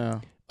 Generation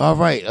Now. All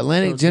right,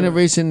 Atlantic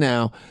Generation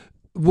Now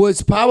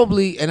was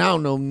probably, and I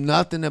don't know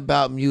nothing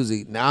about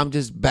music. Now I'm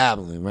just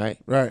babbling, right?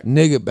 Right.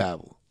 Nigga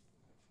babble.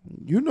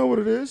 You know what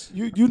it is.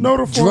 You know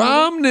the formula.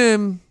 Drum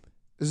them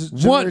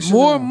want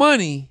more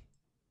money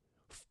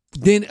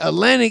than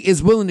Atlantic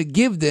is willing to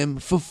give them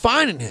for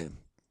finding him.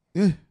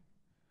 Yeah.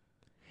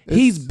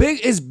 He's big.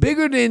 It's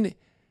bigger than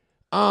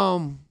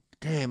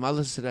damn, I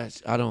listen to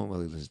that. I don't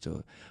really listen to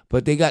it.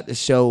 But they got the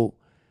show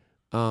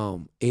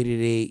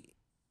 888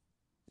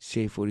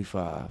 Shade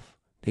 45.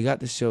 They got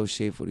the show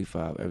Shade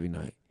 45 every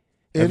night.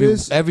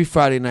 Every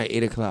Friday night,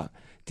 8 o'clock.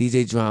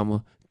 DJ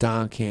Drama,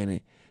 Don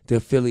Cannon, the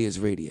affiliates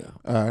radio.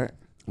 All right.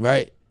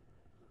 Right?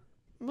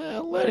 Man,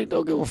 Atlantic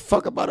don't give a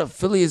fuck about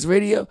affiliates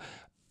radio.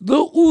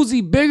 Lil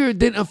Uzi bigger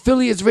than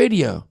affiliates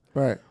radio.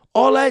 Right.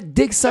 All that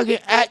dick sucking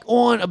act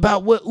on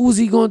about what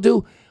Uzi gonna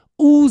do.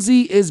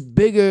 Uzi is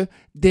bigger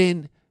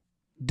than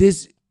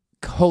this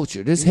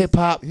culture, this hip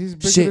hop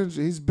shit.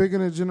 He's bigger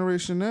than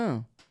Generation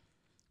Now.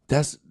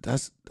 That's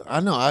I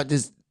know. I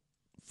just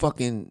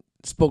fucking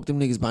spoke them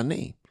niggas by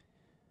name.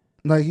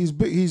 Like he's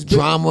big. He's big.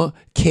 Drama,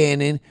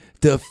 Canon,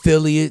 the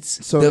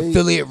affiliates,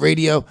 affiliate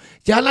radio.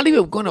 Y'all not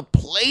even gonna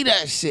play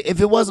that shit. If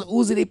it wasn't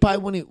Uzi, they probably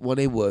wouldn't. Well,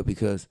 they would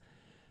because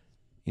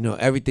you know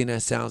everything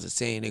that sounds the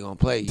same they gonna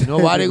play. You know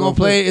why they gonna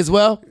play it as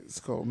well?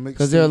 It's called mixed.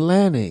 Because they're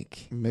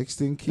Atlantic.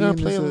 Mixed in key. They're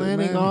gonna play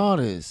Atlantic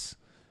artists.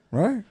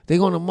 Right. They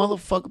gonna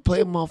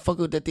play a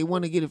motherfucker that they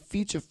want to get a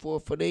feature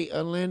for they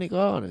Atlantic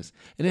artists.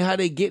 And then how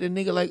they get a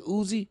nigga like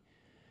Uzi?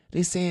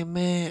 They saying,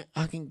 man,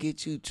 I can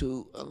get you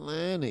to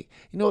Atlantic.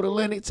 You know what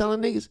Atlantic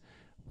telling niggas?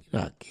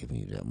 We're not giving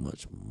you that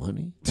much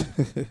money.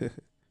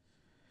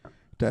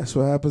 That's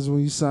what happens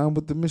when you sign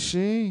with the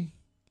machine.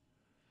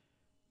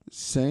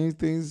 Same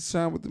things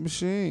sign with the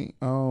machine.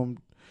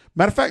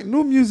 Matter of fact,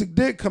 new music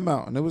did come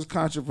out and there was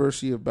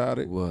controversy about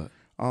it. What?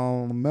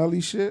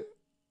 Melly shit.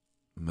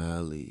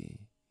 Melly.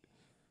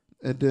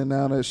 And then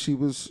now that she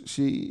was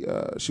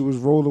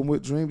rolling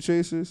with Dream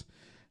Chasers,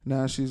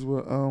 now she's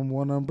with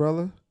One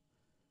Umbrella.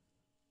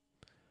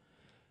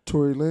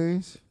 Tory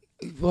Lanez.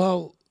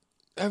 Well,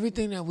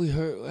 everything that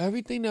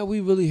we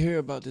really hear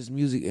about this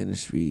music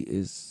industry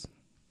is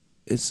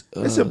it's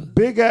a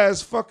big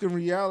ass fucking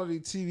reality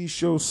TV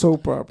show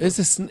soap opera.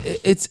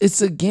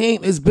 It's a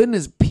game. It's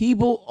business.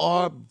 People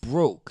are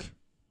broke.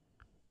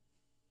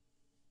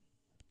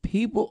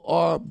 People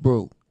are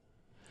broke.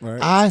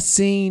 Right. I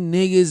seen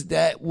niggas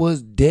that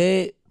was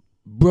dead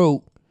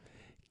broke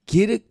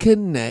get a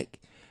connect,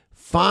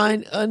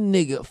 find a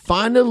nigga,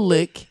 find a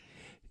lick,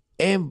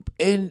 and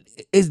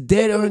is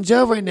dead or in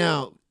jail right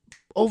now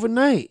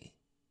overnight.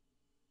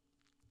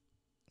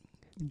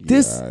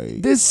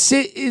 This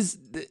shit is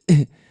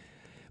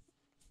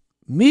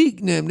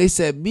Meek. Them they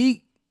said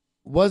Meek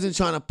wasn't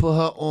trying to put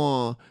her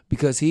on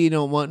because he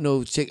don't want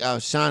no chick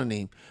outshining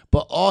him,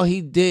 but all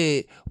he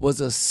did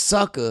was a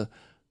sucker.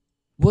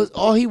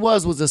 All he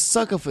was a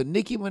sucker for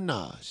Nicki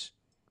Minaj.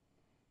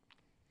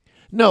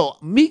 No,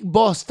 Meek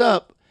bossed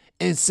up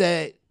and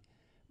said,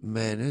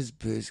 man, this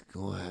bitch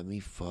gonna have me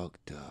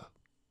fucked up.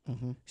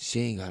 Mm-hmm. She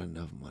ain't got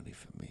enough money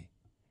for me.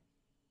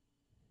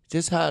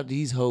 Just how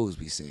these hoes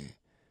be saying.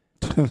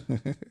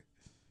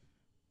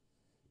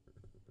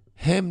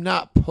 Him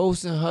not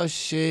posting her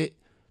shit.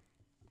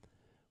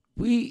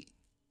 He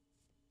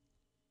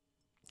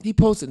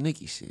posted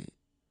Nicki shit.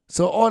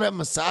 So all that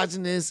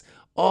misogynist,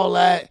 all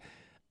that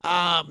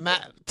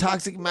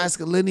toxic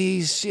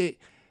masculinity shit.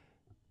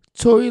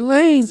 Tory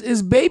Lanez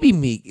is baby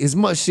Meek as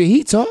much shit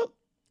he talk.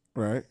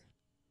 Right.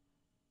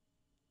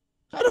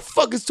 How the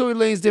fuck is Tory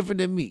Lanez different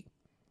than Meek?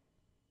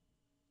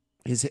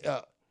 His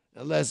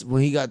unless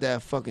when he got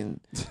that fucking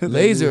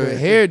laser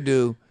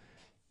hairdo,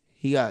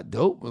 he got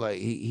dope. Like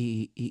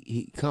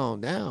he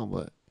calmed down.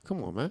 But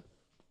come on, man.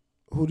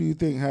 Who do you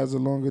think has the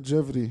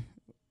longevity?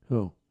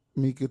 Who?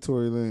 Meek or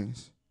Tory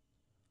Lanez?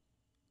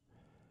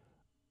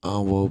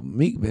 Well,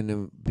 Meek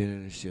been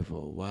in this shit for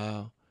a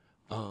while.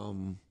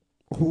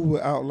 Who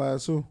would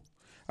outlast who?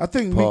 I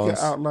think Meek could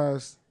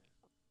outlast.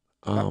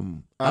 I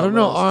don't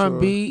know.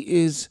 R&B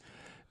is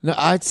no.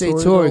 I'd say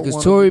Tory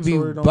because Tory be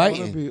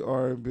biting. Be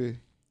R&B.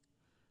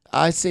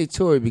 I'd say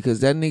Tory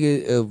because that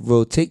nigga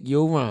will take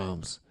your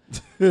rhymes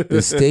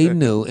to stay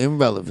new and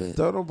relevant.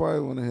 Don't nobody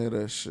want to hear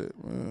that shit,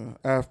 man.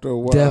 After a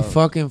while, That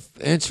fucking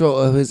intro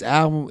of his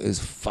album is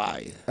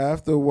fire.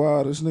 After a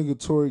while, this nigga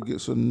Tory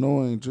gets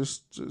annoying.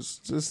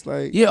 Just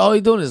like Yeah, all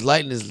he doing is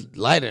lighting his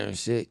lighter and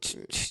shit.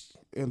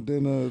 and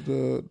then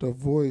the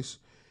voice.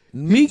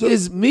 Meek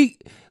is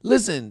Meek.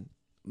 Listen,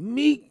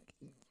 Meek.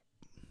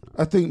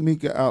 I think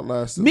Meek can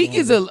outlast him. Meek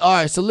is all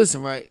right. So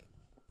listen, right?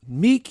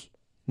 Meek,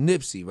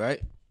 Nipsey,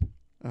 right?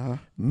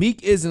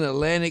 Meek is an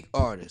Atlantic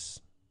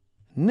artist.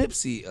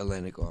 Nipsey,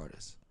 Atlantic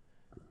artist.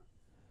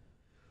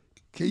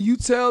 Can you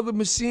tell the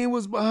machine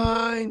was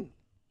behind?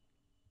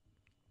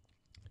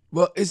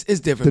 Well, it's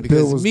different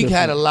because Meek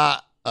had a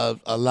lot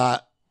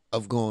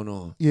of going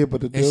on. Yeah,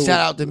 but the deal and shout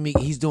out to Meek,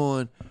 he's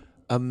doing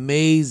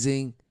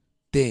amazing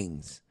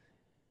things.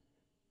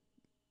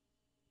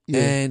 Yeah.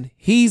 And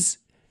he's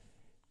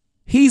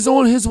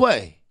on his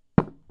way.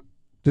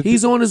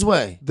 He's on his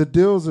way. The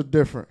deals are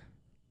different.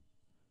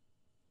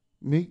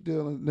 Meek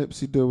deal and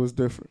Nipsey deal was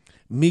different.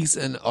 Meek's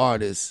an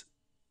artist.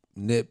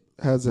 Nip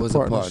was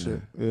a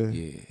partner.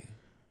 Yeah.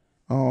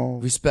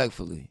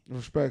 Respectfully.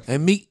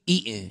 And Meek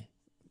eating.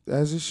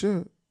 As it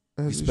should.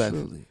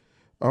 Respectfully.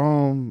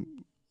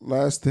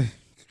 Last thing.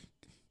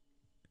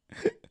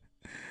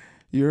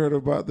 You heard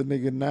about the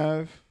nigga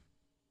Nav?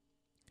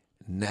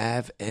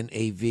 Nav,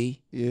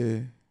 N-A-V? Yeah.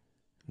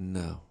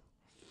 No.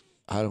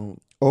 I don't.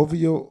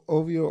 OVO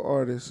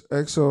artist.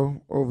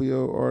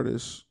 OVO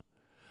artist.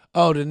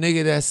 Oh, the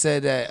nigga that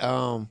said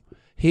that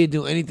he'd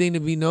do anything to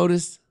be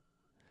noticed.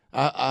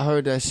 I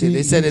heard that shit.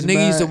 They said the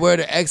nigga used to wear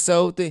the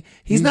XO thing.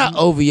 He's not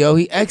OVO.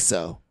 He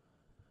XO.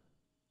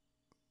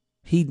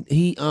 He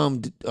the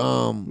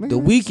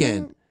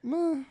Weeknd.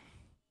 Nah.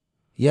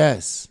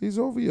 Yes. He's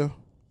OVO.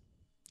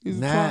 He's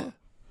Nav.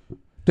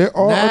 They're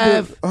all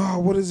Nav.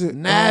 What is it?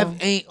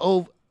 Nav ain't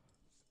over.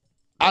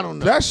 I don't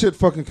know. That shit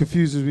fucking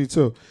confuses me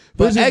too.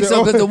 But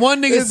XO, because the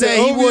one nigga said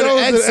he wore the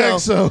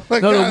XO.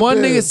 Like, no, the one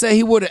nigga said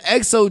he wore the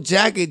XO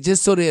jacket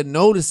just so they'd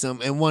notice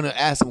him and want to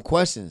ask him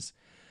questions.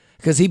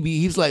 Because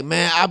he's like,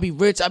 man, I'll be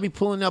rich. I'll be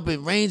pulling up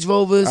in Range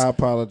Rovers. I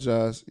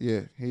apologize.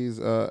 Yeah, he's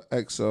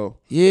XO.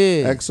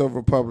 Yeah. XO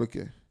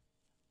Republican.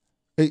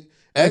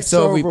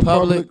 XO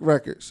Republic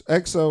Records.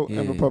 XO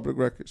and Republic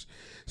Records.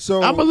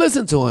 So I'm going to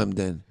listen to him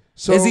then.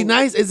 So, is he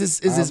nice? Is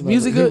his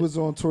music good? He was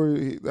on tour.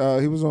 He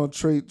was on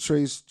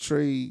Travis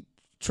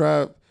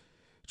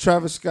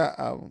Scott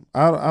album.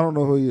 I don't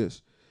know who he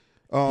is.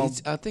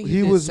 I think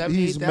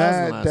he's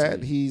mad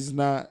that he's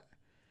not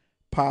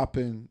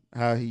popping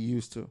how he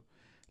used to.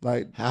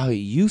 Like how he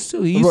used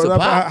to. He used to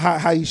pop.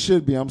 How he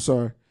should be. I'm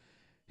sorry.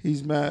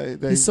 He's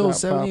mad that he sold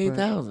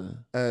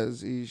 78,000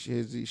 as he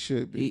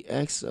should be. He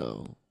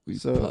XO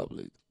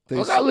Republic. I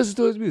gotta listen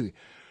to his music.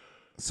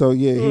 So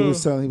yeah, he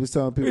was telling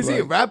people. Is he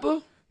a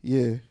rapper?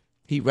 Yeah.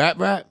 He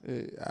rap? I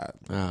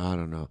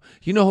don't know.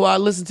 You know who I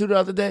listened to the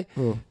other day?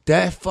 Who?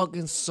 That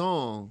fucking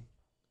song.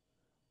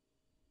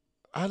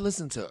 I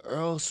listened to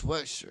Earl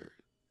Sweatshirt.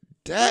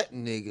 That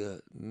nigga,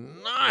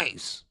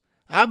 nice.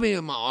 I be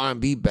in my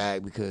R&B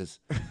bag because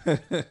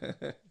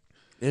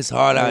it's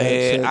hard out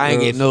here. I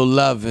ain't getting no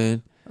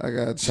loving. I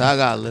got you. So I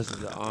gotta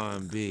listen to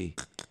R&B.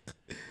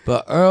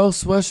 But Earl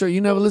Sweatshirt, you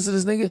never listen to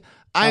this nigga?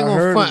 I ain't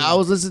gonna front. I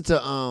was listening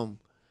to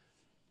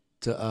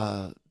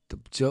the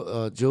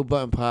Joe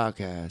Budden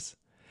podcast.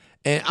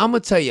 And I'm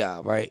gonna tell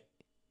y'all, right?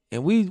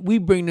 And we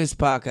bring this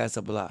podcast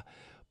up a lot,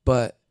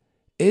 but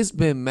it's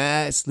been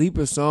mad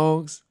sleeper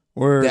songs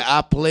that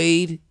I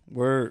played.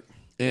 And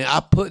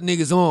I put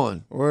niggas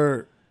on.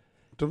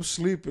 Them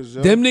sleepers,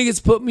 yo. Them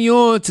niggas put me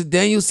on to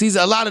Daniel Caesar.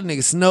 A lot of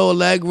niggas, Snow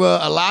Allegra,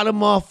 a lot of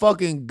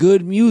motherfucking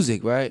good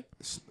music, right?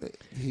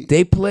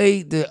 They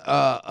played the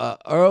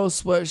Earl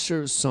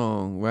Sweatshirt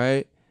song,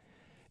 right?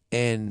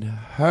 And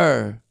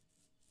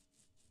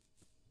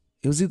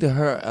it was either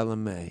her or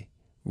LMA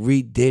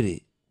redid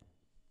it.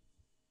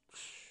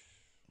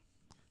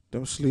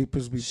 Them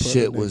sleepers be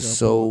shit was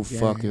so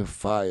fucking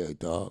fire,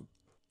 dog.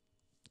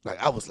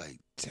 Like I was like,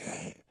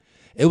 damn.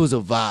 It was a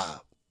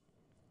vibe.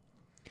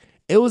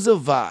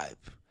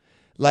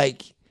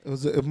 Like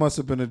it must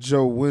have been a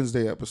Joe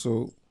Wednesday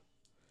episode.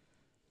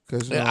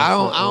 Cause I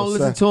don't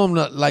listen to him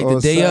like the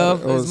day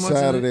of as much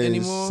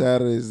anymore.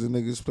 Saturdays the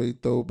niggas play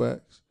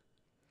throwbacks.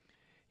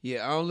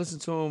 Yeah, I don't listen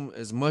to him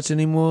as much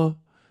anymore.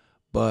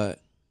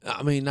 But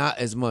I mean, not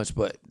as much,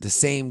 but the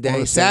same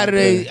day.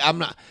 Saturday, I'm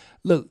not.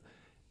 Look,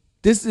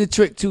 this is the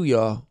trick too,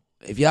 y'all.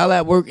 If y'all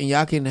at work and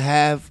y'all can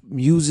have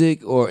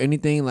music or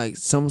anything like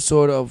some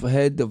sort of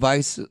head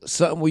device,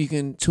 something where you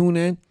can tune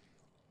in,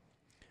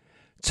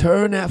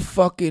 turn that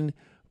fucking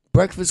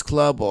Breakfast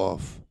Club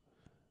off.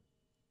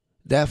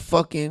 That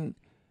fucking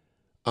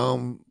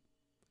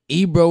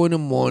Ebro in the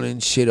morning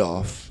shit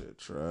off. That shit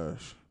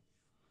trash.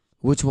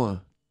 Which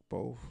one?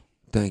 Both.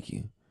 Thank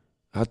you.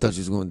 I thought you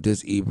was going to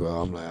diss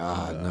Ebro. I'm like,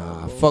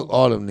 nah. Fuck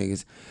all them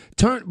niggas.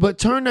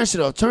 Turn that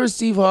shit off. Turn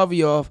Steve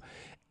Harvey off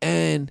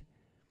and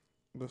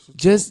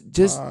just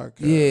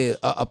podcast.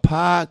 A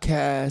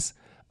podcast.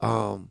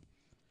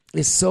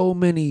 It's so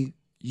many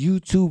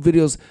YouTube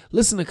videos.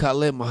 Listen to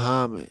Khaled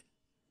Muhammad.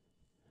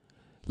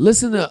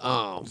 Listen to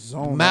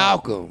Zone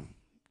Malcolm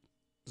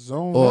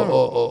Zone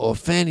or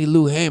Fannie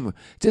Lou Hamer.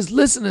 Just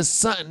listen to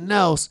something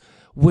else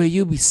where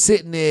you'll be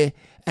sitting there,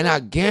 and I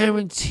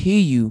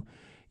guarantee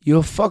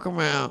you'll fuck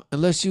around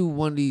unless you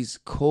one of these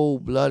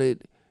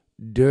cold-blooded,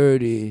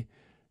 dirty,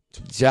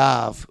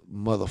 jive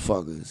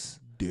motherfuckers.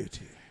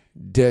 Dirty.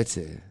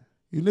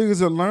 You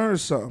niggas will learn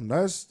something.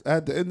 That's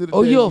at the end of the day.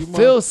 Oh, you'll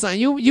feel something.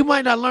 You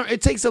might not learn.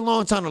 It takes a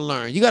long time to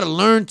learn. You got to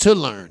learn to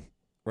learn.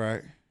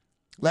 Right.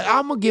 Like,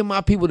 I'm going to give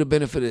my people the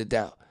benefit of the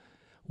doubt.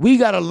 We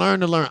got to learn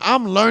to learn.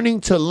 I'm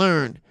learning to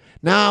learn.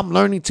 Now I'm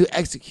learning to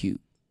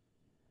execute.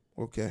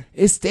 Okay.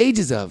 It's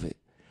stages of it.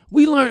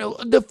 We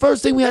learned, the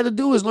first thing we had to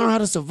do is learn how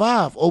to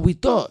survive, or we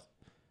thought.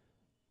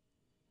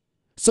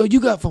 So you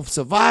got from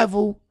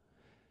survival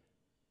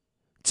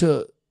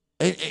to,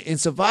 and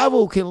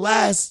survival can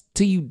last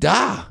till you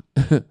die.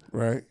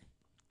 Right.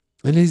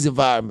 In these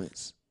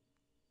environments.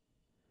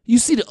 You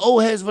see the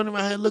old heads running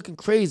around here looking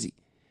crazy.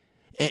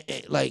 And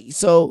like,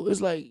 so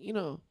it's like,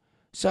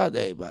 shout out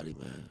to everybody,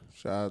 man.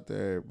 Shout out to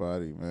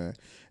everybody, man.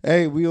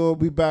 Hey, we all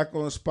be back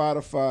on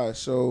Spotify,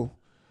 so.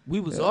 We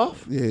was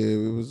off? Yeah,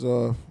 we was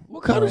off.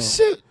 What kind of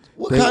shit?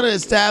 What kind of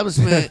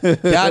establishment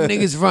y'all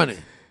niggas running?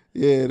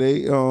 Yeah,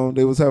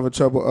 they was having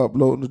trouble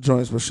uploading the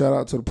joints, but shout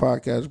out to the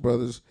Podcast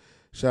Brothers.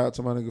 Shout out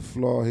to my nigga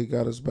Flaw. He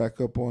got us back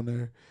up on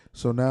there.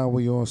 So now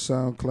we on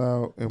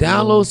SoundCloud. And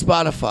download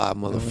Spotify,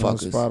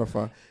 motherfuckers.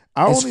 Spotify.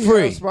 It's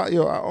free.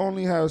 I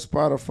only have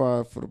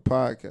Spotify for the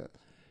podcast.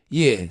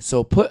 Yeah,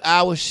 so put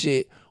our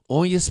shit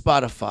on your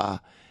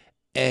Spotify,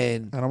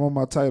 and I'm on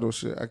my Tidal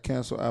shit. I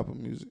cancel Apple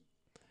Music.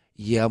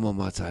 Yeah, I'm on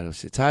my Tidal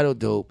shit. Tidal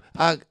dope.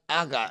 I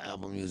got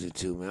Apple Music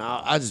too, man.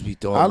 I just be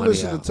throwing I money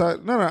listen out. to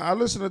Tidal. No, I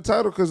listen to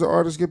Tidal because the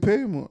artists get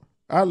paid more.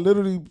 I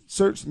literally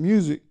search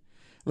music.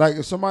 Like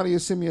if somebody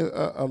has sent me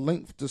a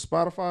link to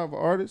Spotify of an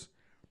artist,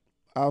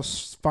 I'll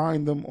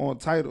find them on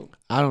Tidal.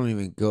 I don't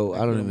even go.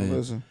 I don't even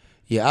listen.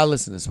 Yeah, I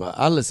listen to Spotify.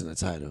 I listen to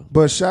Tidal.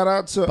 But shout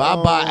out to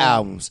buy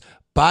albums.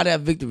 Buy that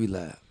Victory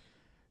Lab.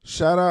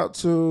 Shout out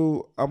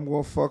to, I'm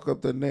gonna fuck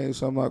up the name,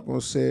 so I'm not gonna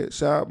say it.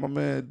 Shout out my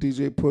man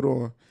DJ Put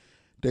On.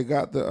 They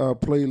got the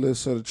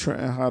playlist of the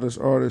Trenton hottest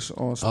artists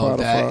on Spotify. Oh,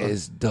 that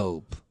is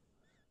dope.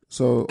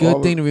 So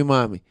good thing to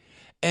remind me.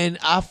 And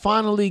I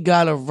finally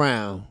got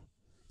around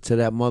to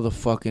that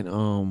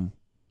motherfucking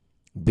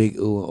Big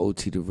Ooh and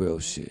OT the Real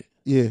shit.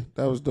 Yeah,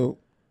 that was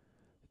dope.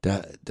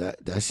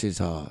 That shit's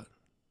hard.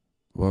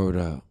 Word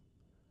up.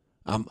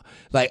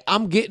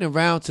 I'm getting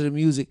around to the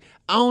music.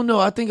 I don't know.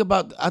 I think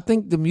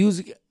the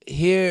music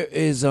here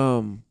is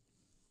I'm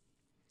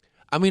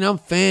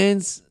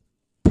fans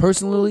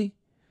personally.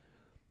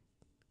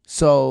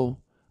 So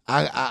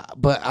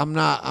but I'm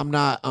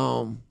not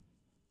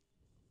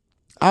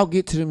I'll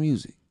get to the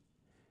music.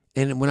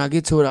 And when I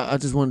get to it, I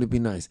just want it to be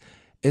nice.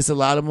 It's a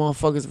lot of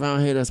motherfuckers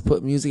around here that's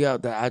put music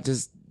out that I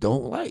just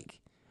don't like.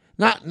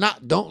 Not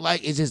don't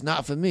like, it's just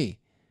not for me.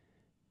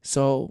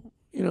 So,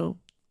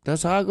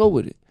 that's how I go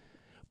with it.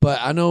 But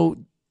I know,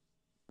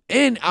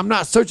 and I'm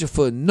not searching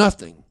for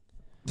nothing.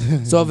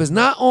 So if it's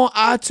not on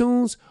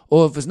iTunes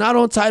or if it's not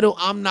on Tidal,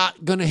 I'm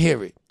not going to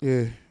hear it.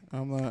 Yeah,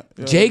 I'm not.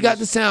 Jay got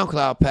the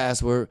SoundCloud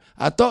password.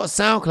 I thought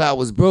SoundCloud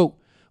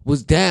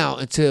was down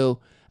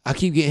until I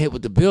keep getting hit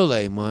with the bill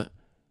every month.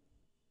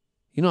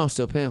 I'm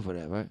still paying for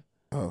that, right?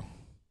 Oh.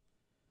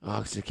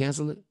 Should I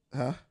cancel it?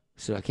 Huh?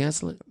 Should I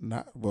cancel it?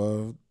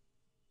 Well,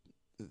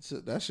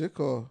 that shit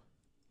called.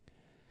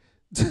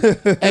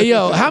 Hey,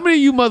 yo, how many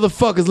of you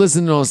motherfuckers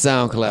listening on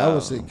SoundCloud? I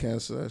would say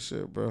cancel that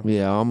shit, bro.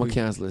 Yeah, I'm going to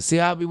cancel it. See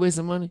how I be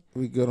wasting money?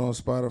 We good on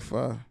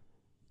Spotify.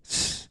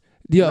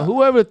 Yo,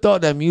 whoever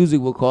thought that music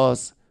would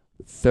cost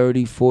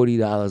 $30,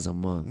 $40 a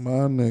month? My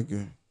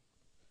nigga.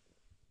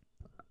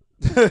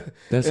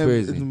 That's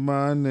crazy.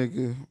 My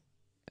nigga.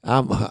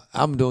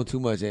 I'm doing too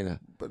much, ain't I?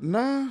 But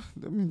nah,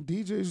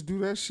 DJs do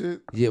that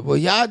shit. Yeah, well,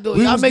 y'all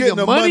making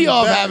money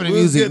off having the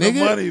music,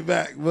 nigga. Money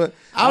back, but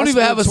I don't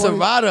even have a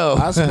Serato.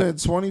 I spend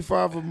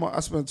 $25 a month. I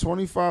spend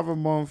 $25 a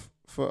month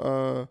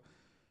for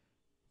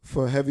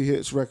Heavy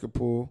Hits Record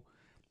Pool.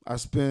 I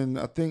spend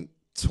I think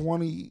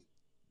 10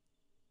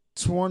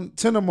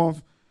 a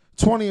month,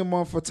 20 a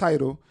month for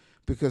Tidal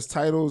because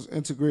Tidal's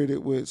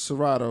integrated with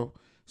Serato,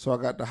 so I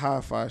got the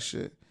hi-fi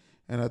shit,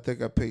 and I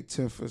think I paid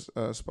 10 for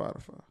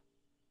Spotify.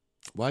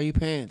 Why are you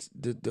paying?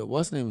 The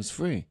what's name is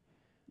free.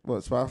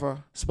 What,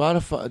 Spotify?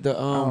 Spotify,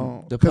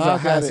 the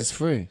podcast is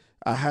free.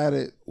 I had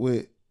it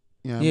with,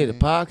 the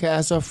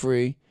podcasts are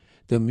free.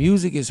 The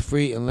music is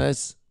free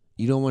unless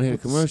you don't want to hear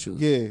the commercials.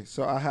 Yeah,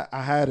 so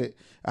I had it.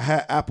 I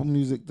had Apple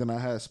Music, then I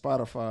had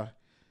Spotify.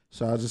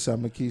 So I just said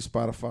I'm gonna keep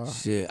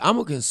Spotify. Shit, I'm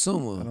a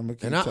consumer,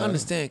 and I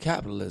understand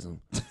capitalism,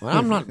 but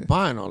I'm not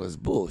buying all this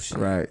bullshit.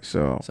 Right.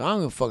 So I don't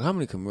give a fuck how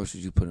many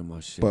commercials you put in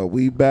my shit. But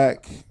we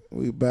back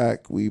on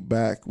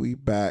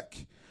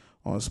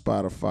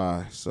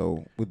Spotify.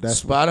 So with that,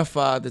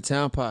 Spotify, the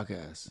Town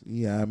Podcast.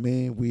 Yeah,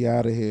 we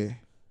out of here.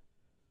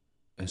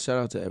 And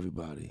shout out to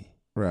everybody.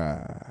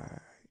 Right.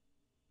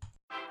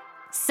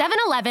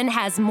 7-Eleven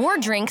has more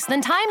drinks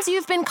than times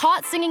you've been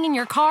caught singing in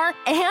your car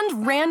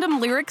and random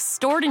lyrics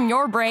stored in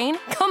your brain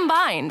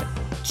combined.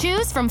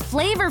 Choose from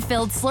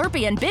flavor-filled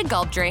Slurpee and Big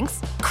Gulp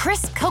drinks,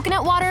 crisp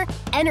coconut water,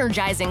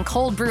 energizing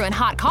cold brew and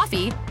hot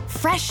coffee,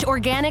 fresh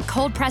organic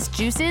cold-pressed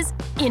juices,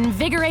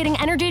 invigorating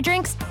energy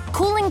drinks,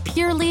 cooling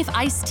pure leaf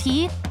iced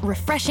tea,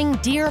 refreshing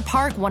Deer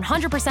Park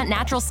 100%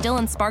 natural still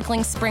and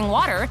sparkling spring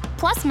water,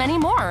 plus many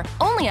more.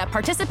 Only at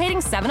participating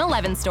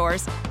 7-Eleven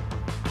stores.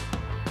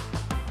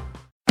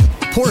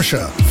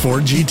 Porsche,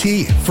 Ford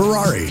GT,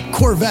 Ferrari,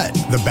 Corvette.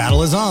 The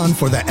battle is on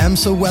for the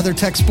IMSA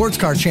WeatherTech Sports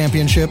Car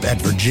Championship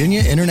at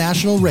Virginia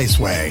International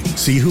Raceway.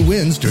 See who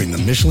wins during the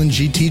Michelin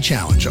GT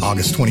Challenge,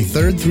 August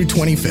 23rd through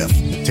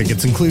 25th.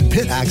 Tickets include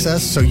pit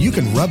access so you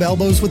can rub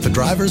elbows with the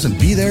drivers and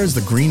be there as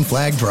the green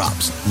flag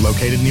drops.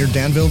 Located near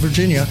Danville,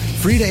 Virginia,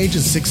 free to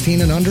ages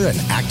 16 and under and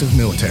active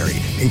military.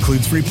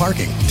 Includes free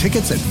parking.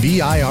 Tickets at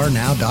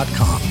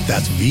VIRnow.com.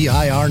 That's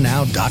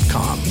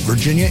VIRnow.com.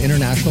 Virginia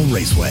International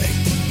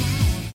Raceway.